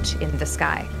cloaked in the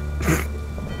sky.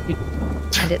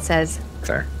 And it says,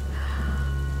 Sorry.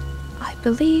 I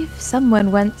believe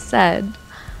someone once said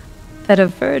that a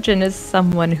virgin is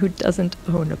someone who doesn't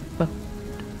own a boat.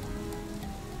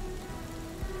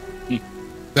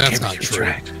 That's Can't not be true.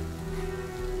 right.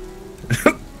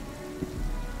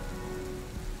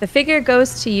 The figure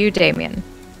goes to you, Damian,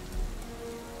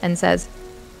 and says,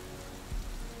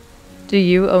 do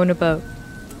you own a boat?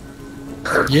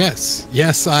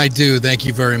 Yes, I do. Thank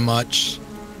you very much.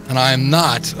 And I am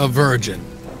not a virgin.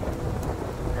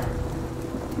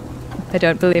 I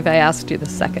don't believe I asked you the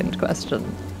second question.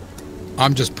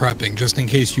 I'm just prepping, just in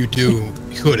case you do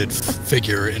hooded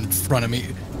figure in front of me.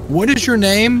 What is your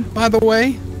name, by the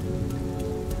way?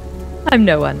 I'm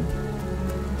no one.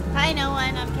 Hi, no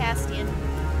one. I'm Castien.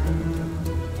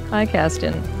 Hi,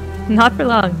 Castien. Not for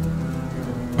long.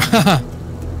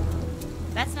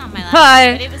 That's not my last Hi.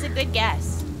 name, but it was a good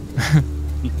guess.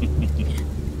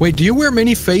 Wait, do you wear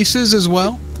many faces as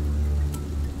well?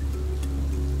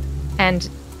 And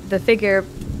the figure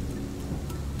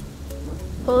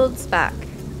pulls back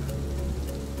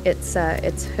its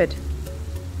hood,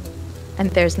 and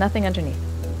there's nothing underneath.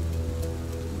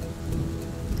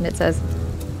 And it says,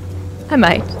 I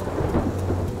might.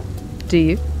 Do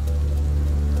you?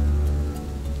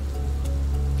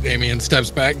 Damian steps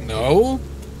back. No.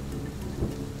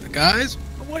 Guys,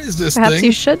 what is this Perhaps thing?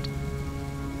 you should.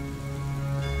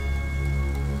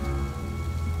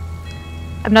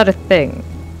 I'm not a thing.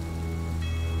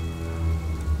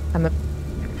 I'm a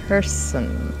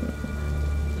person.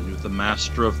 Are you the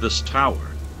master of this tower?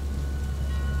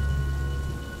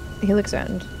 He looks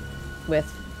around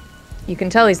with... You can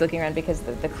tell he's looking around because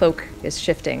the cloak is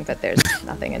shifting, but there's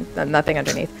nothing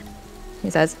underneath. He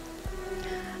says,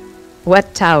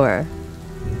 "What tower?"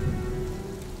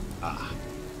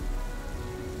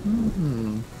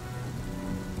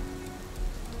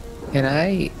 Can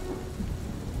I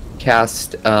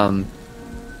cast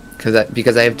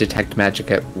because I have detect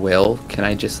magic at will, can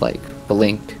I just like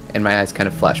blink and my eyes kind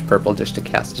of flash purple just to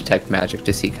cast detect magic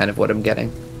to see kind of what I'm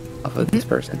getting off of this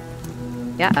person?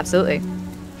 Yeah, absolutely.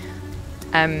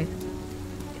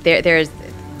 There's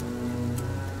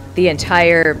the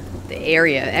entire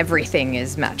area, everything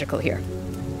is magical here.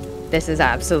 This is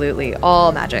absolutely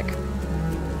all magic.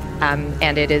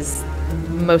 And it is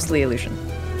mostly illusion.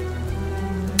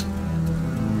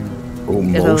 Oh,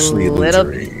 There's mostly a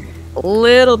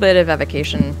little bit of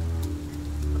evocation.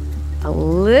 A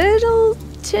little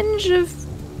tinge of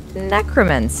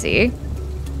necromancy.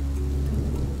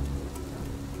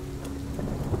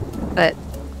 But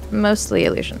mostly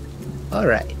illusion. All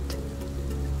right.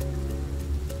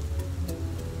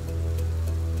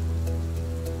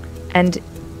 And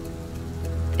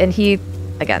he,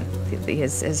 again,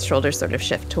 his shoulders sort of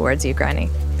shift towards you, Granny.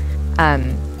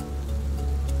 And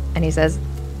he says,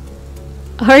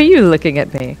 "Are you looking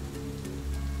at me?"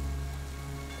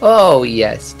 Oh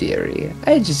yes, dearie.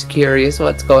 I'm just curious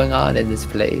what's going on in this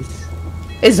place.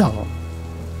 Is all.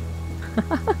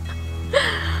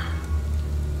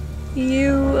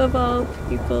 You of all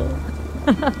people.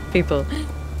 People.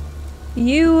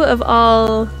 You of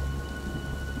all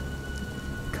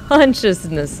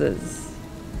consciousnesses.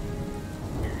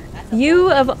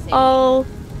 You of all...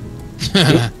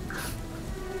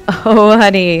 Oh,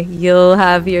 honey, you'll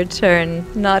have your turn.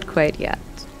 Not quite yet.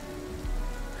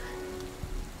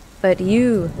 But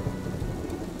you,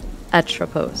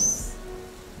 Atropos.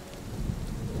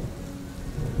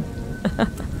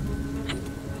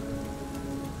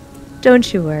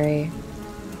 Don't you worry.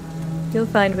 You'll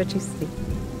find what you seek.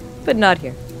 But not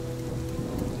here.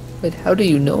 But how do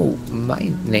you know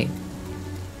my name?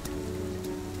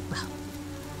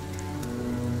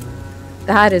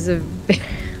 That is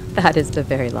a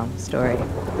very long story.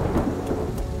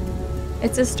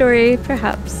 It's a story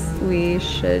perhaps we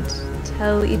should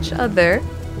tell each other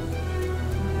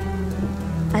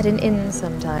at an inn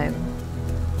sometime.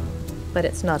 But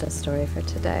it's not a story for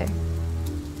today.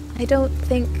 I don't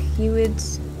think you would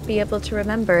be able to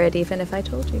remember it even if I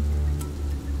told you.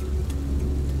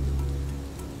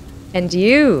 And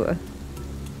you,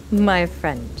 my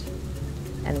friend,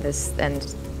 and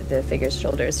the figure's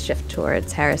shoulders shift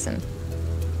towards Harrison.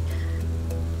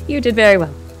 You did very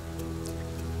well.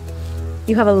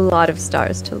 You have a lot of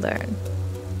stars to learn.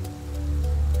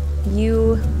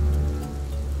 You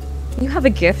have a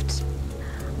gift.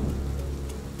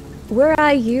 Were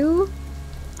I you,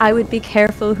 I would be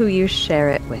careful who you share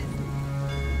it with.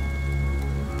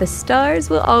 The stars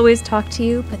will always talk to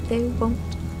you, but they won't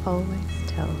always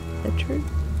tell the truth.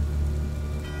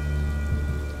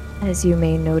 As you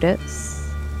may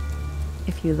notice,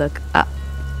 if you look up,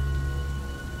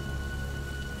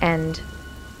 and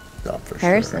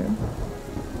Harrison,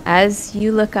 as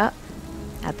you look up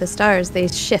at the stars, they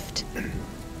shift.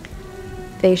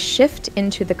 They shift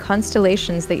into the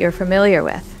constellations that you're familiar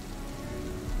with.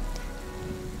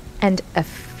 And a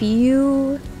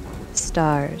few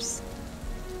stars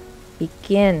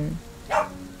begin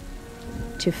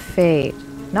to fade.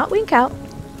 Not wink out,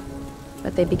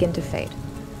 but they begin to fade.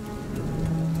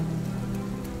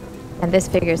 And this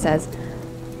figure says,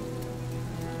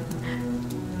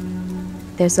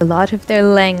 "There's a lot of their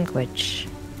language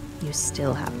you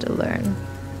still have to learn."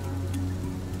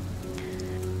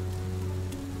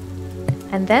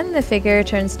 And then the figure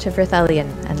turns to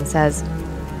Vrithelion and says,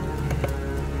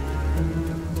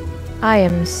 "I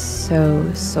am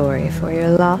so sorry for your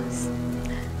loss.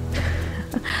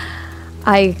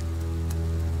 I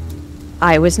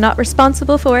was not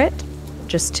responsible for it,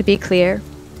 just to be clear.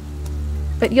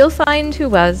 But you'll find who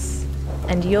was,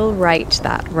 and you'll right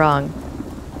that wrong.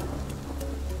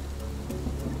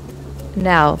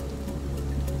 Now,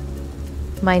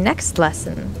 my next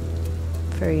lesson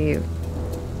for you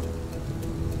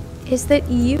is that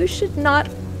you should not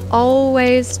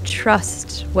always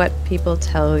trust what people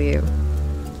tell you."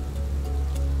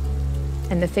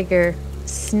 And the figure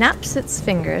snaps its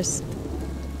fingers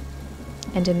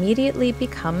and immediately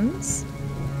becomes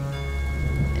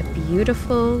a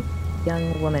beautiful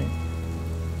young woman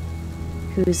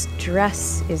whose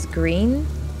dress is green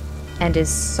and is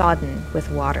sodden with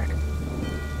water.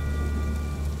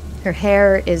 Her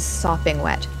hair is sopping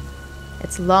wet,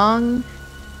 It's long,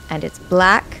 and it's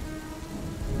black,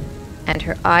 and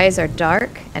her eyes are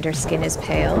dark, and her skin is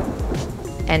pale,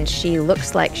 and she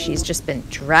looks like she's just been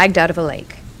dragged out of a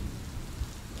lake.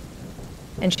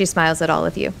 And she smiles at all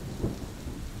of you,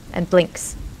 and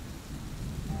blinks.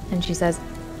 And she says,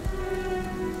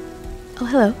 "Oh,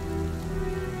 hello.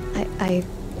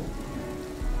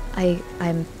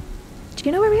 I'm... Do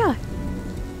you know where we are?"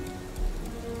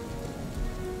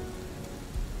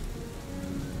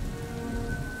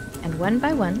 And one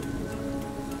by one,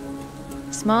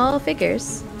 small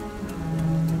figures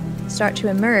start to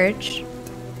emerge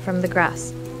from the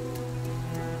grass.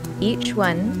 Each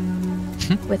one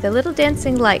with a little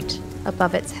dancing light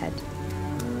above its head.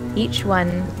 Each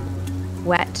one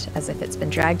wet as if it's been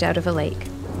dragged out of a lake.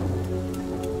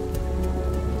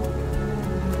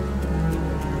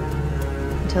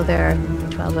 Until there are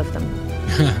 12 of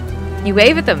them. You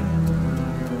wave at them.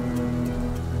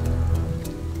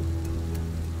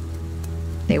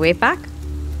 They wave back.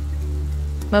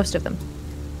 Most of them.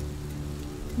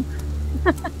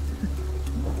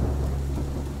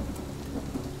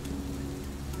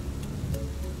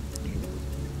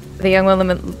 The young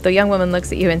woman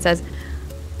looks at you and says,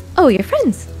 "Oh, you're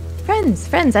friends.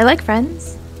 Friends. I like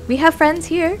friends. We have friends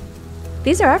here.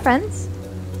 These are our friends.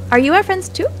 Are you our friends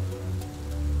too?"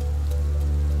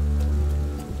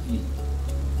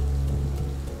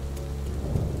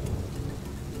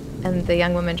 And the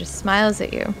young woman just smiles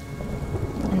at you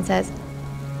and says,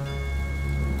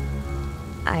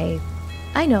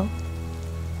 I know.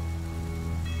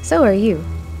 So are you.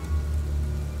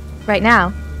 Right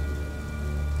now.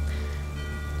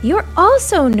 You're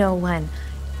also no one.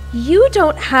 You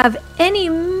don't have any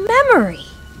memory.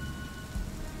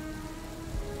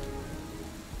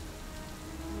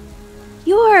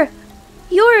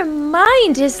 Your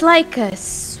mind is like a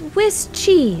Swiss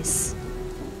cheese.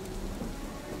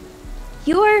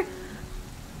 Your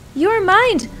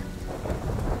mind.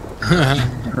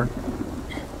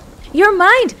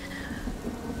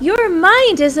 Your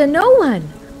mind is a no one.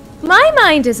 My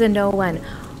mind is a no one.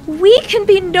 We can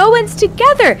be no ones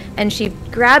together. And she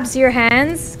grabs your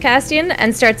hands, Castien,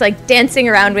 and starts like dancing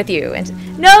around with you.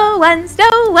 And no ones,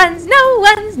 no ones, no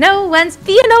ones, no ones.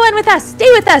 Be a no one with us.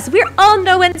 Stay with us. We're all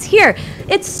no ones here.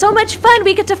 It's so much fun.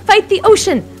 We get to fight the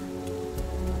ocean.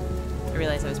 I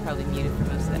realized I was probably muted for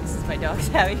most of that. This is my dog's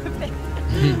having a fit.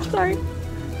 Sorry.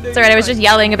 It's alright, I was just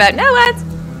yelling about no ones.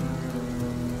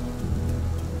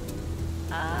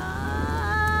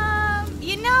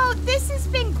 You know, this has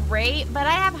been great, but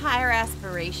I have higher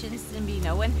aspirations than be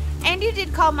no one. And you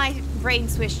did call my brain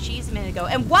Swiss cheese a minute ago.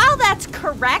 And while that's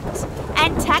correct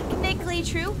and technically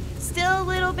true, still a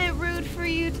little bit rude for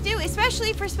you to do, especially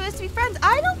if we're supposed to be friends.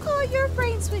 I don't call your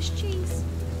brain Swiss cheese.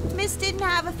 Miss didn't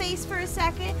have a face for a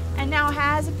second, and now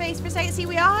has a face for a second. See,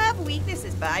 we all have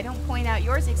weaknesses, but I don't point out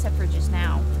yours except for just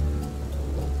now.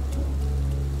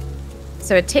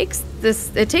 So it takes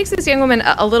this young woman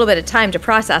a little bit of time to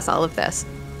process all of this.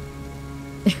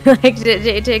 Like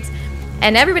it takes,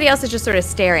 and everybody else is just sort of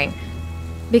staring,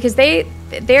 because they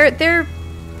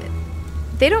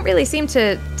don't really seem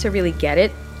to really get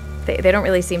it. They don't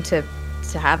really seem to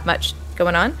have much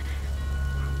going on.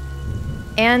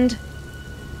 And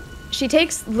she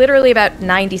takes literally about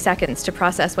 90 seconds to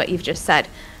process what you've just said.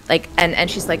 Like,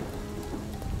 and she's like,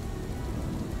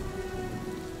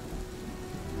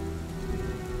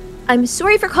 "I'm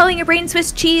sorry for calling your brain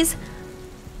Swiss cheese.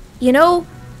 You know,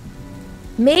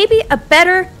 maybe a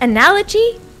better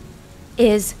analogy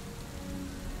is,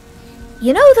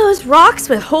 you know those rocks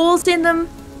with holes in them?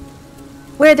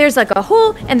 Where there's like a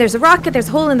hole and there's a rock and there's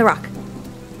a hole in the rock.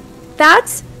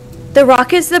 That's, the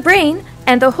rock is the brain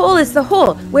and the hole is the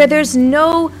hole, where there's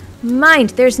no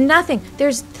mind, there's nothing.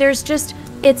 There's just,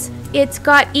 it's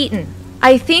got eaten.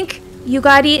 I think you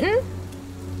got eaten,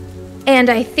 and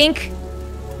I think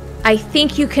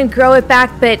you can grow it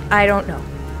back, but I don't know."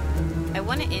 I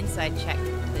want to inside check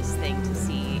this thing to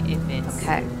see if it's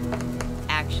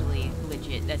actually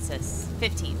legit. That says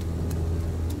 15.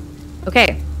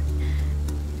 Okay.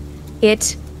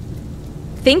 It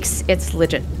thinks it's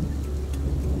legit.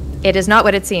 It is not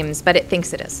what it seems, but it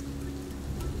thinks it is.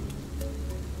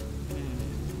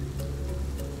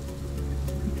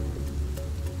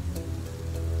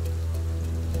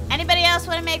 Anybody else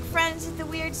want to make friends with the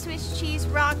weird Swiss cheese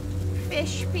rock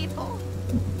fish people?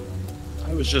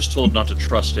 I was just told not to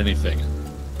trust anything.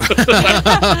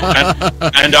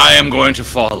 and I am going to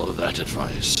follow that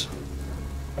advice.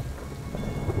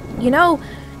 You know,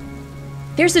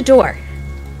 there's a door.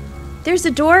 There's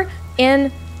a door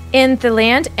in the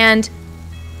land, and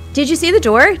did you see the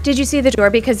door? Did you see the door?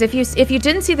 Because if you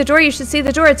didn't see the door, you should see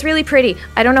the door. It's really pretty.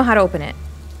 I don't know how to open it.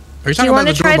 Are you talking about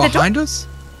the door behind us?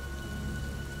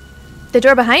 The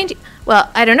door behind you? Well,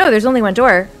 I don't know. There's only one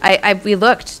door. We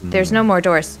looked. There's no more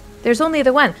doors. There's only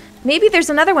the one. Maybe there's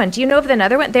another one. Do you know of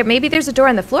another one? Maybe there's a door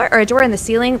on the floor or a door in the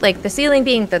ceiling. Like the ceiling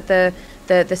being the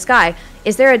sky.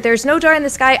 There's no door in the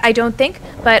sky, I don't think,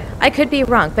 but I could be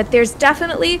wrong. But there's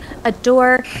definitely a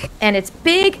door, and it's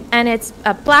big, and it's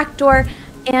a black door,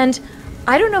 and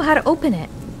I don't know how to open it.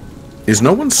 Is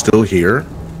no one still here?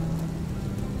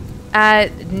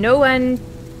 No one.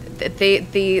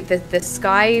 The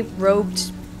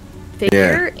sky-robed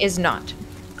figure is not.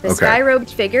 The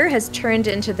sky-robed figure has turned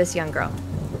into this young girl.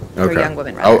 Or young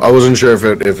woman, rather. I wasn't sure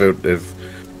if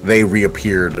they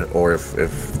reappeared or if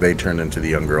they turned into the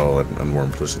young girl and were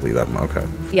implicitly them. Okay.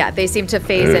 Yeah, they seem to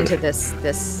phase into this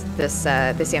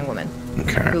young woman.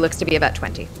 Okay. Who looks to be about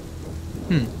 20.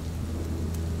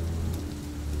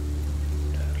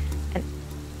 And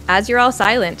as you're all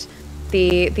silent,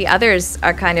 the others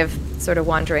are kind of sort of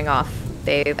wandering off.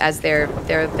 As their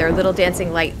little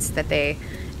dancing lights that they,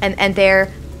 and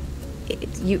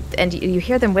you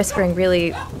hear them whispering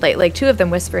really like two of them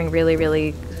whispering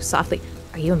really softly.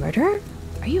 Are you a murderer?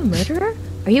 Are you a murderer?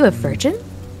 Are you a virgin?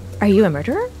 Are you a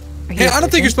murderer? Hey, I don't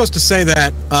think you're supposed to say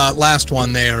that last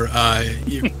one there.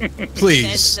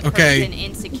 Please, the okay. Person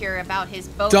insecure about his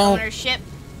boat ownership.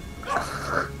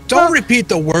 Don't repeat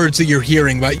the words that you're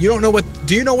hearing, but you don't know what.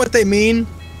 Do you know what they mean?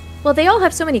 Well, they all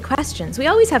have so many questions. We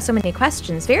always have so many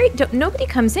questions. Nobody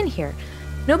comes in here.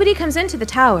 Nobody comes into the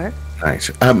tower. Nice.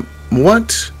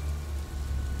 What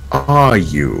are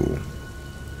you?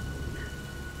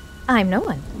 I'm no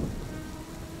one.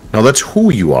 No, that's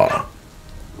who you are.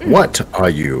 What are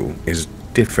you is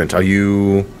different. Are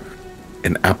you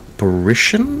an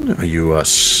apparition? Are you a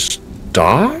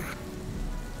star?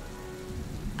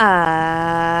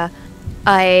 I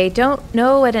don't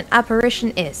know what an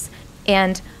apparition is.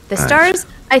 And the stars,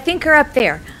 I think, are up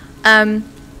there.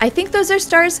 I think those are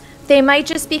stars. They might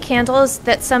just be candles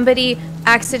that somebody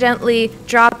accidentally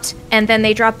dropped, and then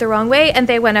they dropped the wrong way, and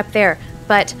they went up there.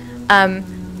 But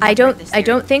I don't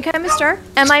think I'm a star.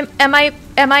 Am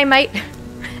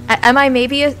I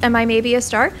maybe a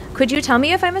star? Could you tell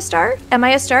me if I'm a star? Am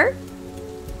I a star?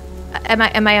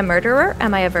 Am I a murderer?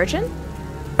 Am I a virgin?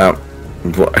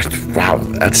 Wow,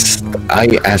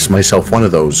 I ask myself one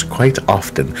of those quite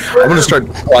often. I'm gonna start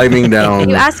climbing down.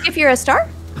 You ask if you're a star?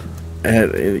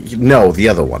 No, the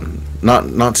other one. Not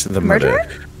the murderer.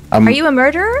 Are you a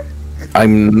murderer?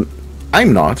 I'm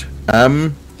not.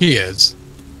 He is.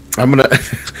 I'm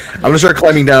gonna start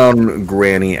climbing down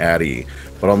Granny Attie,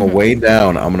 but on the way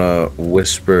down, I'm gonna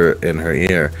whisper in her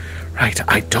ear. Right,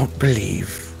 I don't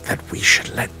believe that we should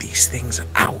let these things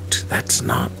out. That's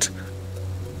not.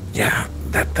 Yeah,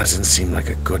 that doesn't seem like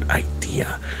a good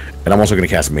idea. And I'm also going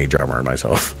to cast Mage Armor on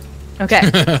myself. Okay.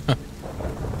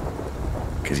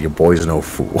 Because your boy's no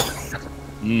fool.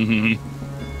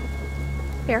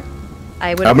 Fair.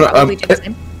 I would probably do the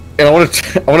same. And I want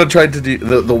to try to do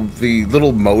the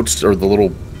little motes or the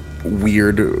little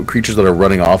weird creatures that are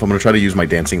running off. I'm going to try to use my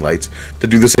dancing lights to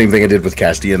do the same thing I did with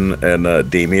Castien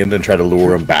and Damian and try to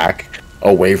lure them back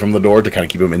away from the door to kind of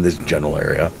keep them in this general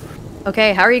area.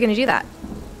 Okay, how are you going to do that?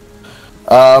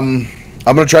 I'm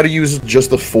gonna try to use just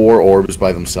the 4 orbs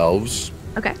by themselves.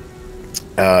 Okay.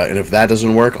 And if that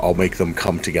doesn't work, I'll make them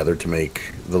come together to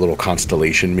make the little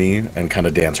constellation me and kind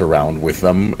of dance around with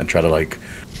them and try to like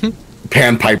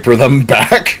panpiper them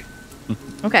back.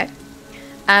 Okay.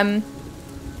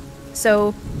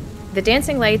 So the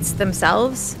dancing lights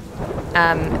themselves,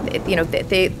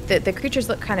 the creatures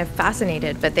look kind of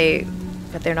fascinated, but they're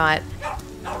not.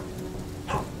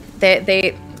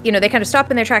 They kind of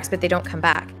stop in their tracks, but they don't come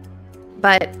back.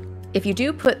 But if you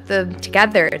do put them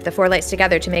together, the 4 lights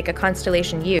together to make a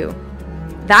constellation U,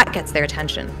 that gets their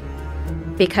attention.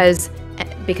 Because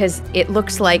it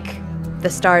looks like the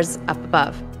stars up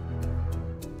above.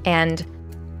 And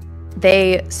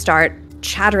they start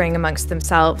chattering amongst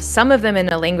themselves, some of them in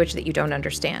a language that you don't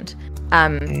understand.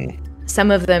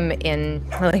 Some of them in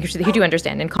a language that you do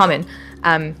understand, in common.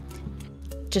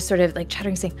 Just sort of like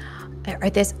chattering, saying,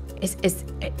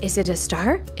 Is it a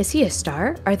star? Is he a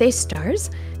star? Are they stars?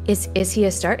 Is he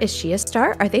a star? Is she a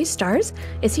star? Are they stars?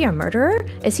 Is he a murderer?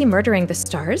 Is he murdering the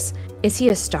stars? Is he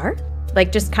a star?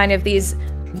 Like just kind of these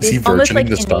is he almost like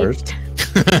the stars?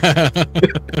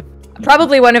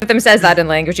 Probably one of them says that in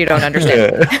language you don't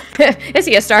understand. Is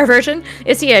he a star virgin?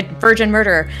 Is he a virgin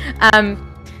murderer?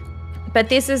 But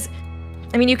this is,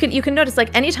 I mean, you can notice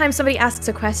like anytime somebody asks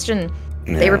a question,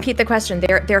 they repeat the question.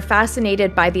 They're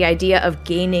fascinated by the idea of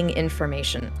gaining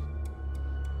information.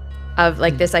 Of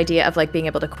like this idea of like being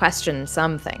able to question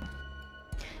something.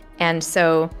 And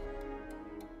so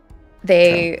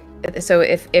they So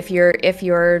if your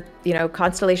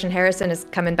Constellation Harrison is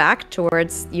coming back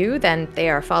towards you, then they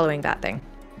are following that thing.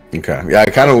 Okay. Yeah, I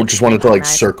kind of just wanted to like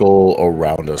circle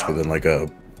around us within like a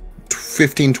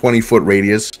 15-20 foot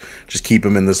radius. Just keep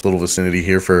them in this little vicinity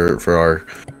here for our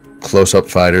close-up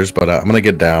fighters. But I'm gonna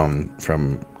get down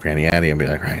from Granny Attie and be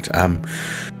like, right,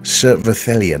 Sir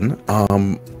Vrithelion,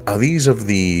 are these of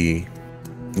the,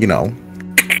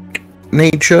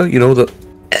 nature? The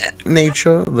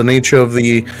nature of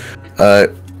the. Are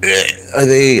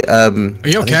they? Are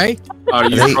you okay?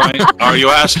 Are you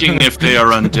asking if they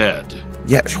are undead?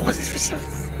 Yeah, I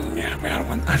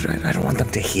don't want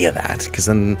them to hear that, because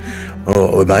then,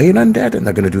 am I an undead? And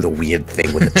they're going to do the weird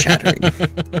thing with the chattering.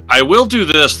 I will do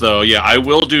this, though. Yeah, I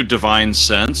will do Divine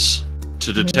Sense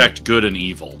to detect good and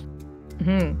evil.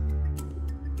 Mm-hmm.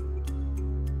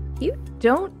 You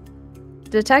don't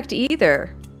detect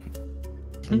either.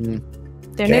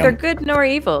 They're neither good nor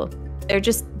evil. They're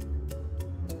just...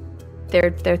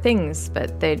 They're things,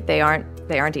 but they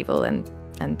aren't evil, and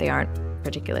they aren't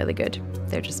particularly good.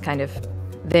 They're just kind of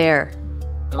there.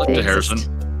 I look to Harrison.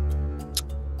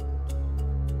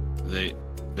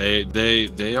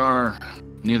 They are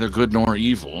neither good nor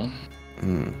evil.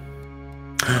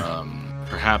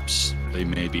 Perhaps they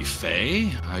may be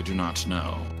fey. I do not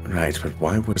know. Right, but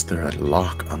why was there a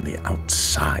lock on the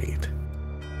outside?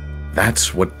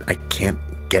 That's what I can't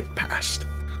get past.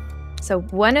 So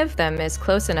one of them is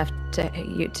close enough to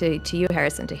you,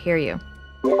 Harrison, to hear you,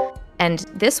 and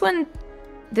this one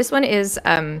is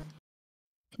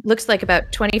looks like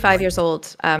about 25 years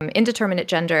old, indeterminate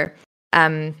gender,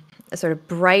 sort of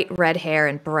bright red hair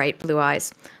and bright blue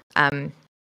eyes, and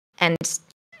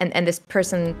this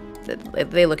person,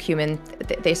 they look human.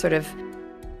 They sort of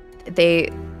they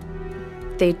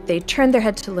turn their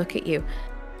head to look at you.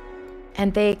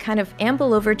 And they kind of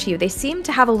amble over to you. They seem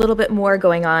to have a little bit more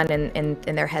going on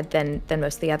in their head than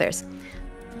most of the others.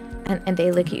 And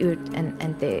they look at you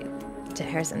and they to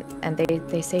Harrison, and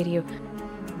they say to you,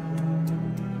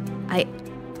 I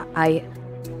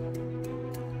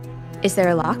is there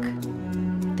a lock?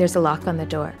 There's a lock on the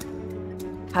door.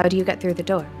 How do you get through the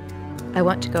door? I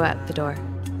want to go out the door.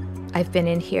 I've been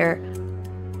in here.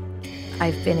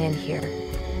 I've been in here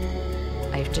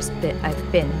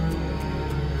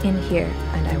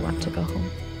and I want to go home.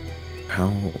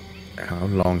 How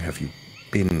long have you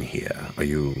been here? Are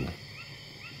you...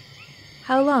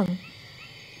 How long?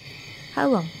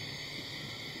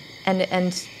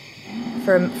 And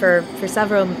for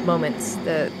several moments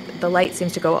the light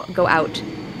seems to go out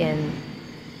in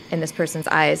this person's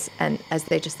eyes, and as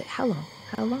they just say, how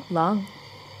long?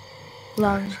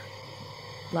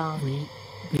 We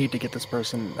need to get this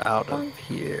person out of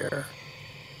here.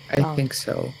 I think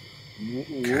so.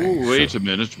 Okay, wait a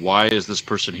minute. Why is this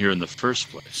person here in the first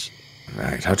place?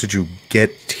 Right. How did you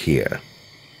get here?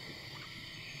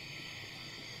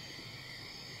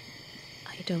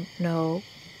 I don't know.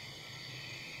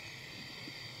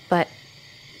 But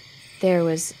there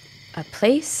was a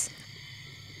place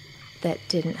that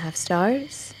didn't have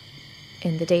stars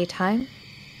in the daytime,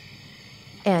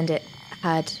 and it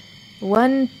had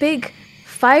one big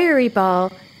fiery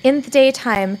ball in the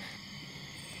daytime,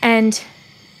 and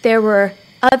there were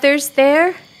others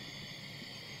there,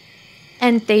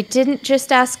 and they didn't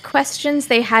just ask questions,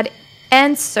 they had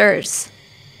answers.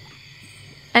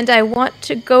 And I want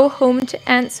to go home to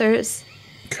answers.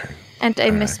 Okay. And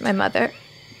I miss my mother.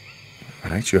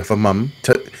 All right, you have a mum.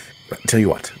 Tell you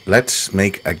what, let's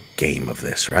make a game of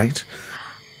this, right?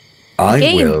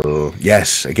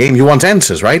 Yes, a game. You want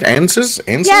answers, right? Answers?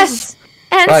 Yes,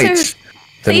 answers. Right.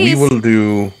 Then please. we will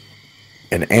do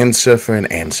an answer for an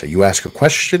answer. You ask a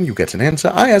question, you get an answer.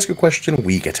 I ask a question,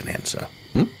 we get an answer.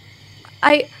 But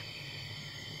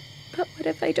what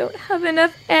if I don't have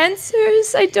enough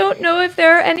answers? I don't know if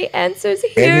there are any answers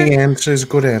here. Any answer is a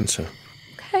good answer.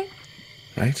 Okay.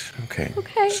 Right? Okay.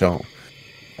 Okay. So,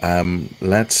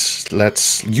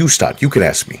 let's you start. You can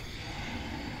ask me.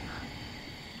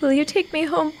 Will you take me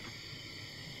home?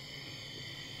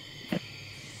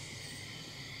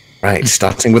 Right,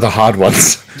 starting with the hard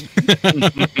ones.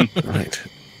 Right.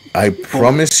 I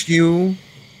promise you...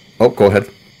 Oh, go ahead.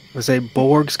 I say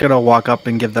Bulwark's gonna walk up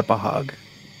and give them a hug.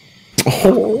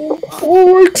 Oh,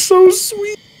 Bulwark's so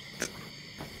sweet.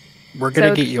 We're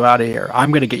gonna get you out of here.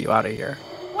 I'm gonna get you out of here.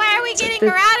 Why are we getting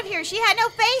her out of here? She had no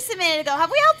face a minute ago.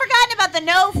 Have we all forgotten about the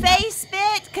no face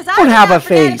bit? Because I don't have a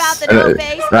face. About the no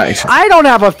face right. bit. I don't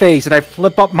have a face, and I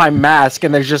flip up my mask,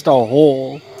 and there's just a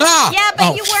hole. Ah! Yeah,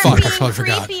 but you weren't being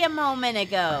forgot. creepy a moment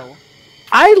ago.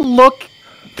 I look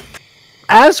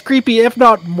as creepy, if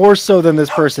not more so, than this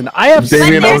person. I have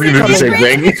Damian, I was There's gonna do the a same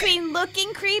difference thing. between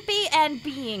looking creepy and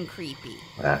being creepy.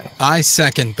 I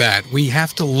second that. We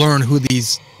have to learn who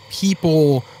these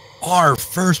people are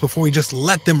first before we just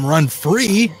let them run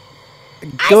free.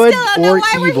 Good I still don't know or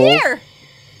why evil. we're here.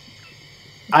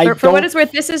 For what it's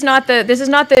worth, this is not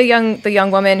the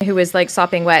young woman who is like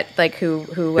sopping wet, like who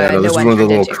Yeah, no, this is one one of the turned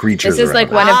little into. creatures This is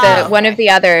like around. one of the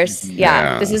others.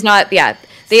 Yeah, Yeah. this is not. Yeah,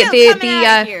 Still coming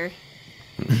out of here.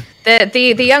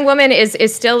 the young woman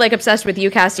is still like obsessed with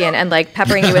you, Castien, and like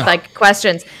peppering you with like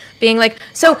questions, being like,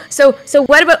 so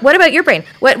what about your brain?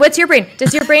 What's your brain?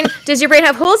 Does your brain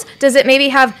have holes? Does it maybe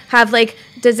have like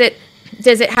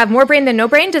does it have more brain than no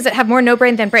brain? Does it have more no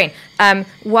brain than brain?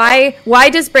 Why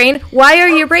are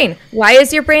your brain? Why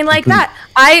is your brain like that?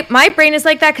 My brain is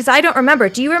like that because I don't remember.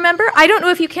 Do you remember? I don't know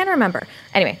if you can remember.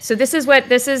 Anyway, so this is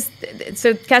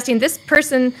so Castien, this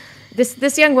person,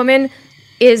 this young woman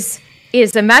is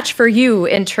a match for you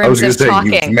in terms of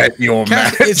talking. You've met your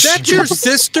match. Is that your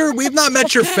sister? We've not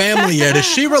met your family yet. Is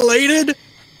she related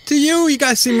to you? You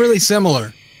guys seem really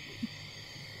similar.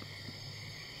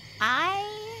 I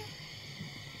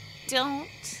don't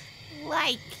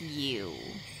like you.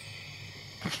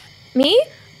 Me?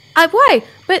 Why?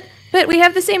 But we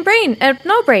have the same brain.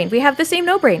 No brain. We have the same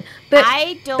no brain. But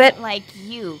I don't like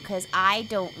you because I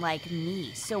don't like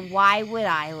me. So why would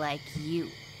I like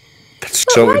you? That's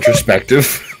so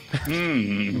introspective.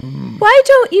 why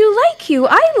don't you like you?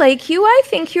 I like you. I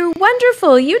think you're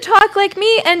wonderful. You talk like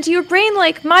me and your brain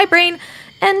like my brain.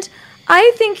 And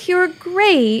I think you're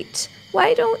great.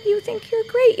 Why don't you think you're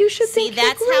great? You should think you're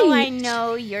great. See, that's how I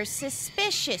know you're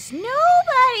suspicious.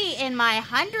 Nobody in my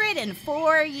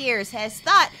 104 years has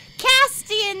thought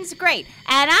Castien's great.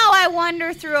 And now I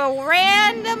wander through a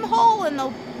random hole in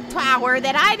the tower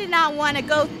that I did not want to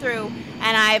go through.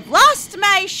 And I've lost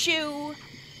my shoe.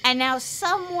 And now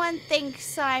someone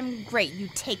thinks I'm great. You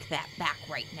take that back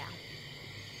right now.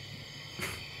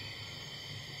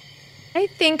 I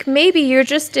think maybe you're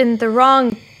just in the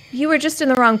wrong... You were just in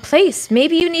the wrong place.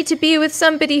 Maybe you need to be with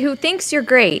somebody who thinks you're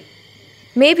great.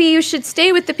 Maybe you should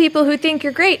stay with the people who think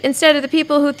you're great instead of the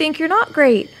people who think you're not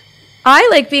great. I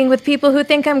like being with people who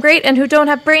think I'm great and who don't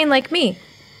have brain like me.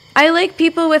 I like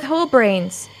people with whole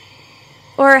brains.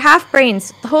 Or half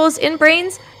brains. Holes in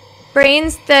brains.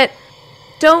 Brains that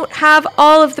don't have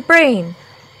all of the brain.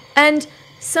 And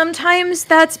sometimes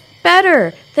that's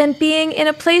better than being in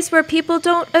a place where people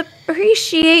don't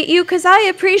appreciate you, because I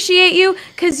appreciate you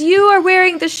because you are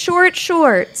wearing the short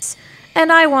shorts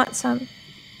and I want some.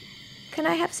 Can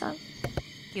I have some?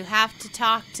 You have to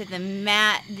talk to the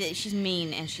she's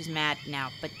mean and she's mad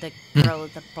now, but the girl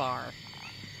at the bar.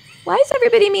 Why is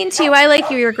everybody mean to you? I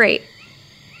like you. You're great.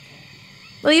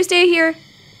 Will you stay here?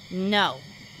 No.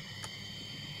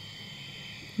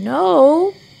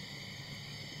 No.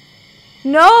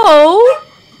 No.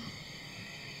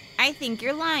 I think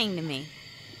you're lying to me.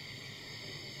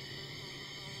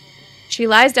 She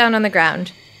lies down on the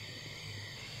ground.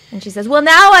 And she says, well,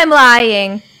 now I'm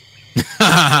lying.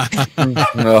 Fair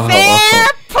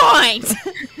point.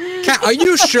 Are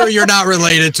you sure you're not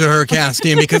related to her,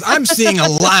 Castien? Because I'm seeing a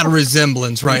lot of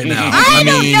resemblance right now. I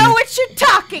don't know what you're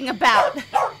talking about.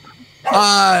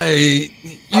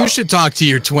 You should talk to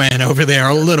your twin over there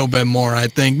a little bit more, I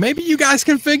think. Maybe you guys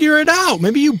can figure it out.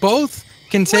 Maybe you both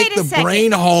can take the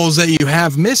brain holes that you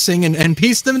have missing and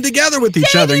piece them together with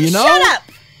each other, you know? Shut up!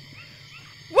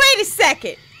 Wait a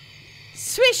second.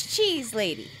 Swiss cheese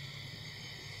lady.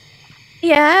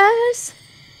 Yes?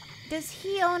 Does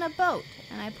he own a boat?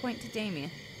 And I point to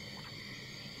Damian.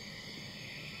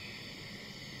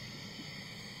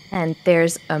 And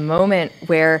there's a moment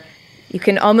where you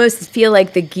can almost feel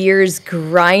like the gears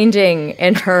grinding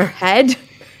in her head.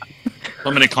 So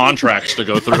many contracts to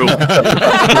go through. Yeah,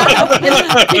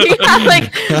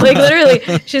 like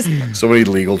literally, she's so many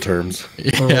legal terms.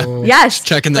 Yeah. Yes,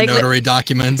 checking the notary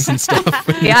documents and stuff.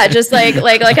 Yeah, just like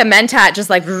a mentat, just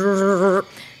like.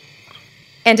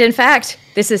 And in fact,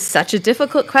 this is such a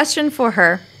difficult question for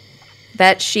her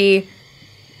that she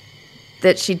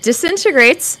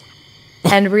disintegrates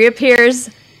and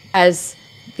reappears as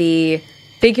the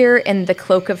figure in the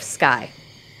cloak of sky.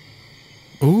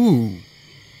 Ooh.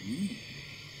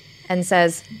 And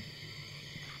says,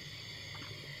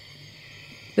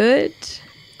 good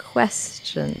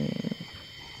question.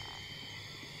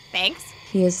 Thanks.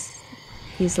 He's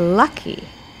lucky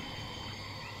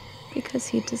because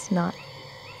he does not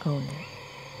own it.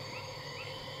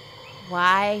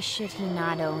 Why should he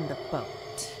not own the boat?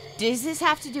 Does this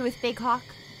have to do with Big Hawk?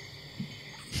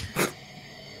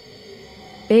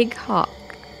 Big Hawk.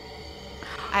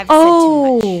 I've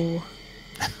said too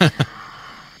much.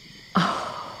 Oh.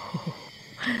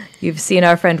 You've seen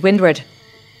our friend Windward.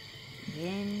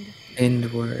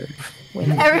 Windward.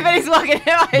 Everybody's walking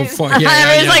out. Everybody's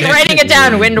like writing it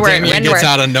down. Windward. Damian gets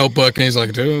out a notebook and he's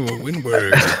like, "Dude,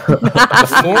 windward."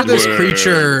 Before this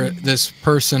creature, this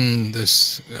person,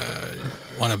 this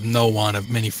one of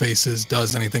many faces,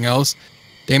 does anything else,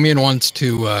 Damian wants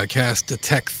to cast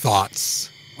Detect Thoughts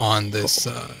on this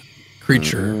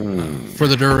creature. For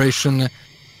the duration,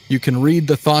 you can read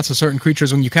the thoughts of certain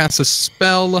creatures when you cast a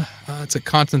spell. It's a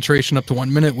concentration up to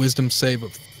 1 minute. Wisdom save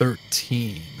of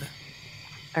 13.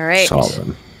 All right.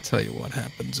 Solid. Tell you what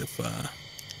happens if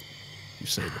you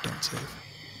save or don't save.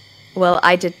 Well,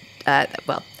 I did.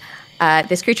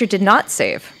 This creature did not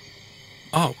save.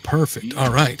 Oh, perfect.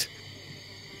 All right.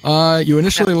 You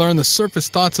initially learn the surface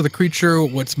thoughts of the creature,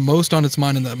 what's most on its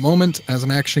mind in that moment. As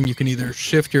an action, you can either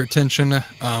shift your attention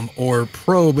or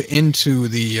probe into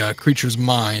the creature's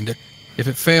mind. If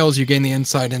it fails, you gain the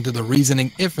insight into the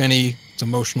reasoning, if any, its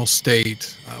emotional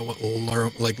state,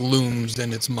 what looms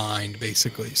in its mind,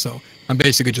 basically. So I'm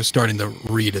basically just starting to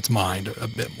read its mind a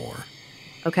bit more.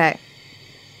 Okay.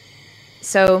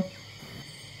 So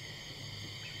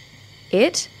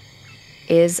it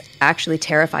is actually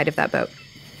terrified of that boat.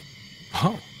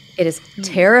 Oh. It is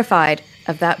terrified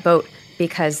of that boat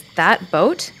because that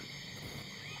boat,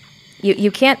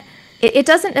 you can't, it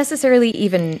doesn't necessarily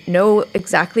even know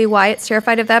exactly why it's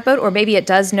terrified of that boat, or maybe it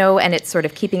does know and it's sort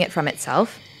of keeping it from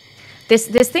itself. This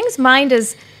thing's mind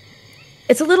is,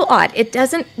 it's a little odd. It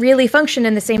doesn't really function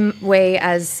in the same way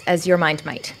as your mind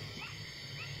might.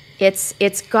 It's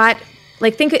got,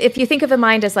 like, if you think of a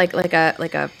mind as like a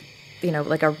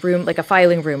room, like a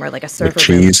filing room or like a server Like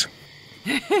cheese. room.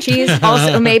 Cheese,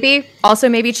 also maybe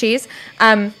cheese.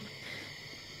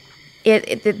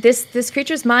 This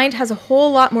creature's mind has a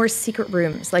whole lot more secret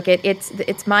rooms. Like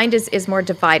its mind is more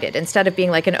divided. Instead of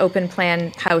being like an open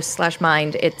plan house /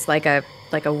 mind, it's like a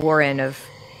warren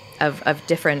of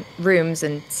different rooms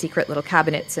and secret little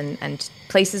cabinets and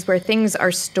places where things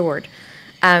are stored.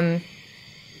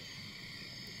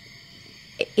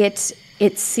 It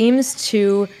seems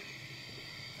to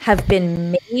have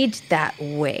been made that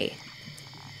way.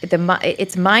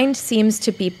 Its mind seems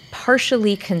to be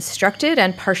partially constructed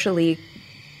and partially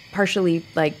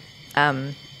like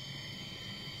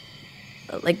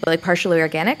partially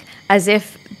organic, as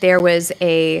if there was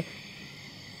a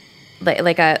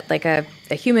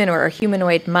human or a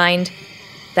humanoid mind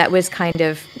that was kind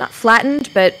of not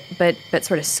flattened but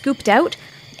sort of scooped out,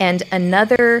 and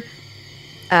another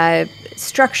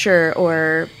structure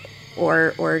or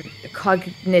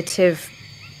cognitive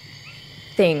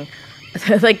thing,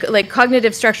 like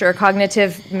cognitive structure or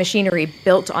cognitive machinery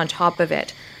built on top of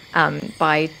it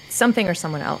by something or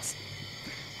someone else.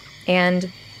 And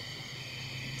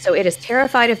so it is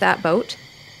terrified of that boat,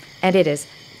 and it is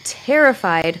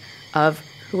terrified of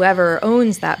whoever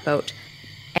owns that boat,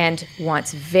 and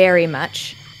wants very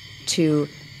much to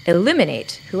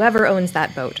eliminate whoever owns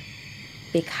that boat,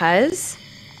 because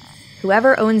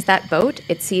whoever owns that boat,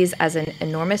 it sees as an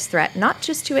enormous threat, not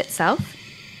just to itself,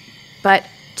 but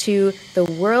to the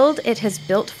world it has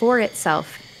built for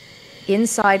itself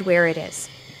inside where it is,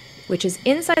 which is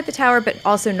inside the tower, but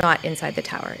also not inside the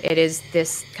tower. It is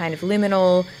this kind of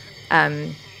liminal,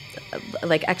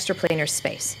 like extraplanar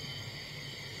space.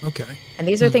 Okay. And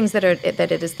these are things that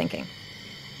it is thinking.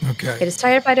 Okay. It is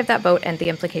terrified of that boat and the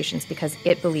implications, because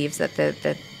it believes that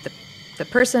the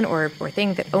person or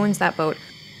thing that owns that boat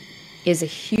is a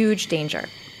huge danger.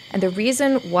 And the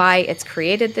reason why it's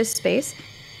created this space,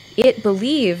 it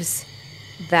believes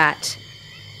that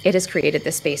it has created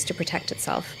this space to protect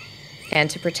itself and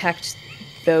to protect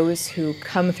those who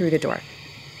come through the door.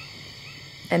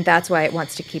 And that's why it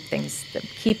wants to keep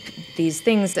these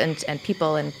things and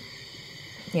people and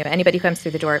anybody who comes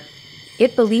through the door.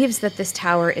 It believes that this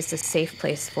tower is a safe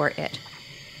place for it,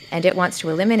 and it wants to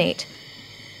eliminate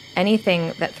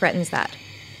anything that threatens that,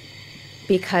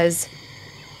 because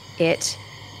it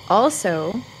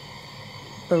also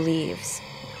believes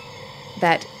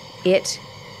that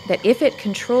if it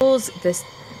controls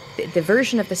the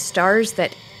version of the stars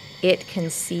that it can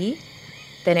see,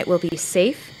 then it will be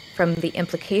safe from the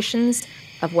implications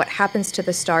of what happens to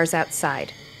the stars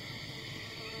outside.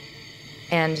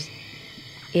 And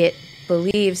it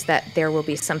believes that there will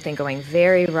be something going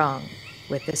very wrong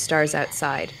with the stars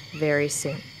outside very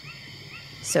soon.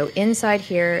 So inside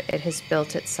here, it has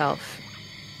built itself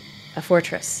a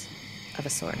fortress of a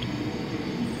sort.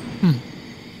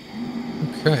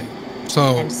 Okay.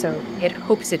 So. And so it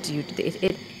hopes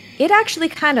it actually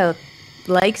kind of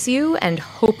likes you and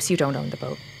hopes you don't own the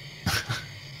boat.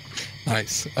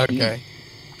 Nice. Okay.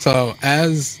 So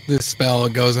as this spell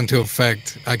goes into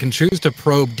effect, I can choose to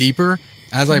probe deeper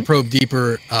as I probe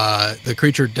deeper, the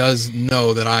creature does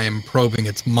know that I am probing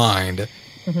its mind.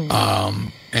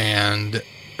 And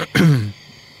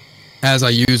as I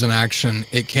use an action,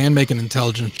 it can make an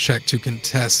intelligence check to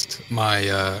contest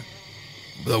my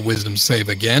the wisdom save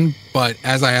again. But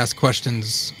as I ask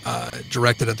questions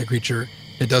directed at the creature,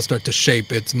 it does start to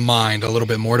shape its mind a little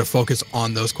bit more to focus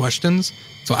on those questions.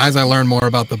 So as I learn more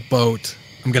about the boat,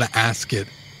 I'm going to ask it,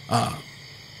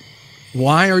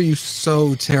 why are you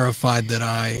so terrified that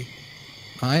I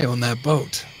own that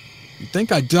boat? You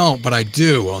think I don't, but I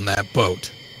do own that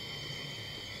boat.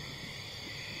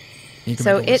 You can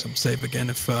make a wisdom save again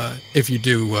if you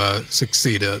do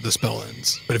succeed, the spell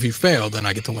ends. But if you fail, then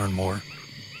I get to learn more.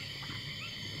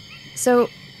 So,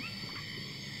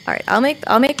 all right, I'll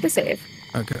make the save.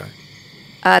 Okay.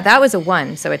 That was a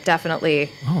 1, so it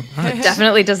definitely nice.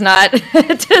 definitely does not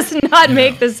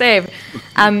make the save.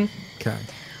 Okay.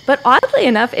 But oddly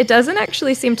enough, it doesn't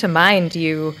actually seem to mind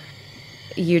you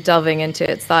delving into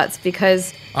its thoughts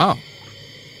because. Oh.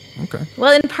 Okay.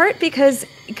 Well, in part because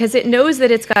it knows that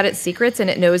it's got its secrets and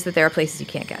it knows that there are places you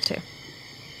can't get to.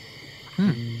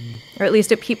 Or at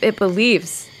least it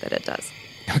believes that it does.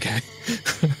 Okay.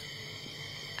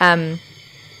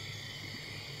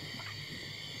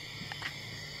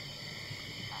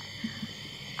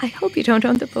 I hope you don't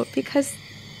own the boat because,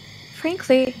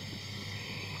 frankly,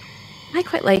 I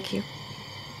quite like you.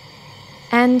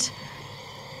 And,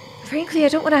 frankly, I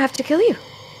don't want to have to kill you.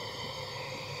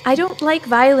 I don't like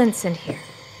violence in here.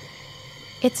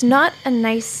 It's not a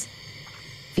nice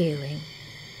feeling.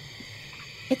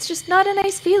 It's just not a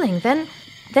nice feeling. Then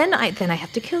I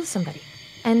have to kill somebody.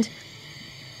 And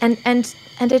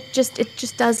it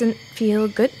just doesn't feel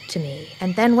good to me.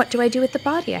 And then what do I do with the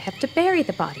body? I have to bury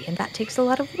the body, and that takes a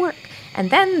lot of work. And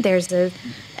then there's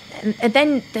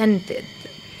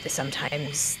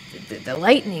sometimes the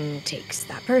lightning takes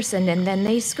that person, and then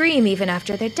they scream even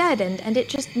after they're dead, and it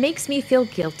just makes me feel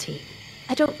guilty.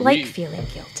 I don't like feeling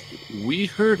guilty. We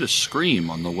heard a scream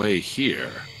on the way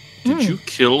here. Did you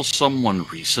kill someone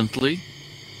recently?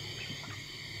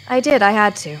 I did. I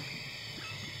had to.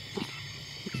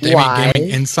 Damian giving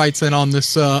insights in on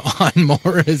this, on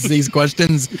more as these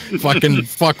questions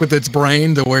fuck with its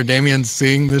brain to where Damian's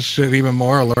seeing this shit even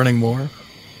more or learning more.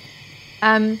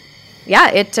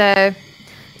 Yeah, it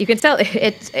you can tell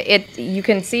it you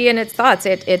can see in its thoughts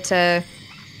it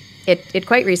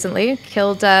quite recently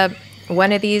killed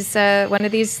one of these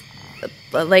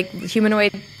like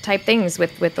humanoid type things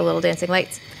with the little dancing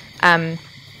lights. And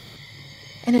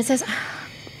it says,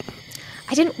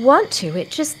 I didn't want to.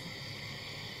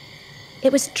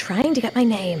 It was trying to get my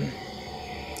name.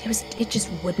 It just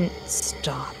wouldn't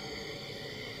stop.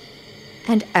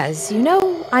 And as you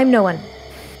know, I'm no one.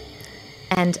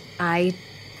 And my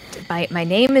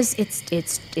name is it's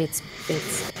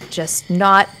just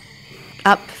not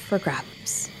up for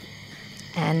grabs.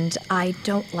 And I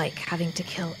don't like having to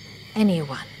kill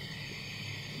anyone.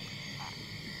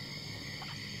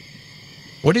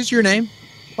 What is your name,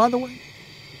 by the way?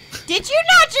 Did you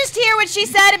not just hear what she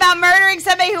said about murdering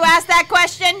somebody who asked that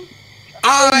question?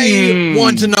 I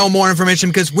want to know more information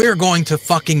because we're going to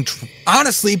fucking,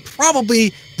 honestly,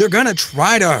 probably they're going to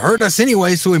try to hurt us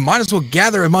anyway, so we might as well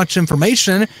gather as much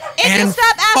information and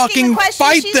stop asking fucking the question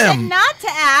fight she them. Said not to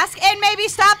ask, and maybe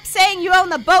stop saying you own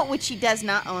the boat, which she does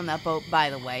not own that boat, by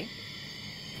the way.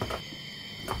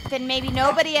 Then maybe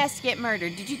nobody has to get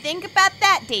murdered. Did you think about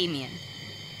that, Damian?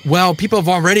 Well, people have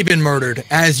already been murdered.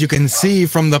 As you can see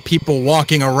from the people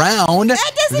walking around,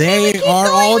 they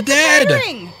are all dead.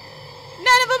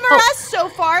 None of them are us so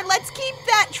far. Let's keep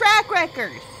that track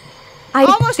record.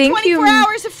 Almost 24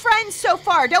 hours of friends so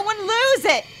far. Don't want to lose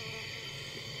it.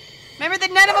 Remember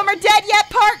that none of them are dead yet,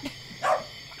 part?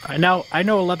 I know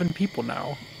 11 people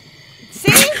now.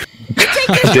 See? You take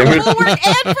this from Bulwark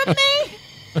and from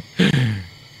me?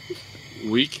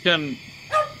 We cannot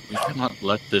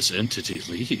let this entity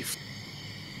leave.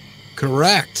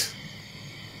 Correct.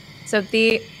 So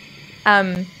the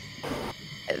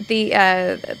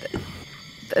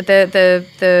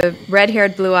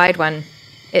red-haired, blue-eyed one,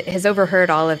 it has overheard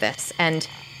all of this and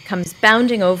comes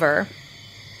bounding over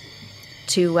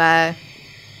to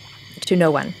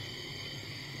no one,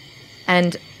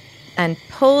 and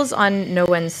pulls on no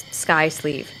one's sky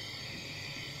sleeve,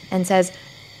 and says,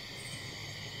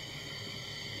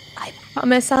 "I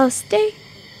promise I'll stay.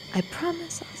 I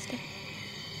promise I'll stay.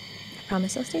 I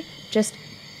promise I'll stay. Just,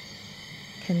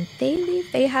 can they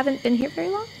leave? They haven't been here very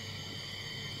long.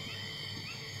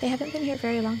 They haven't been here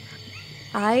very long.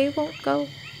 I won't go.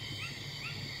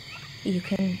 You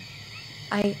can...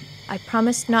 I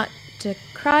promise not to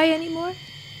cry anymore.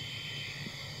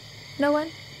 No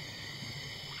one.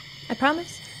 I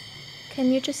promise.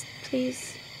 Can you just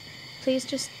please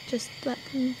just let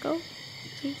them go,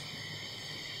 please?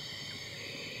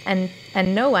 And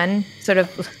no one sort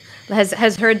of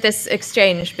has heard this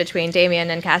exchange between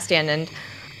Damian and Castien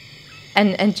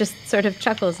and just sort of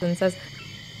chuckles and says,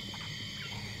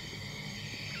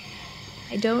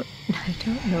 I don't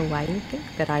know why you think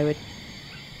that I would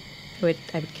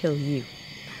kill you.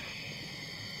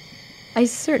 I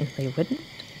certainly wouldn't.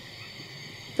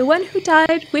 The one who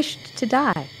died wished to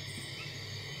die.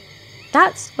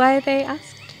 That's why they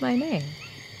asked my name.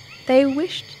 They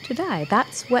wished to die.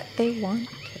 That's what they wanted.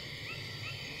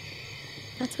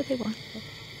 That's what they wanted.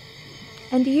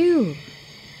 And you,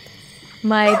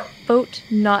 my boat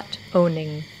not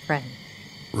owning friend.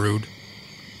 Rude.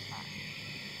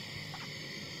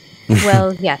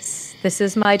 Well, yes, this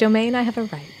is my domain. I have a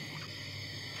right.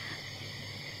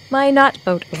 My not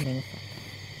boat owning friend.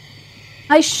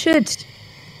 I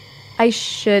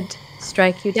should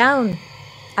strike you down.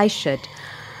 I should.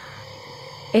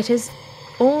 It is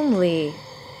only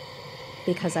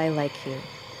because I like you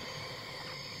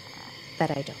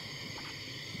that I don't.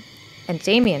 And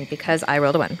Damian, because I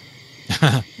rolled a 1.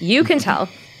 You can tell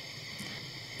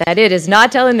that it is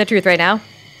not telling the truth right now.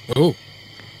 Oh.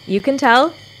 You can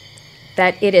tell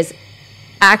that it is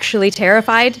actually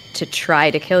terrified to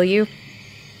try to kill you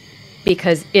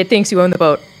because it thinks you own the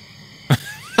boat.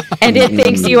 And it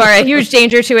thinks you are a huge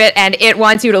danger to it, and it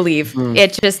wants you to leave.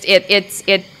 It just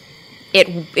it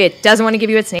doesn't want to give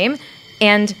you its name,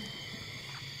 and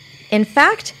in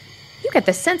fact, you get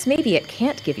the sense maybe it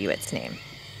can't give you its name.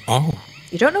 Oh.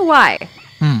 You don't know why.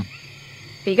 But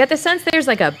you get the sense there's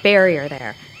like a barrier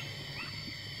there.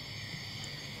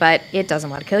 But it doesn't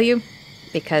want to kill you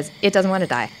because it doesn't want to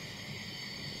die,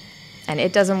 and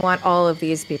it doesn't want all of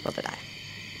these people to die.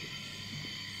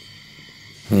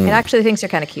 It actually thinks you're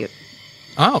kind of cute.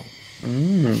 Oh.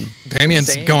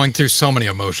 Damian's going through so many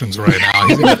emotions right now.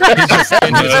 He's just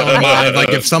in his own mind.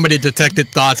 Like if somebody detected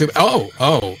thoughts, oh.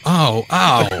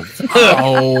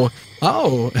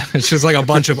 It's just like a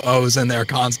bunch of O's in there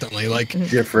constantly. Like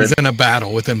he's in a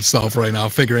battle with himself right now,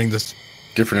 figuring this.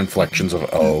 Different inflections of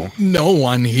O. No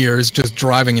one here is just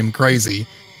driving him crazy.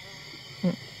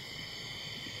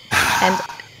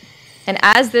 And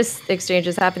as this exchange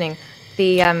is happening,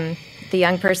 the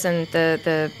young person,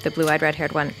 the blue-eyed,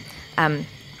 red-haired one,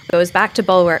 goes back to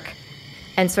Bulwark,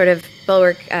 and sort of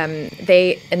Bulwark,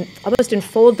 they almost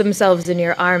enfold themselves in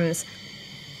your arms,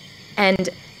 and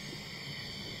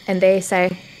they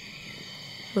say,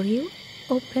 "Will you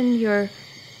open your?"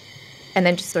 And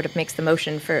then just sort of makes the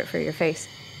motion for your face.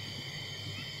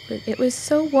 It was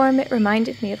so warm, it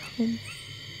reminded me of home.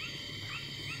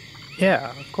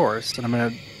 Yeah, of course. And I'm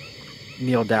gonna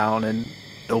kneel down and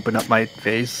open up my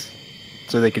face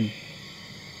so they can.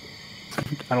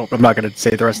 I'm not gonna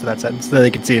say the rest of that sentence. So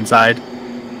they can see inside.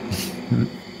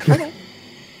 Okay.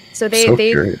 So they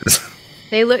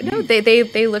look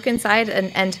they look inside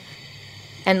and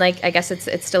like I guess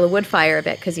it's still a wood fire a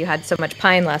bit because you had so much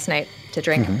pine last night to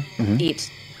drink,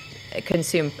 eat,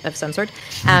 consume of some sort,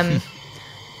 and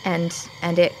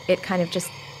it kind of just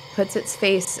puts its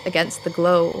face against the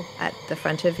glow at the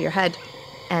front of your head,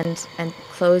 and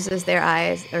closes their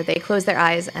eyes, or they close their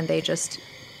eyes, and they just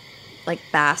like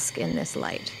bask in this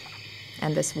light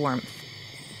and this warmth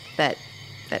that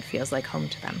feels like home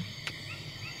to them.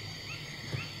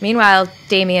 Meanwhile,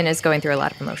 Damian is going through a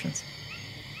lot of emotions.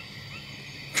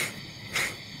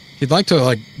 He'd like to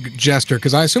like gesture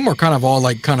because I assume we're kind of all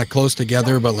like kind of close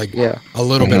together, but like a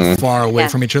little bit far away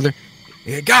from each other.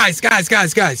 Yeah, guys,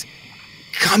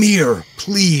 come here,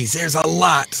 please. There's a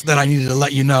lot that I needed to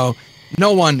let you know.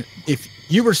 No one, if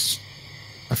you were,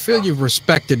 I feel you've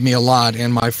respected me a lot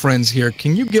and my friends here.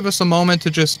 Can you give us a moment to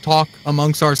just talk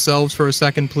amongst ourselves for a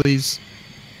second, please?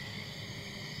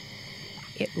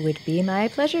 It would be my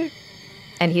pleasure.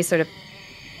 And he sort of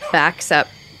backs up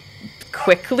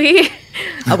quickly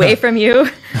away from you,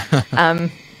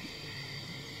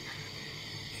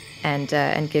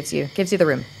 and gives you the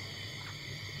room.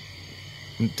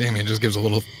 Damian just gives a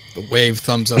little wave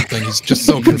thumbs up thing. He's just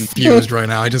so confused right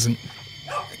now. He doesn't.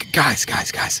 Guys.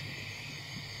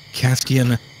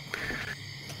 Castien,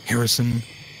 Harrison,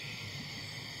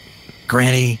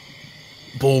 Granny,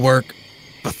 Bulwark,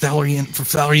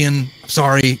 Vrithelion.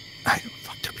 Sorry, I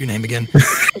fucked up your name again.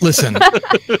 Listen.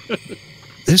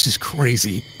 This is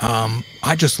crazy.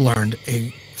 I just learned a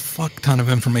fuck ton of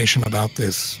information about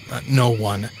this. No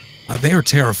one. They are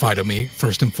terrified of me,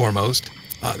 first and foremost.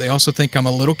 They also think I'm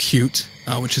a little cute,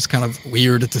 which is kind of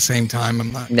weird at the same time.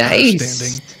 I'm not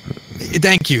understanding.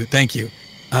 Thank you.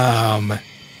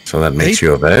 So that makes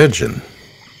you a virgin.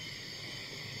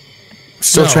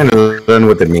 Still trying to learn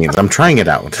what that means. I'm trying it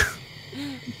out.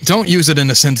 Don't use it in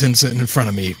a sentence in front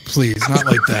of me, please. Not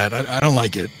like that. I don't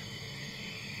like it.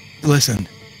 Listen,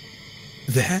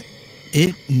 that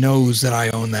it knows that I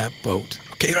own that boat.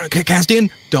 Okay,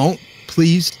 Castien,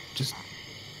 please, just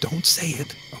don't say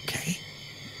it, okay?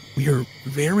 We are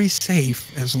very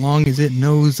safe as long as it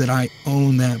knows that I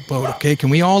own that boat, okay? Can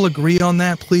we all agree on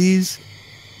that, please?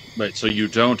 Right, so you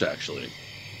don't actually.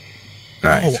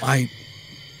 Right. Oh, I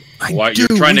Why do.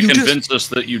 you're trying to You convince us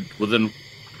that you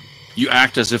you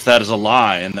act as if that is a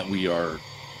lie and that we are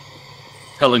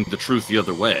telling the truth the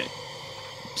other way.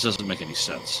 This doesn't make any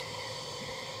sense.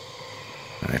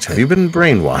 Right. Have you been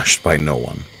brainwashed by no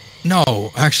one?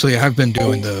 No, actually, I've been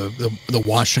doing the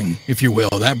washing, if you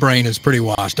will. That brain is pretty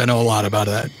washed. I know a lot about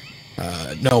that.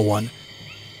 No one.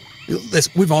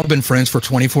 Listen, we've all been friends for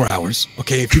 24 hours.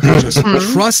 Okay, if you can just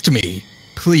trust me,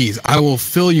 please, I will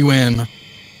fill you in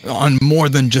on more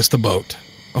than just the boat.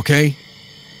 Okay?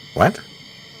 What?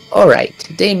 All right,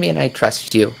 Damian, I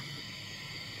trust you.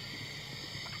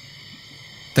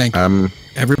 Thank you.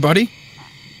 Everybody?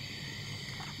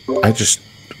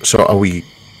 So are we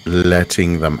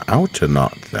letting them out or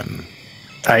not then?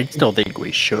 I still think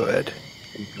we should.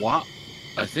 What?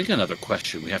 I think another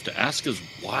question we have to ask is,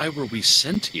 why were we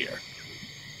sent here?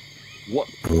 What?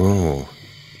 Oh.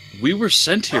 We were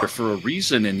sent here for a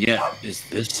reason, and yet, is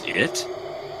this it?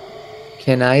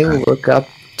 Can I look up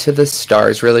to the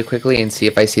stars really quickly and see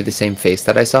if I see the same face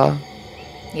that I saw?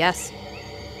 Yes.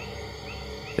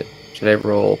 Should I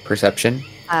roll perception?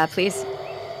 Please.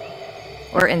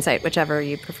 Or insight, whichever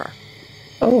you prefer.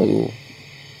 Oh.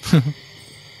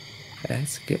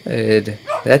 That's good.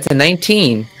 That's a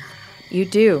 19. You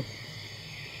do.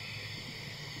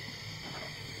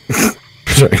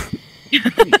 Sorry.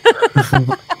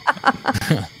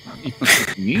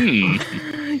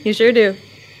 You sure do.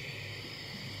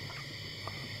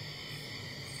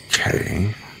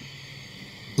 Okay.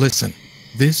 Listen,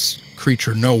 this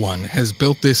creature, no one, has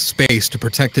built this space to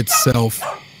protect itself,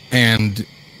 and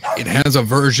it has a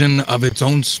version of its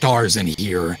own stars in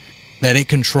here that it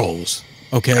controls,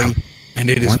 okay? And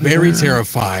it is very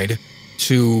terrified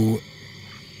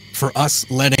for us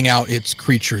letting out its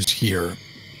creatures here.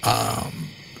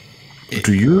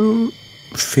 Do you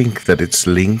think that it's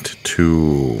linked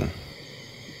to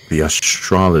the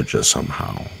astrologer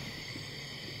somehow?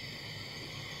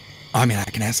 I mean, I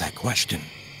can ask that question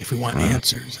if we want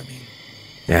answers. I mean,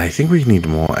 yeah, I think we need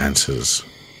more answers.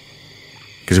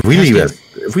 Because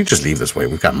if we just leave this way,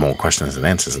 we've got more questions than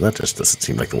answers, and that just doesn't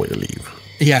seem like the way to leave.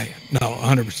 Yeah, no,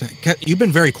 100%. You've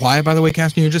been very quiet, by the way,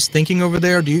 Castien. You're just thinking over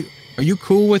there. Are you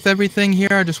cool with everything here?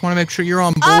 I just want to make sure you're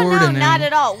on board. Oh, no, and not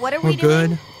at all. What are we Good.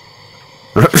 doing?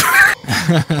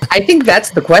 I think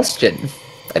that's the question.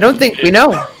 I don't think we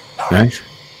know. Right?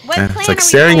 What Yeah, plan it's like are we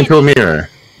staring into a planning? mirror.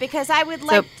 Because I would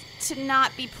like to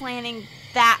not be planning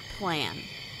that plan.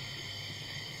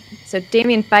 So,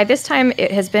 Damian, by this time,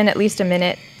 it has been at least a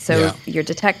minute. So your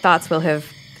detect thoughts will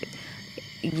have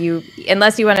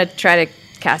unless you want to try to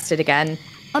cast it again.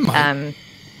 I might.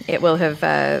 It will have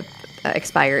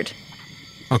expired.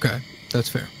 Okay, that's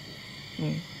fair.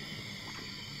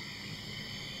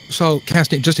 So,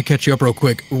 Castien, just to catch you up real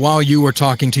quick, while you were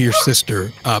talking to your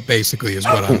sister, basically is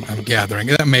what I'm gathering.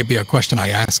 That may be a question I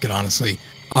ask it, honestly.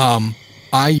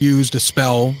 I used a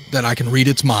spell that I can read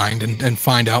its mind and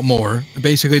find out more.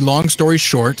 Basically, long story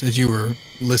short, as you were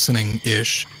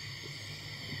listening-ish,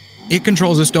 it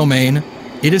controls this domain.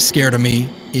 It is scared of me.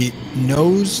 It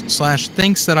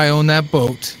knows/thinks that I own that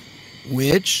boat,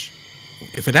 which,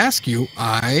 if it asks you,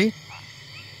 I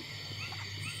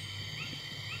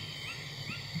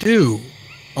do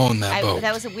own that boat.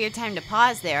 That was a weird time to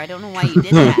pause there. I don't know why you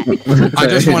did that. I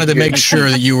just wanted to make sure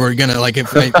that you were gonna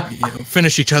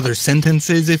finish each other's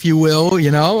sentences, if you will. You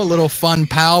know, a little fun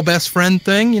pal, best friend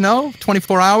thing. You know,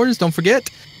 24 hours. Don't forget.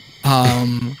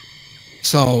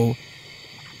 So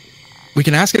we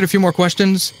can ask it a few more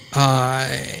questions,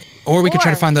 or we could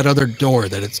try to find that other door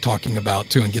that it's talking about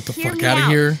too, and get the fuck out of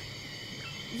here.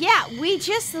 Yeah, we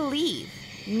just leave.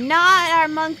 Not our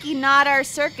monkey, not our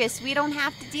circus. We don't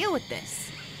have to deal with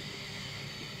this.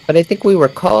 But I think we were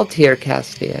called here,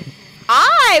 Castien.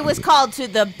 I was called to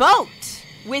the boat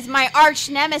with my arch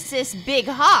nemesis, Big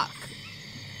Hawk.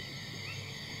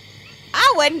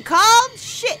 I wasn't called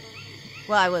shit.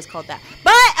 Well, I was called that,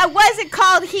 but I wasn't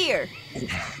called here.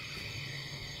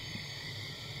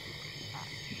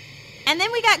 And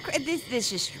then we got this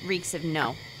just reeks of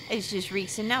no. It just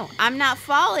reeks of no. I'm not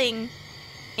falling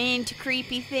into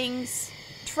creepy things,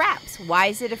 traps. Why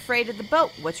is it afraid of the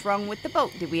boat? What's wrong with the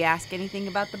boat? Did we ask anything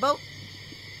about the boat?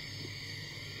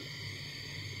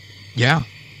 Yeah,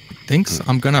 it thinks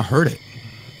I'm gonna hurt it.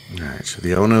 All right, so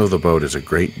the owner of the boat is a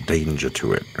great danger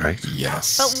to it, right?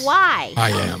 Yes. But why?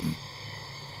 I am.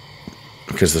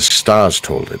 Because the stars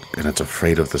told it, and it's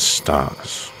afraid of the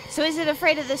stars. So is it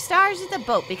afraid of the stars or the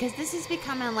boat? Because this is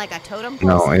becoming like a totem pole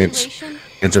No, situation.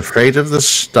 it's afraid of the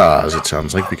stars, it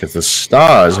sounds like, because the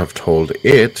stars have told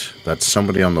it that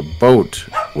somebody on the boat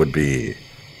would be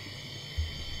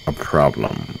a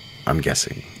problem. I'm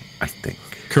guessing. I think.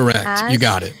 Correct. You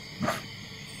got it.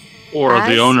 Or As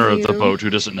the owner of the you- boat who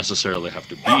doesn't necessarily have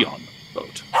to be on the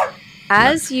boat.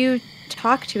 As you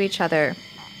talk to each other,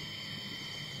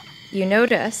 you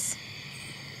notice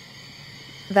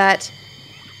that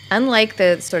unlike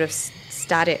the sort of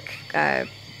static,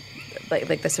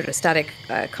 like the sort of static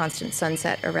constant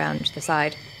sunset around the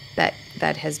side that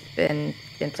has been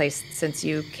in place since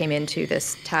you came into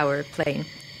this tower plane,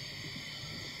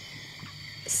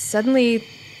 suddenly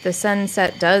the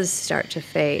sunset does start to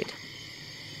fade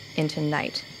into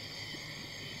night.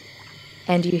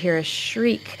 And you hear a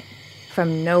shriek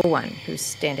from no one who's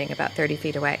standing about 30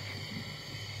 feet away.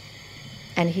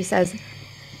 And he says,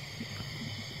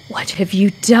 "What have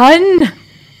you done?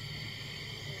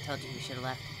 Told you we should have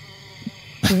left.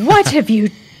 What have you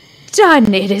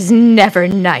done? It is never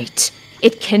night.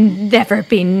 It can never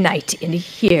be night in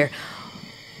here.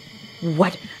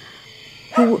 What?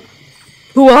 Who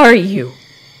are you?"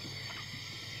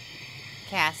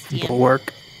 Castien.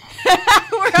 Bulwark.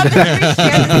 We're all going to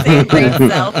share the same brain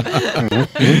cell.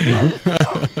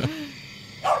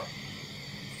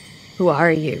 Who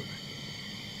are you?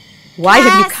 Why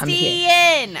have you come here?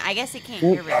 Castien! I guess he can't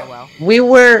hear very well. We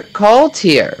were called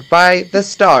here by the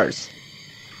stars.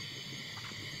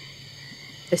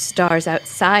 The stars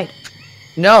outside.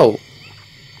 No.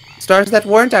 Stars that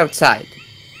weren't outside.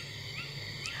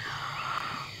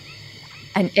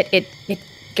 And it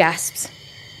gasps.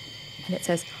 And it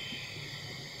says,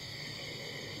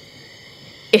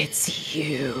 "It's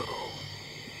you."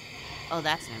 Oh,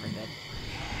 that's never good.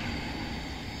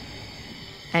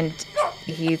 And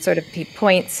he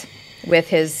points with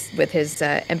his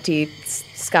empty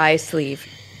sky sleeve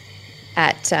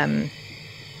at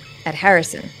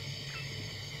Harrison,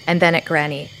 and then at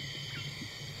Granny,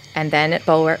 and then at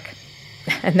Bulwark,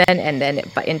 and then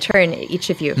in turn each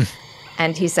of you,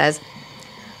 and he says,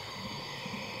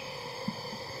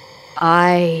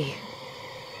 "I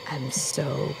am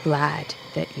so glad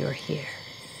that you're here.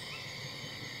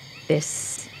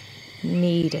 This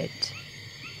needed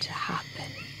to happen.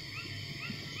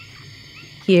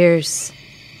 Here's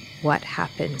what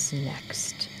happens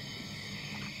next."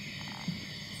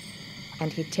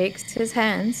 And he takes his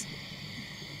hands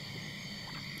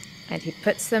and he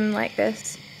puts them like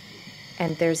this,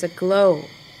 and there's a glow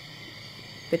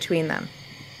between them.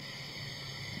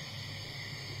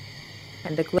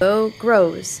 And the glow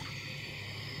grows,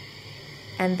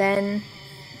 and then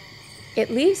it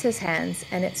leaves his hands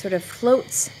and it sort of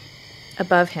floats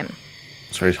above him.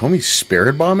 Sorry, is homie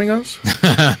spirit bombing us?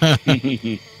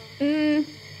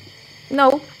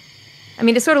 No. I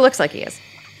mean, it sort of looks like he is.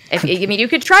 You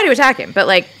could try to attack him, but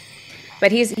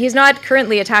he's not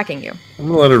currently attacking you. I'm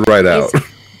gonna let it right out.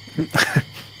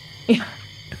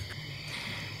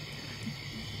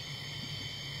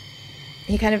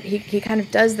 He kind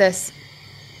of does this,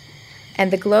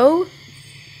 and the glow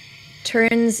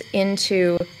turns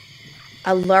into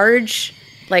a large,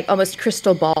 like almost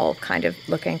crystal ball kind of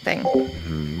looking thing.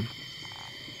 Mm-hmm.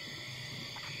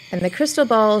 And the crystal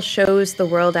ball shows the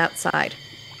world outside.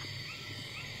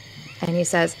 And he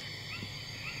says,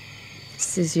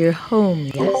 "This is your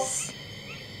home, yes?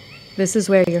 This is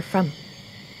where you're from."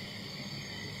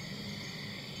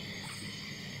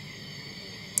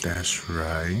 That's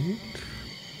right.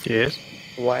 Yes.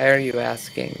 Why are you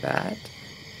asking that?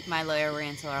 My lawyer will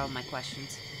answer all my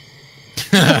questions.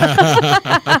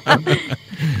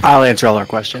 I'll answer all our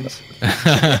questions.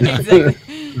 Exactly.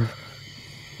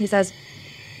 He says,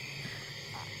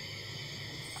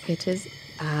 "It is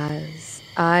as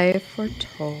I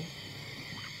foretold.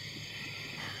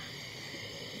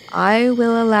 I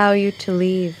will allow you to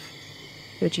leave.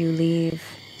 Would you leave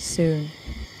soon?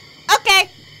 Okay.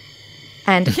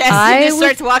 And Castien I just will,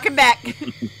 starts walking back.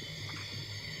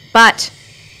 but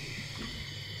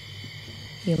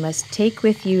you must take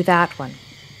with you that one."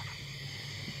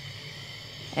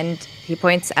 And he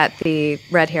points at the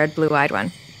red-haired, blue-eyed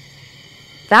one.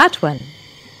 "That one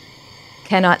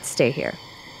cannot stay here.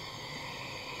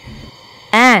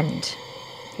 And,"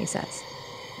 he says,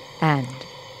 "and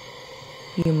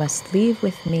you must leave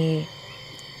with me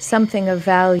something of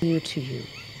value to you,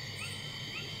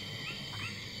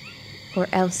 or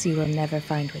else you will never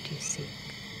find what you seek.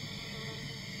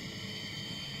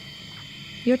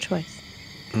 Your choice."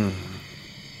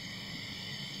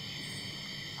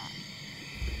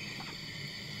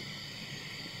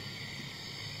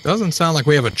 Doesn't sound like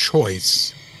we have a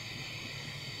choice.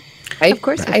 Of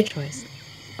course, we have a choice.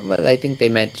 Well, I think they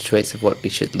meant choice of what we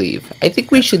should leave. I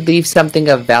think we should leave something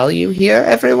of value here,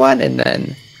 everyone, and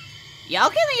then... Y'all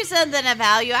can leave something of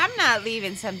value. I'm not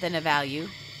leaving something of value.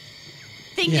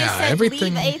 Thing Yeah, just said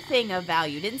everything- leave a thing of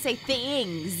value. Didn't say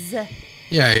things.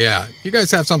 Yeah. You guys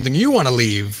have something you want to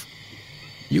leave.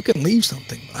 You can leave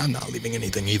something, but I'm not leaving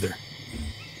anything either.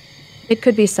 It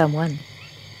could be someone.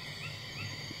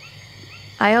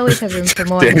 I always have room for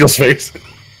more. Daniel's face.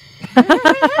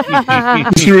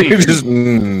 Just,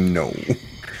 no.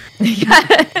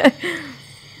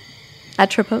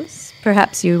 Atropos,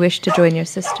 perhaps you wish to join your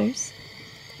sisters.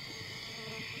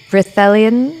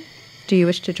 Vrithelion, do you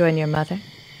wish to join your mother?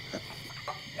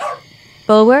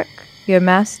 Bulwark, your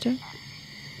master.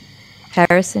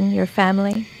 Harrison, your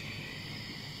family.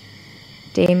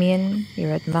 Damian,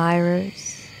 your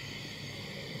admirers.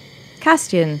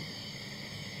 Castien.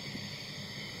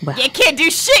 Well, You can't do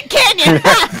shit, can you?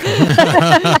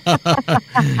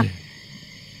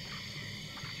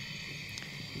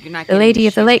 You're not the gonna Lady do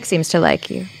of the shit. Lake seems to like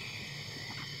you.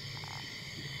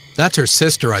 That's her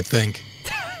sister, I think.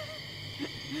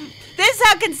 This is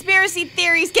how conspiracy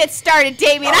theories get started,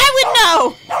 Damian. I would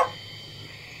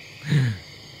know.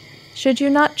 Should you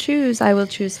not choose, I will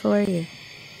choose for you.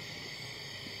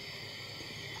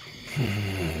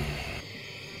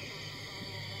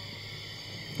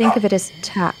 Think of it as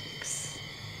tax.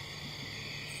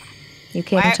 You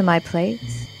came Why- to my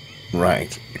place.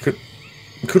 Right.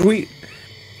 Could we?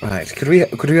 Right. Could we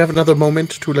have another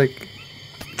moment to like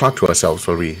talk to ourselves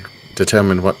while we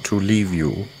determine what to leave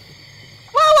you?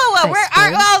 Whoa. I We're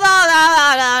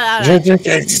suppose. no.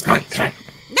 It's fine.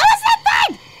 No, it's not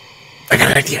fine. I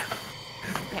got an idea.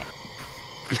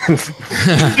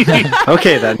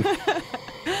 Okay then.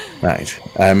 Right.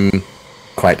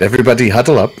 Quite. Everybody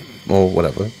huddle up, or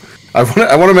whatever. I want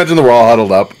to imagine that we're all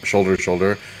huddled up, shoulder to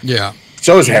shoulder. Yeah.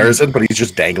 So is Harrison, but he's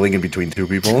just dangling in between two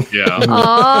people. Yeah.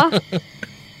 Aww.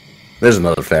 There's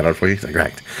another fan art for you.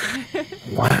 Right.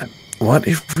 What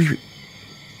if we?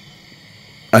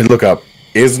 I look up.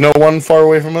 Is no one far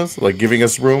away from us, like giving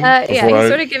us room? Yeah, he's before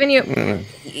sort of giving you.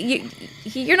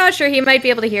 You're not sure. He might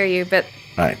be able to hear you, but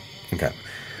Right. Okay.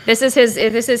 this is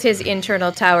his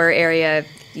internal tower area.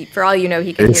 For all you know,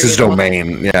 he can It's hear his you the whole time.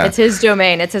 domain. Yeah. It's his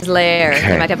domain. It's his lair. He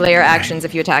Okay. might have lair actions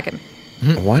if you attack him.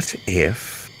 What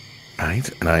if, right?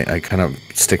 And I kind of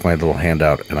stick my little hand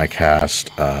out and I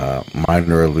cast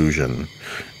minor illusion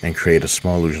and create a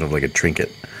small illusion of like a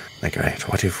trinket. Like, right,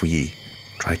 what if we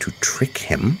try to trick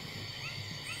him?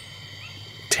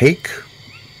 Take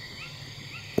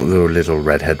the little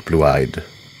redhead, blue-eyed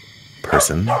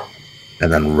person and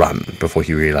then run before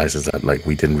he realizes that like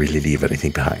we didn't really leave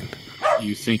anything behind.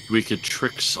 You think we could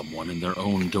trick someone in their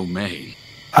own domain?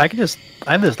 I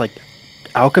have this like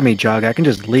alchemy jug. I can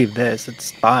just leave this.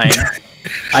 It's fine.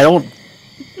 I don't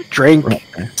drink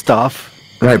stuff.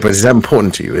 Right, but is that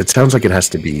important to you? It sounds like it has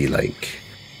to be like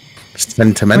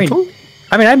sentimental.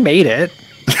 I mean, I made it.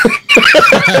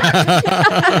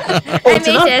 It's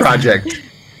an made art this. project.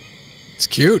 It's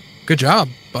cute. Good job,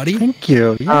 buddy. Thank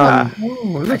you. Yeah. Oh,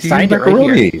 look, I you signed use it right here.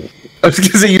 macaroni. I was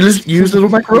gonna say you just use little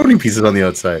macaroni pieces on the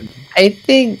outside. I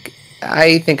think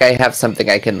I have something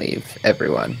I can leave,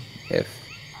 everyone, if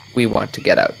we want to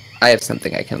get out. I have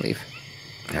something I can leave.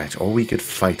 Right, or we could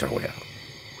fight our way out.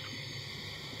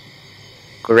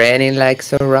 Granny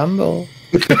likes a rumble.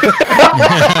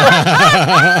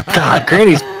 God,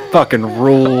 Granny's fucking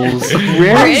rules.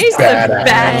 Granny's the badass.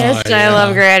 best. Oh, I yeah.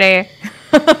 love Granny.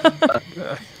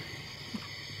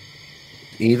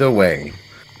 Either way,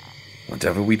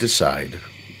 whatever we decide,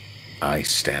 I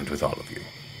stand with all of you.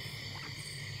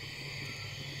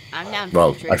 I'm down for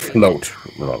Well, the I trick. float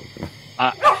with all of you.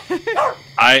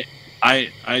 I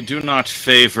do not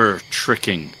favor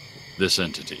tricking this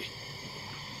entity.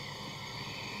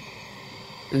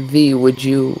 V, would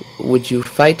you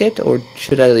fight it, or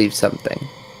should I leave something?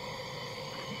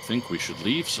 I think we should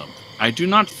leave something. I do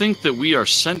not think that we are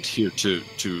sent here to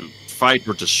fight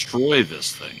or destroy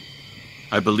this thing.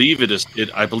 I believe it is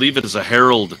a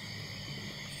herald,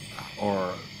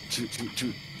 or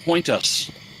to point us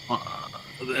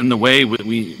in the way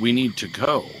we need to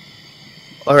go.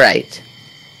 All right,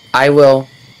 I will.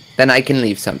 Then I can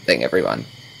leave something, everyone.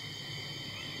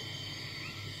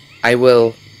 I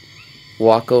will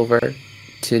walk over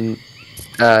to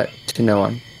no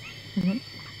one. Mhm.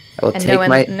 I will And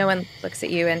take no one looks at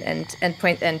you and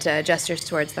point and gestures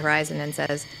towards the horizon and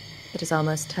says, "It is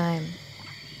almost time."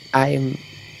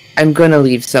 I'm going to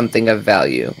leave something of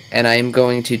value, and I'm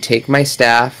going to take my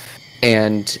staff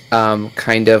and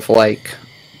kind of like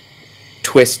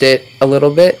twist it a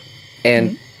little bit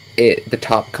and the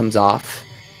top comes off,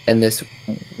 and this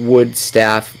wood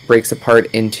staff breaks apart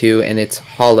into, and it's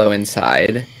hollow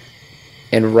inside.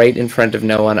 And right in front of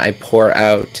no one, I pour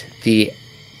out the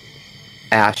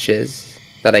ashes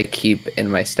that I keep in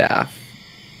my staff.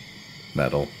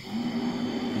 Metal.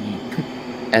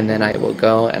 And then I will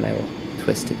go and I will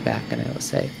twist it back and I will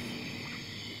say,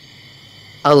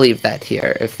 I'll leave that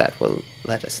here if that will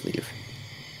let us leave.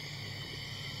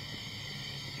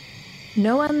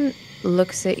 No one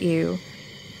looks at you,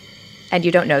 and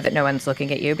you don't know that no one's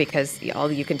looking at you because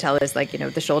all you can tell is like, you know,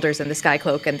 the shoulders and the sky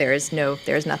cloak, and there's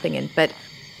nothing in. But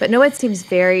no one seems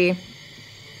very,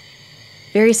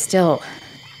 very still.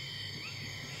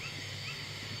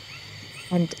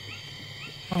 And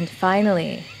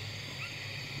finally,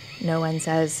 no one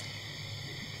says,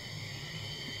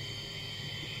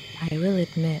 I will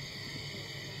admit,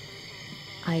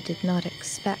 I did not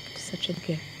expect such a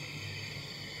gift.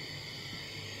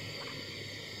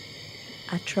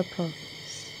 Atropos.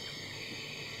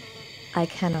 I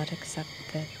cannot accept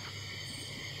this,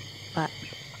 but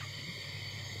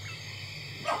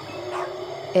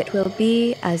it will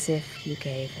be as if you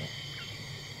gave it.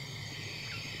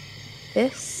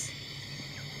 This,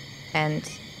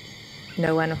 and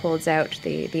no one holds out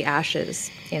the ashes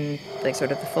in like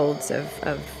sort of the folds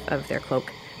of their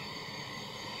cloak.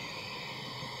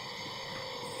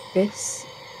 This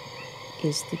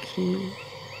is the key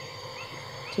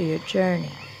to your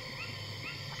journey.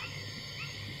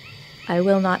 I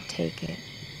will not take it.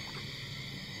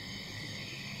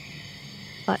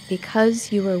 But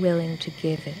because you are willing to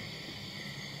give it,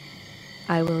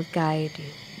 I will guide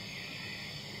you.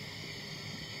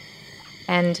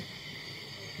 And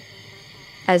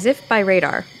as if by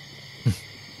radar,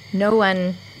 no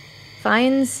one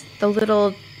finds the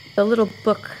little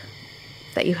book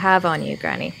that you have on you,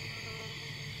 Granny,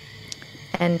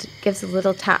 and gives a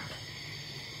little tap.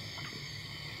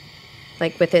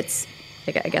 Like with its,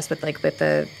 like I guess with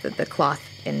the cloth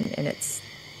in its,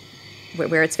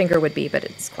 where its finger would be, but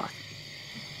it's cloth.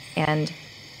 And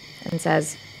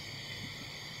says,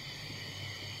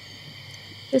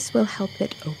 this will help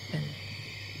it open.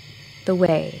 The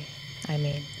way, I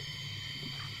mean.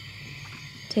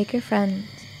 Take your friends.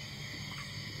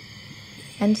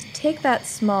 And take that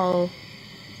small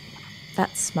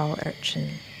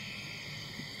urchin.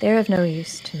 They're of no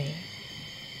use to me.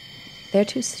 They're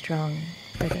too strong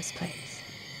for this place.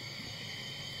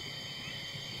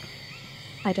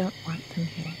 I don't want them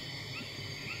here.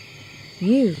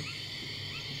 You,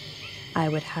 I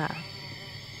would have.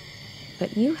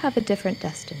 But you have a different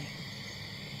destiny.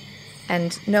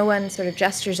 And no one sort of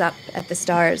gestures up at the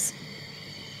stars.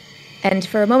 And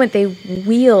for a moment they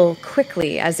wheel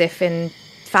quickly, as if in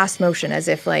fast motion, as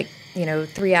if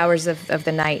 3 hours of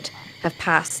the night have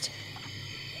passed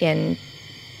in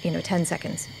 10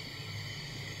 seconds.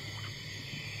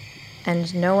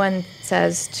 And no one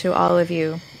says to all of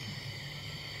you,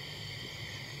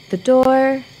 the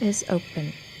door is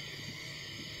open.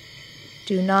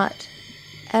 Do not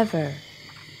ever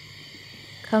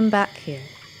come back here.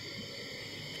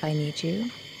 If I need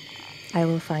you, I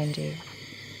will find you.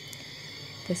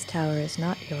 This tower is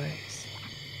not yours.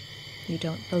 You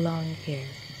don't belong here.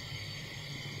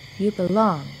 You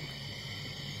belong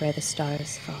where the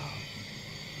stars fall.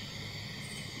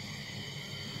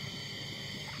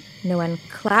 No one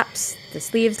claps the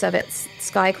sleeves of its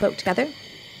sky cloak together.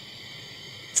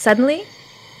 Suddenly,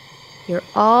 you're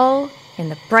all in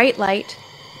the bright light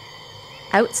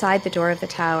outside the door of the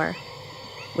tower,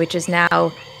 which is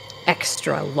now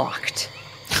extra locked.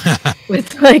 With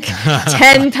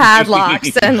 10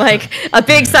 padlocks and a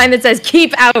big sign that says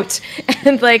keep out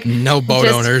and no boat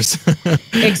owners.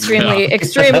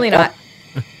 extremely not.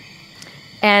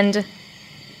 And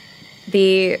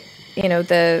the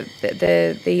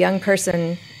young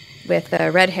person with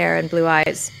red hair and blue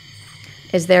eyes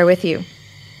is there with you,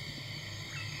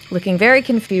 looking very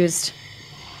confused,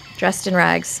 dressed in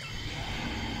rags.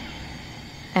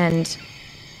 And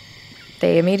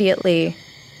they immediately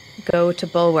go to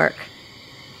Bulwark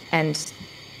and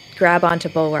grab onto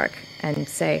Bulwark and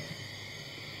say,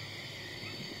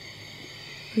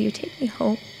 will you take me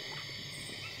home?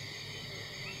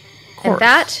 And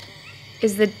that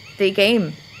is the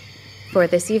game for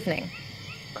this evening.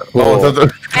 Oh,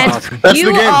 And that's the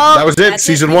game. That was it.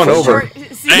 Season 1 over.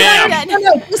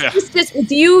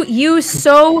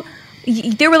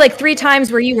 There were 3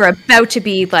 times where you were about to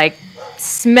be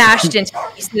smashed into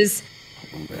pieces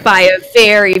by a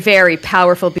very, very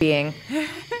powerful being,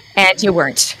 and you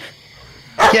weren't.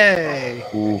 Yay!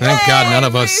 Thank God none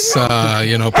of us,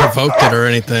 provoked it or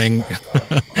anything.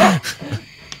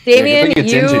 Damian,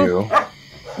 you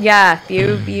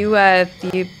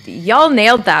y'all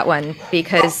nailed that one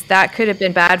because that could have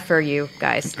been bad for you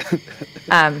guys.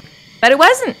 But it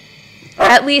wasn't.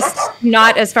 At least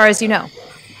not as far as you know.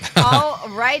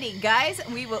 Alrighty, guys.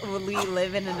 We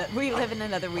live in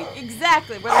another week.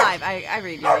 Exactly. We're live. I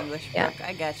read your English. Yeah. Brooke.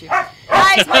 I got you.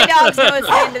 Guys, my dogs know it's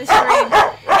the end of the stream.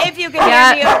 If you can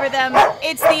hear me over them,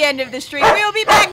 it's the end of the stream. We'll be back